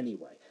lose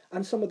anyway.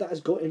 And some of that has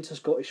got into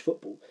Scottish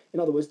football. In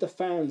other words, the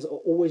fans are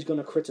always going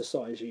to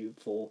criticise you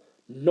for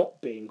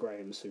not being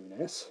Graham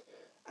Souness,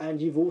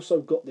 and you've also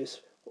got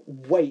this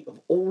weight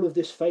of all of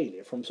this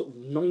failure from sort of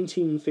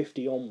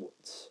 1950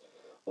 onwards,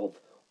 of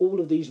all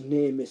of these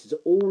near misses,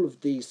 all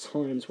of these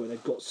times where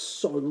they've got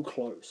so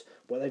close,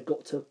 where they've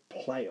got to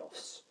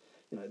playoffs.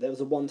 There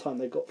was a one time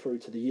they got through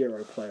to the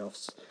Euro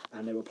playoffs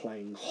and they were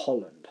playing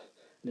Holland.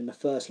 And in the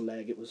first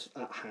leg, it was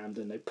at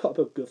Hampden. They put up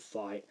a good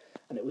fight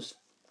and it was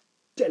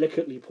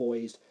delicately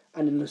poised.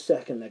 And in the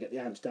second leg at the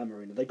Amsterdam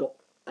Arena, they got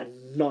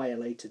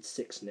annihilated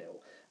 6-0.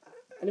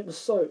 And it was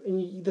so...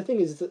 And the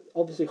thing is that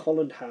obviously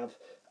Holland had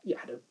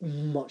a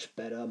much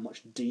better,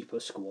 much deeper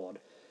squad.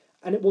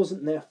 And it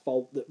wasn't their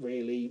fault that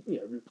really,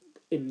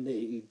 in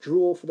the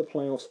draw for the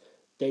playoffs,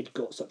 they'd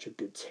got such a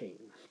good team.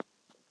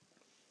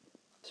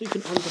 So you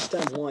can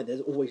understand why there's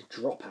always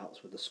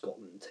dropouts with the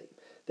Scotland team.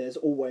 There's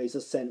always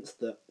a sense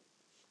that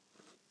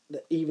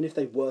even if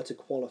they were to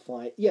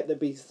qualify, there'd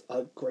be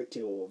a great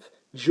deal of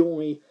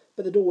joy,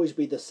 but there'd always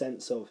be the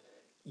sense of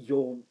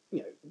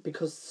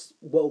because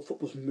world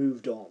football's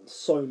moved on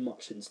so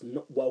much since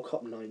World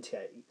Cup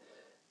 '98,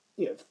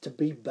 to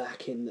be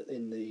back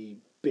in the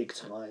big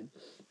time,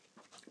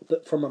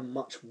 but from a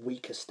much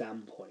weaker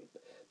standpoint.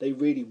 They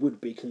really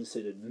would be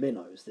considered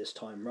minnows this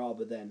time,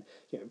 rather than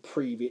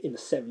previous in the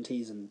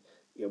 70s and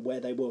where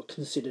they were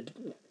considered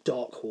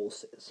dark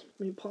horses.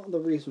 I mean, part of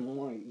the reason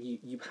why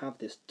you have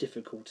this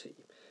difficulty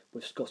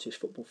with Scottish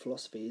football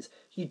philosophy is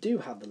you do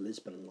have the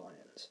Lisbon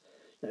Lions,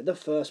 the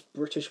first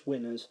British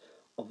winners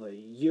of a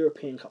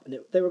European Cup, and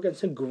they were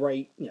against a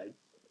great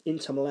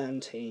Inter Milan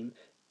team.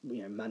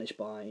 Managed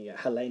by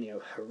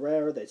Helenio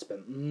Herrera. They'd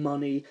spent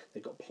money. They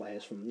got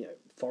players from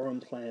foreign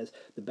players,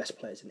 the best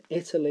players in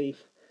Italy.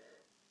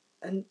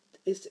 And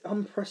it's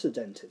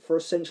unprecedented for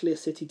essentially a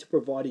city to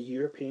provide a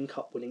European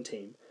Cup winning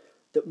team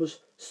that was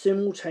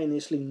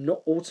simultaneously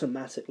not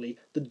automatically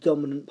the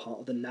dominant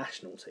part of the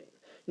national team.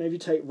 If you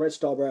take Red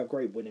Star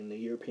Belgrade winning the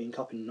European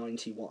Cup in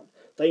 '91,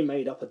 they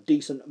made up a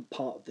decent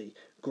part of the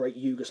great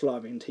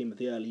Yugoslavian team of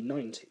the early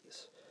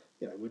 '90s.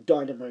 With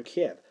Dynamo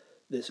Kiev,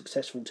 the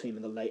successful team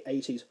in the late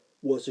 '80s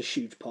was a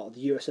huge part of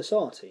the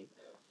USSR team.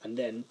 And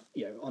then,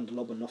 under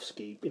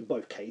Lobanovsky, in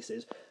both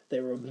cases, they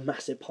were a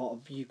massive part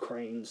of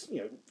Ukraine's,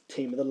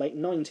 team of the late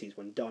 '90s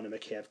when Dynamo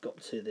Kiev got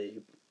to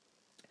the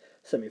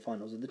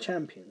semi-finals of the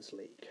Champions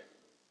League.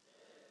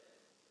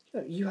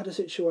 You had a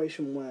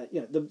situation where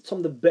some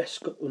of the best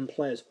Scotland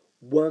players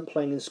weren't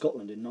playing in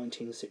Scotland in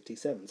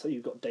 1967. So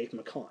you've got Dave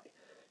Mackay,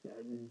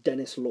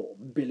 Dennis Law,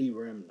 Billy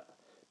Remner,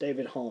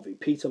 David Harvey,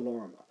 Peter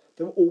Lorimer.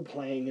 They were all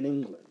playing in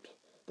England.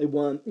 They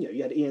weren't.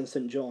 You had Ian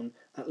St John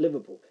at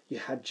Liverpool. You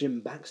had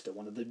Jim Baxter,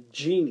 one of the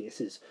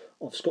geniuses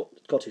of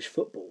Scottish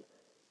football,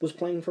 was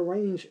playing for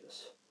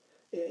Rangers.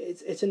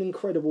 It's an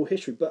incredible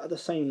history, but at the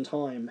same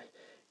time,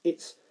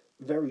 it's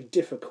very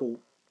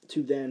difficult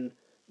to then,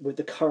 with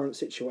the current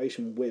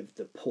situation with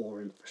the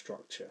poor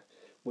infrastructure,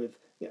 with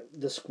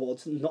the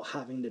squads not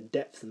having the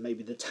depth and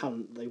maybe the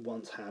talent they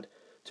once had,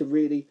 to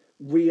really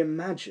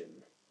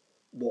reimagine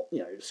what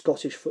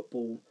Scottish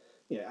football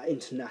at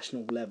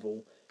international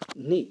level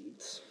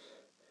needs.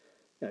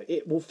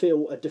 It will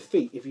feel a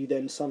defeat if you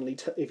then suddenly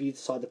if you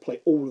decide to play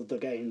all of the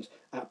games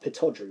at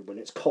Pittodrie when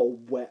it's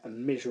cold, wet,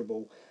 and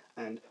miserable,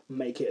 and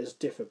make it as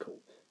difficult.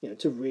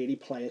 To really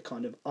play a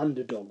kind of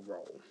underdog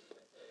role,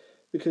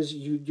 because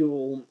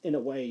you're in a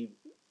way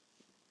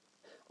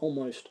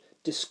almost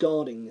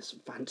discarding this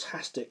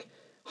fantastic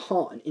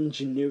heart and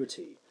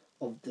ingenuity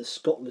of the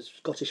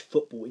Scottish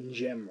football in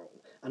general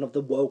and of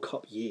the World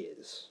Cup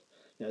years.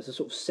 It's a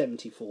sort of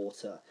 74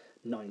 to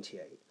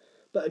 98.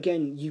 But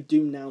again, you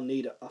do now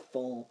need a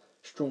far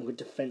stronger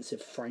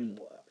defensive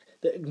framework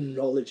that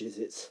acknowledges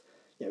its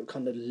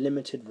kind of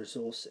limited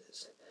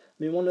resources.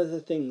 I mean, one of the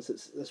things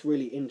that's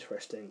really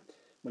interesting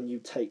when you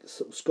take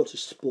sort of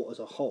Scottish sport as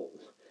a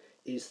whole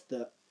is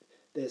that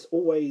it's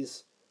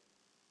always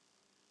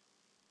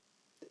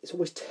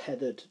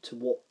tethered to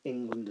what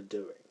England are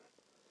doing.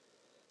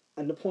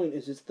 And the point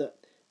is that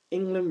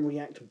England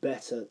react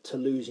better to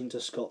losing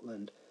to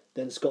Scotland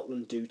than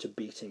Scotland do to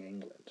beating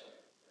England.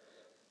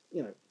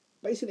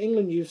 Basically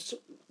England use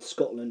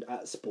Scotland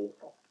at sport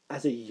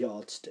as a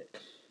yardstick.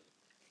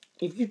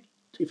 If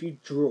you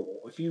draw,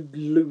 if you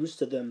lose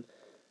to them,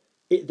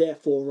 it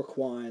therefore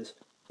requires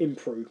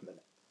improvement,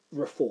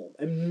 reform,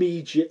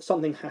 immediate,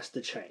 something has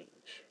to change.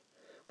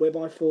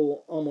 Whereby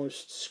for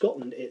almost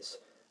Scotland, it's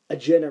a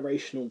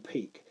generational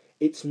peak.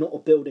 It's not a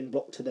building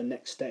block to the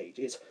next stage.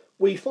 It's,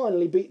 we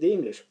finally beat the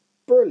English.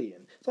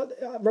 Brilliant. It's like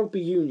rugby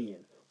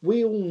union.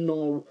 We all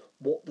know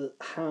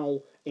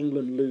how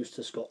England lose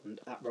to Scotland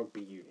at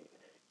rugby union.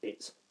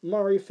 It's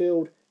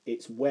Murrayfield,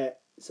 it's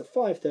wet, it's a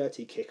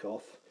 5:30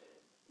 kickoff,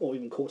 or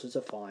even quarter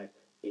to 5.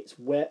 It's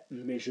wet,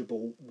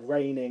 miserable,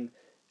 raining,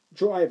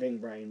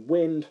 driving rain,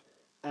 wind,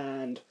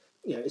 and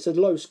it's a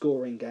low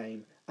scoring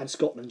game, and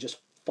Scotland just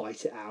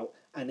fight it out,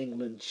 and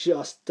England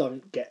just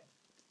don't get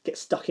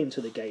stuck into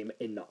the game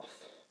enough.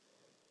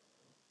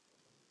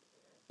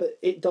 But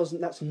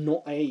that's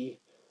not a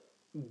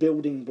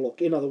building block.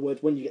 In other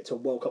words, when you get to a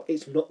World Cup,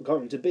 it's not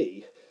going to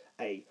be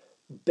a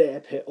bear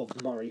pit of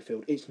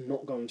Murrayfield. It's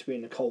not going to be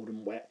in the cold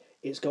and wet.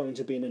 It's going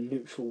to be in a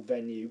neutral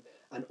venue,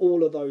 and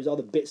all of those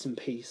other bits and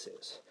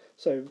pieces.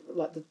 So,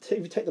 if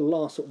you take the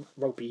last sort of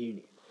rugby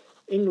union,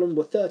 England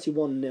were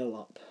 31-0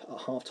 up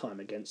at half-time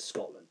against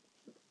Scotland.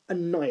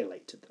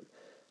 Annihilated them.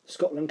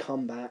 Scotland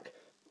come back,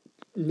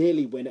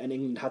 nearly win, and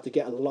England had to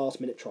get a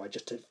last-minute try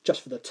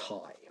just for the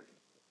tie.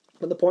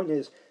 But the point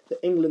is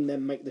that England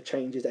then make the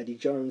changes, Eddie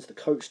Jones, the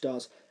coach,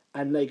 does,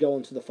 and they go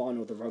on to the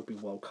final of the Rugby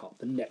World Cup,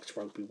 the next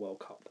Rugby World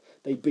Cup.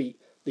 They beat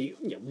the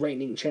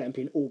reigning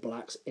champion All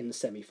Blacks in the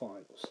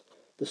semi-finals.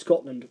 The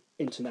Scotland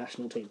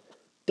international team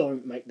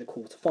don't make the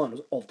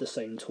quarter-finals of the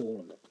same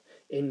tournament.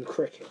 In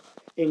cricket,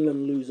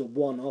 England lose a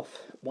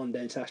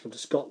one-day international to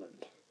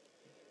Scotland.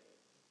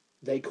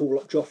 They call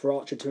up Jofra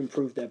Archer to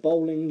improve their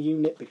bowling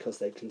unit because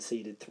they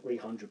conceded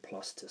 300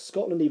 plus to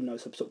Scotland, even though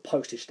it's a sort of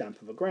postage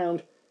stamp of a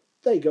ground.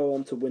 They go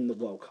on to win the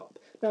World Cup.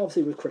 Now,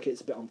 obviously, with cricket,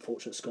 it's a bit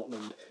unfortunate.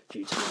 Scotland,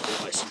 due to the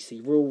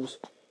ICC rules,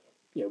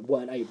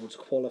 weren't able to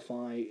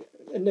qualify,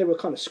 and they were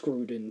kind of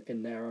screwed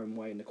in their own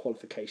way in the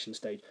qualification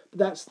stage.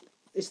 But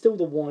it's still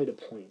the wider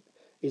point,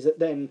 is that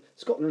then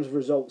Scotland's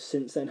results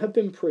since then have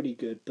been pretty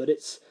good, but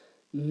it's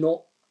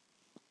not.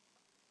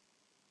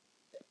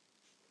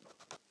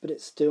 But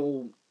it's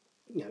still,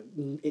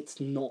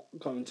 it's not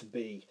going to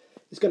be.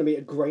 It's going to be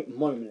a great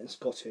moment in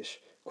Scottish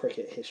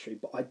cricket history,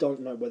 but I don't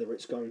know whether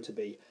it's going to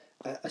be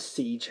a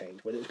sea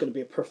change, whether it's going to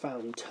be a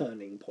profound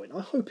turning point.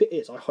 I hope it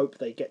is. I hope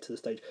they get to the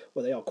stage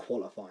where they are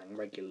qualifying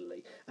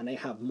regularly and they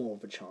have more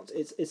of a chance.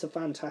 It's a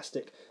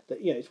fantastic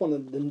that it's one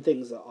of the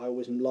things that I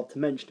always love to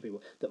mention to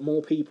people, that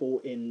more people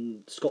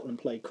in Scotland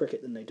play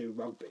cricket than they do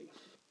rugby.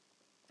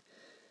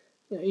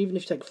 Even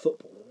if you take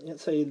football,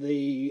 let's say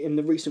in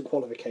the recent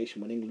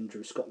qualification when England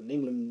drew Scotland,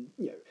 England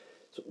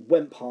sort of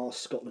went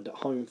past Scotland at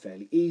home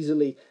fairly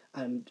easily,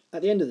 and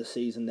at the end of the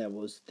season there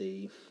was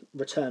the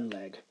return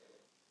leg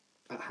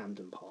at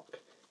Hampden Park.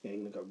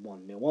 England go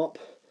 1-0 up.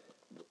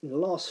 In the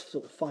last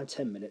sort of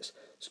 5-10 minutes,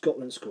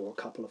 Scotland score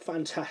a couple of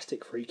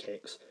fantastic free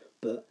kicks,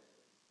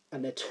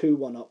 and they're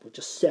 2-1 up with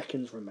just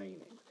seconds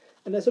remaining.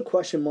 And there's a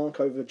question mark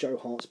over Joe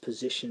Hart's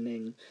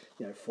positioning,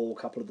 for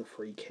a couple of the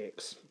free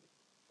kicks.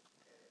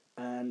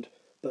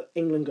 But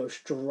England go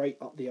straight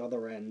up the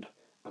other end,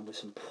 and with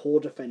some poor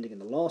defending in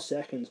the last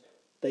seconds,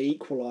 they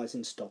equalise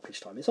in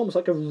stoppage time. It's almost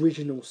like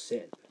original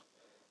sin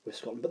with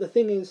Scotland. But the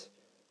thing is,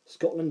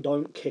 Scotland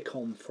don't kick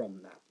on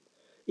from that.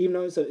 Even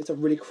though it's a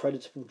really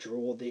creditable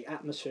draw, the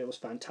atmosphere was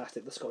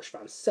fantastic. The Scottish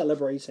fans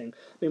celebrating.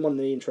 I mean, one of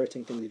the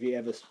interesting things, if you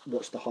ever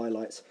watch the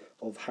highlights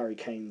of Harry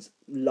Kane's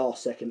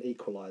last-second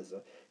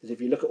equaliser, is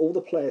if you look at all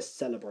the players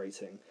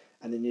celebrating,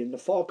 and then in the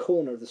far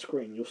corner of the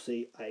screen, you'll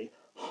see a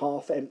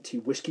half-empty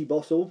whiskey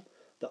bottle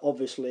that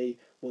obviously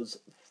was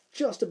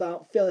just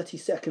about 30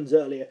 seconds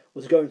earlier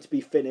was going to be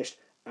finished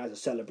as a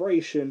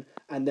celebration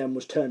and then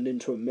was turned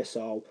into a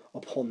missile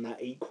upon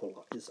that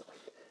equaliser.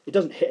 It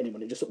doesn't hit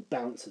anyone, it just sort of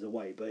bounces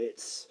away, but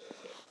it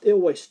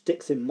always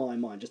sticks in my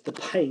mind, just the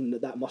pain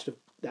that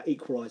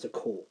equaliser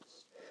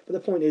caused. But the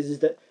point is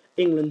that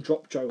England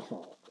dropped Joe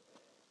Hart,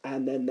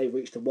 and then they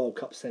reached the World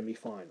Cup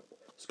semi-final.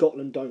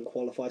 Scotland don't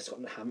qualify,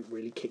 Scotland haven't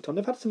really kicked on.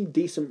 They've had some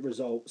decent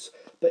results,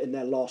 but in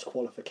their last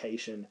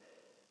qualification,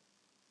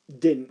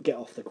 didn't get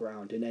off the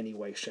ground in any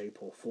way, shape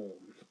or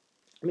form.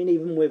 I mean,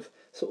 even with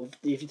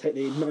if you take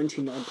the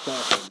 99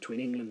 player game between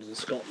England and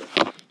Scotland,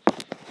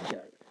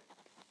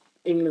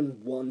 England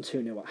won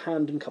 2-0 at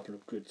Hampden, a couple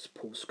of good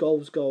Paul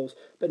Scholes goals,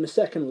 but in the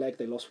second leg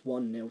they lost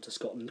 1-0 to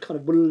Scotland. Kind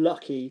of were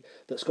lucky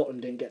that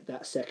Scotland didn't get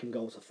that second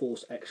goal to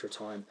force extra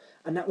time,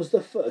 and that was the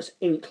first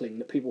inkling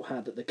that people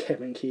had that the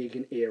Kevin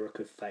Keegan era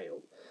could fail.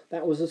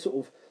 That was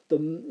the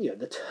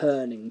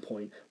turning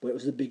point where it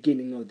was the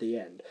beginning of the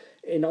end.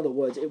 In other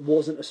words, it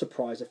wasn't a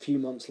surprise a few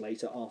months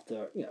later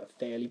after a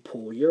fairly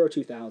poor Euro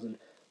 2000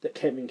 that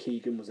Kevin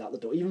Keegan was out the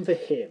door. Even for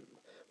him,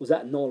 was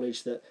that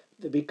knowledge that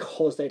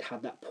because they'd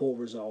had that poor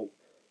result,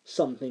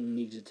 something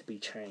needed to be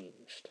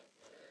changed.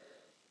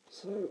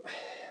 So,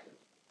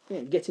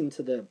 getting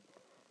to the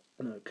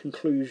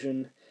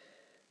conclusion,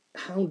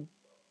 how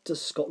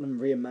does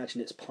Scotland reimagine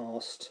its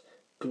past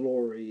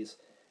glories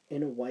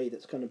in a way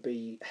that's going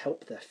to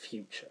help their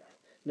future?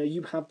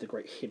 You have the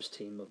great Hibs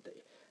team of the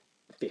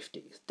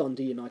 50s,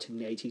 Dundee United in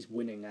the 80s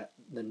winning at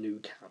the Nou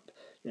Camp.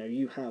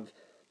 You have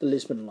the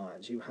Lisbon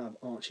Lions, you have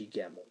Archie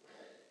Gemmill.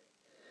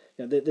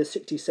 The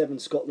 67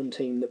 Scotland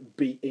team that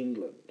beat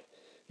England,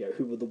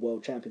 who were the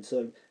world champions.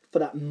 So for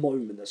that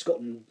moment, that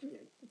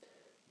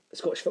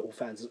Scottish football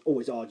fans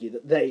always argue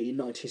that they in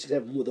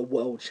 1967 were the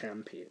world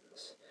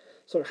champions.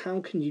 So how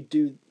can you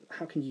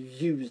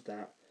use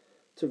that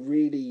to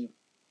really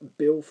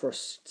build for a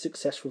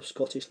successful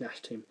Scottish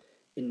national team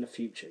in the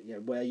future?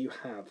 Where you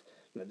have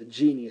the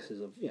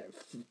geniuses of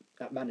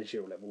at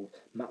managerial level,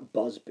 Matt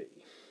Busby,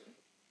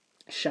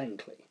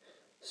 Shankly,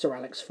 Sir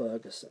Alex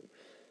Ferguson.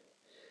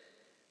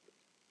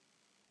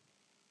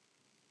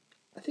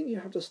 I think you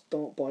have to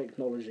start by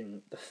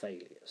acknowledging the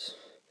failures.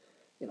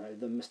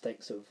 The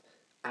mistakes of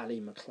Ali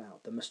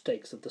MacLeod, the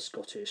mistakes of the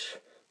Scottish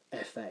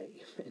FA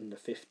in the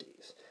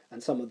 50s,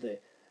 and some of the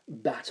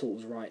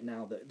battles right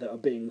now that are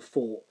being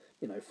fought,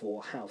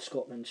 for how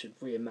Scotland should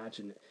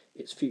reimagine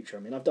its future. I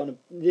mean,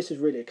 this is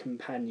really a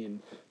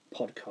companion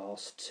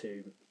podcast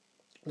to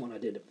one I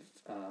did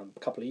a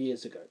couple of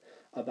years ago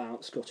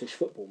about Scottish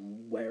football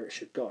and where it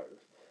should go.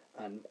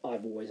 And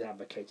I've always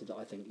advocated that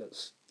I think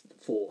that's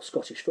for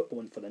Scottish football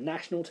and for the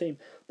national team,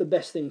 the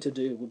best thing to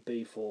do would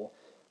be for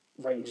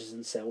Rangers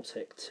and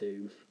Celtic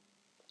to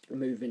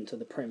move into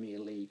the Premier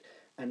League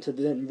and to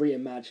then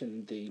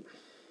reimagine the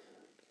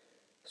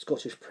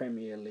Scottish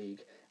Premier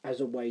League as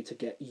a way to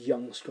get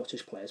young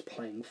Scottish players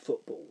playing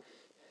football,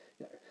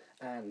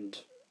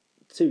 and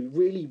to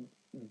really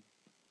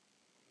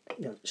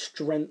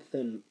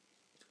strengthen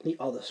the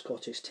other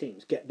Scottish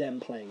teams, get them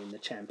playing in the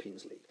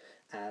Champions League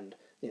and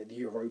the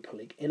Europa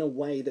League in a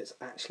way that's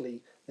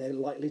actually they're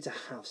likely to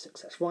have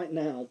success. Right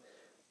now,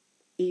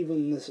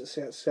 even the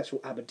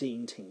successful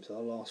Aberdeen teams of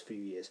the last few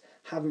years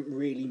haven't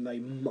really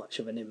made much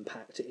of an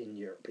impact in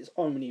Europe. It's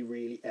only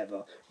really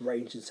ever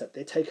Rangers that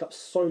they take up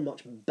so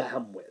much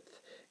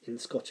bandwidth in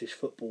Scottish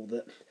football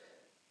that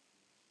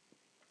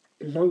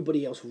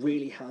nobody else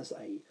really has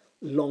a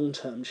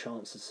long-term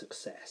chance of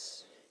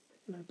success.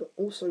 But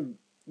also,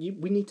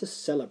 we need to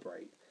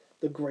celebrate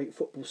the great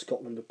football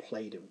Scotland have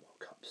played in World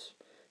Cups.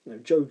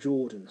 Joe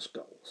Jordan's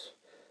goals,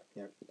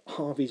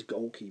 Harvey's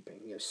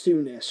goalkeeping,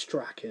 Souness,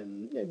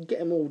 Strachan, get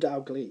them all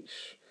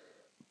Dalglish.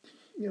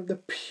 The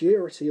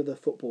purity of the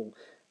football,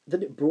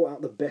 that it brought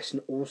out the best in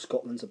all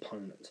Scotland's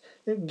opponents.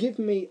 Give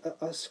me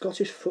a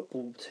Scottish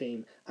football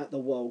team at the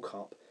World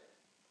Cup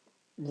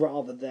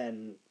rather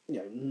than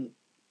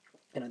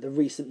the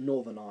recent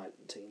Northern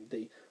Ireland team,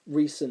 the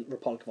recent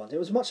Republic of Ireland. It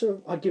was much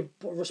of I give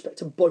respect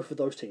to both of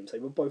those teams. They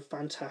were both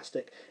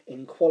fantastic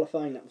in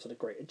qualifying. That was a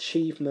great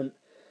achievement.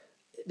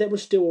 There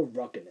was still a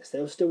ruggedness.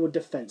 There was still a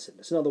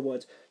defensiveness. In other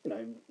words,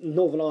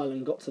 Northern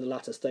Ireland got to the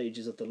latter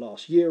stages of the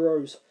last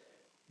Euros,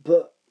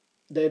 but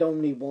they'd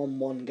only won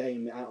one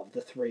game out of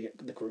the three at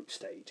the group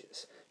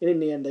stages. And in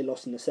the end, they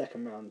lost in the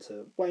second round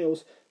to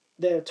Wales.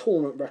 Their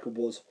tournament record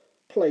was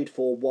played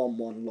 4, won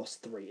 1,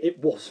 lost 3.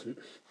 It wasn't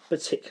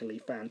particularly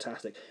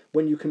fantastic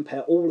when you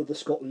compare all of the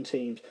Scotland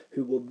teams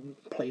who were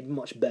played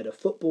much better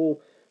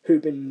football,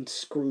 who've been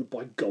screwed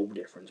by goal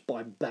difference,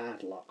 by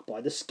bad luck,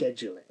 by the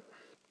scheduling.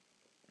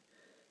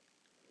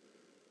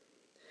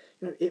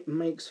 It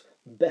makes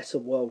better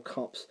World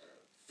Cups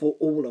for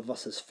all of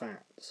us as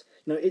fans.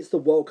 It's the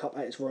World Cup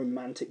at its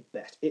romantic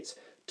best. It's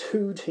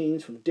two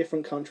teams from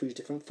different countries,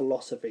 different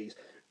philosophies,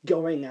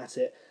 going at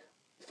it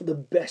for the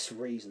best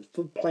reasons,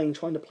 for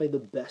trying to play the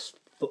best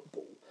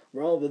football,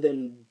 rather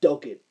than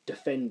dogged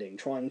defending,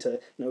 trying to,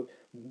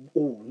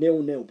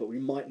 0-0, but we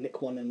might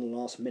nick one in the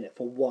last minute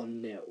for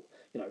 1-0.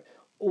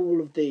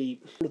 All of the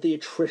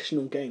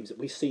attritional games that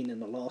we've seen in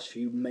the last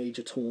few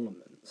major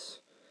tournaments.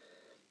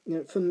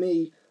 For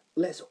me,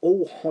 let's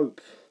all hope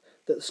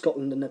that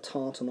Scotland and the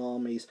Tartan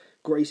armies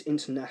grace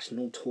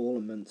international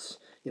tournaments,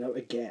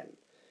 again.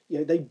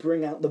 They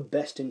bring out the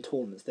best in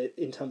tournaments,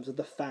 in terms of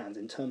the fans,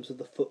 in terms of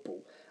the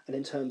football, and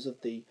in terms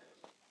of the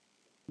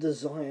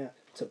desire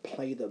to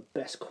play the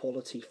best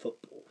quality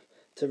football,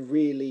 to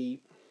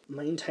really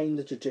maintain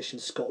the tradition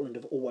Scotland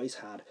have always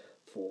had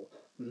for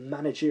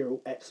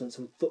managerial excellence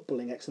and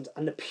footballing excellence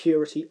and the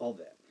purity of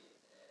it.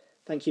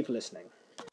 Thank you for listening.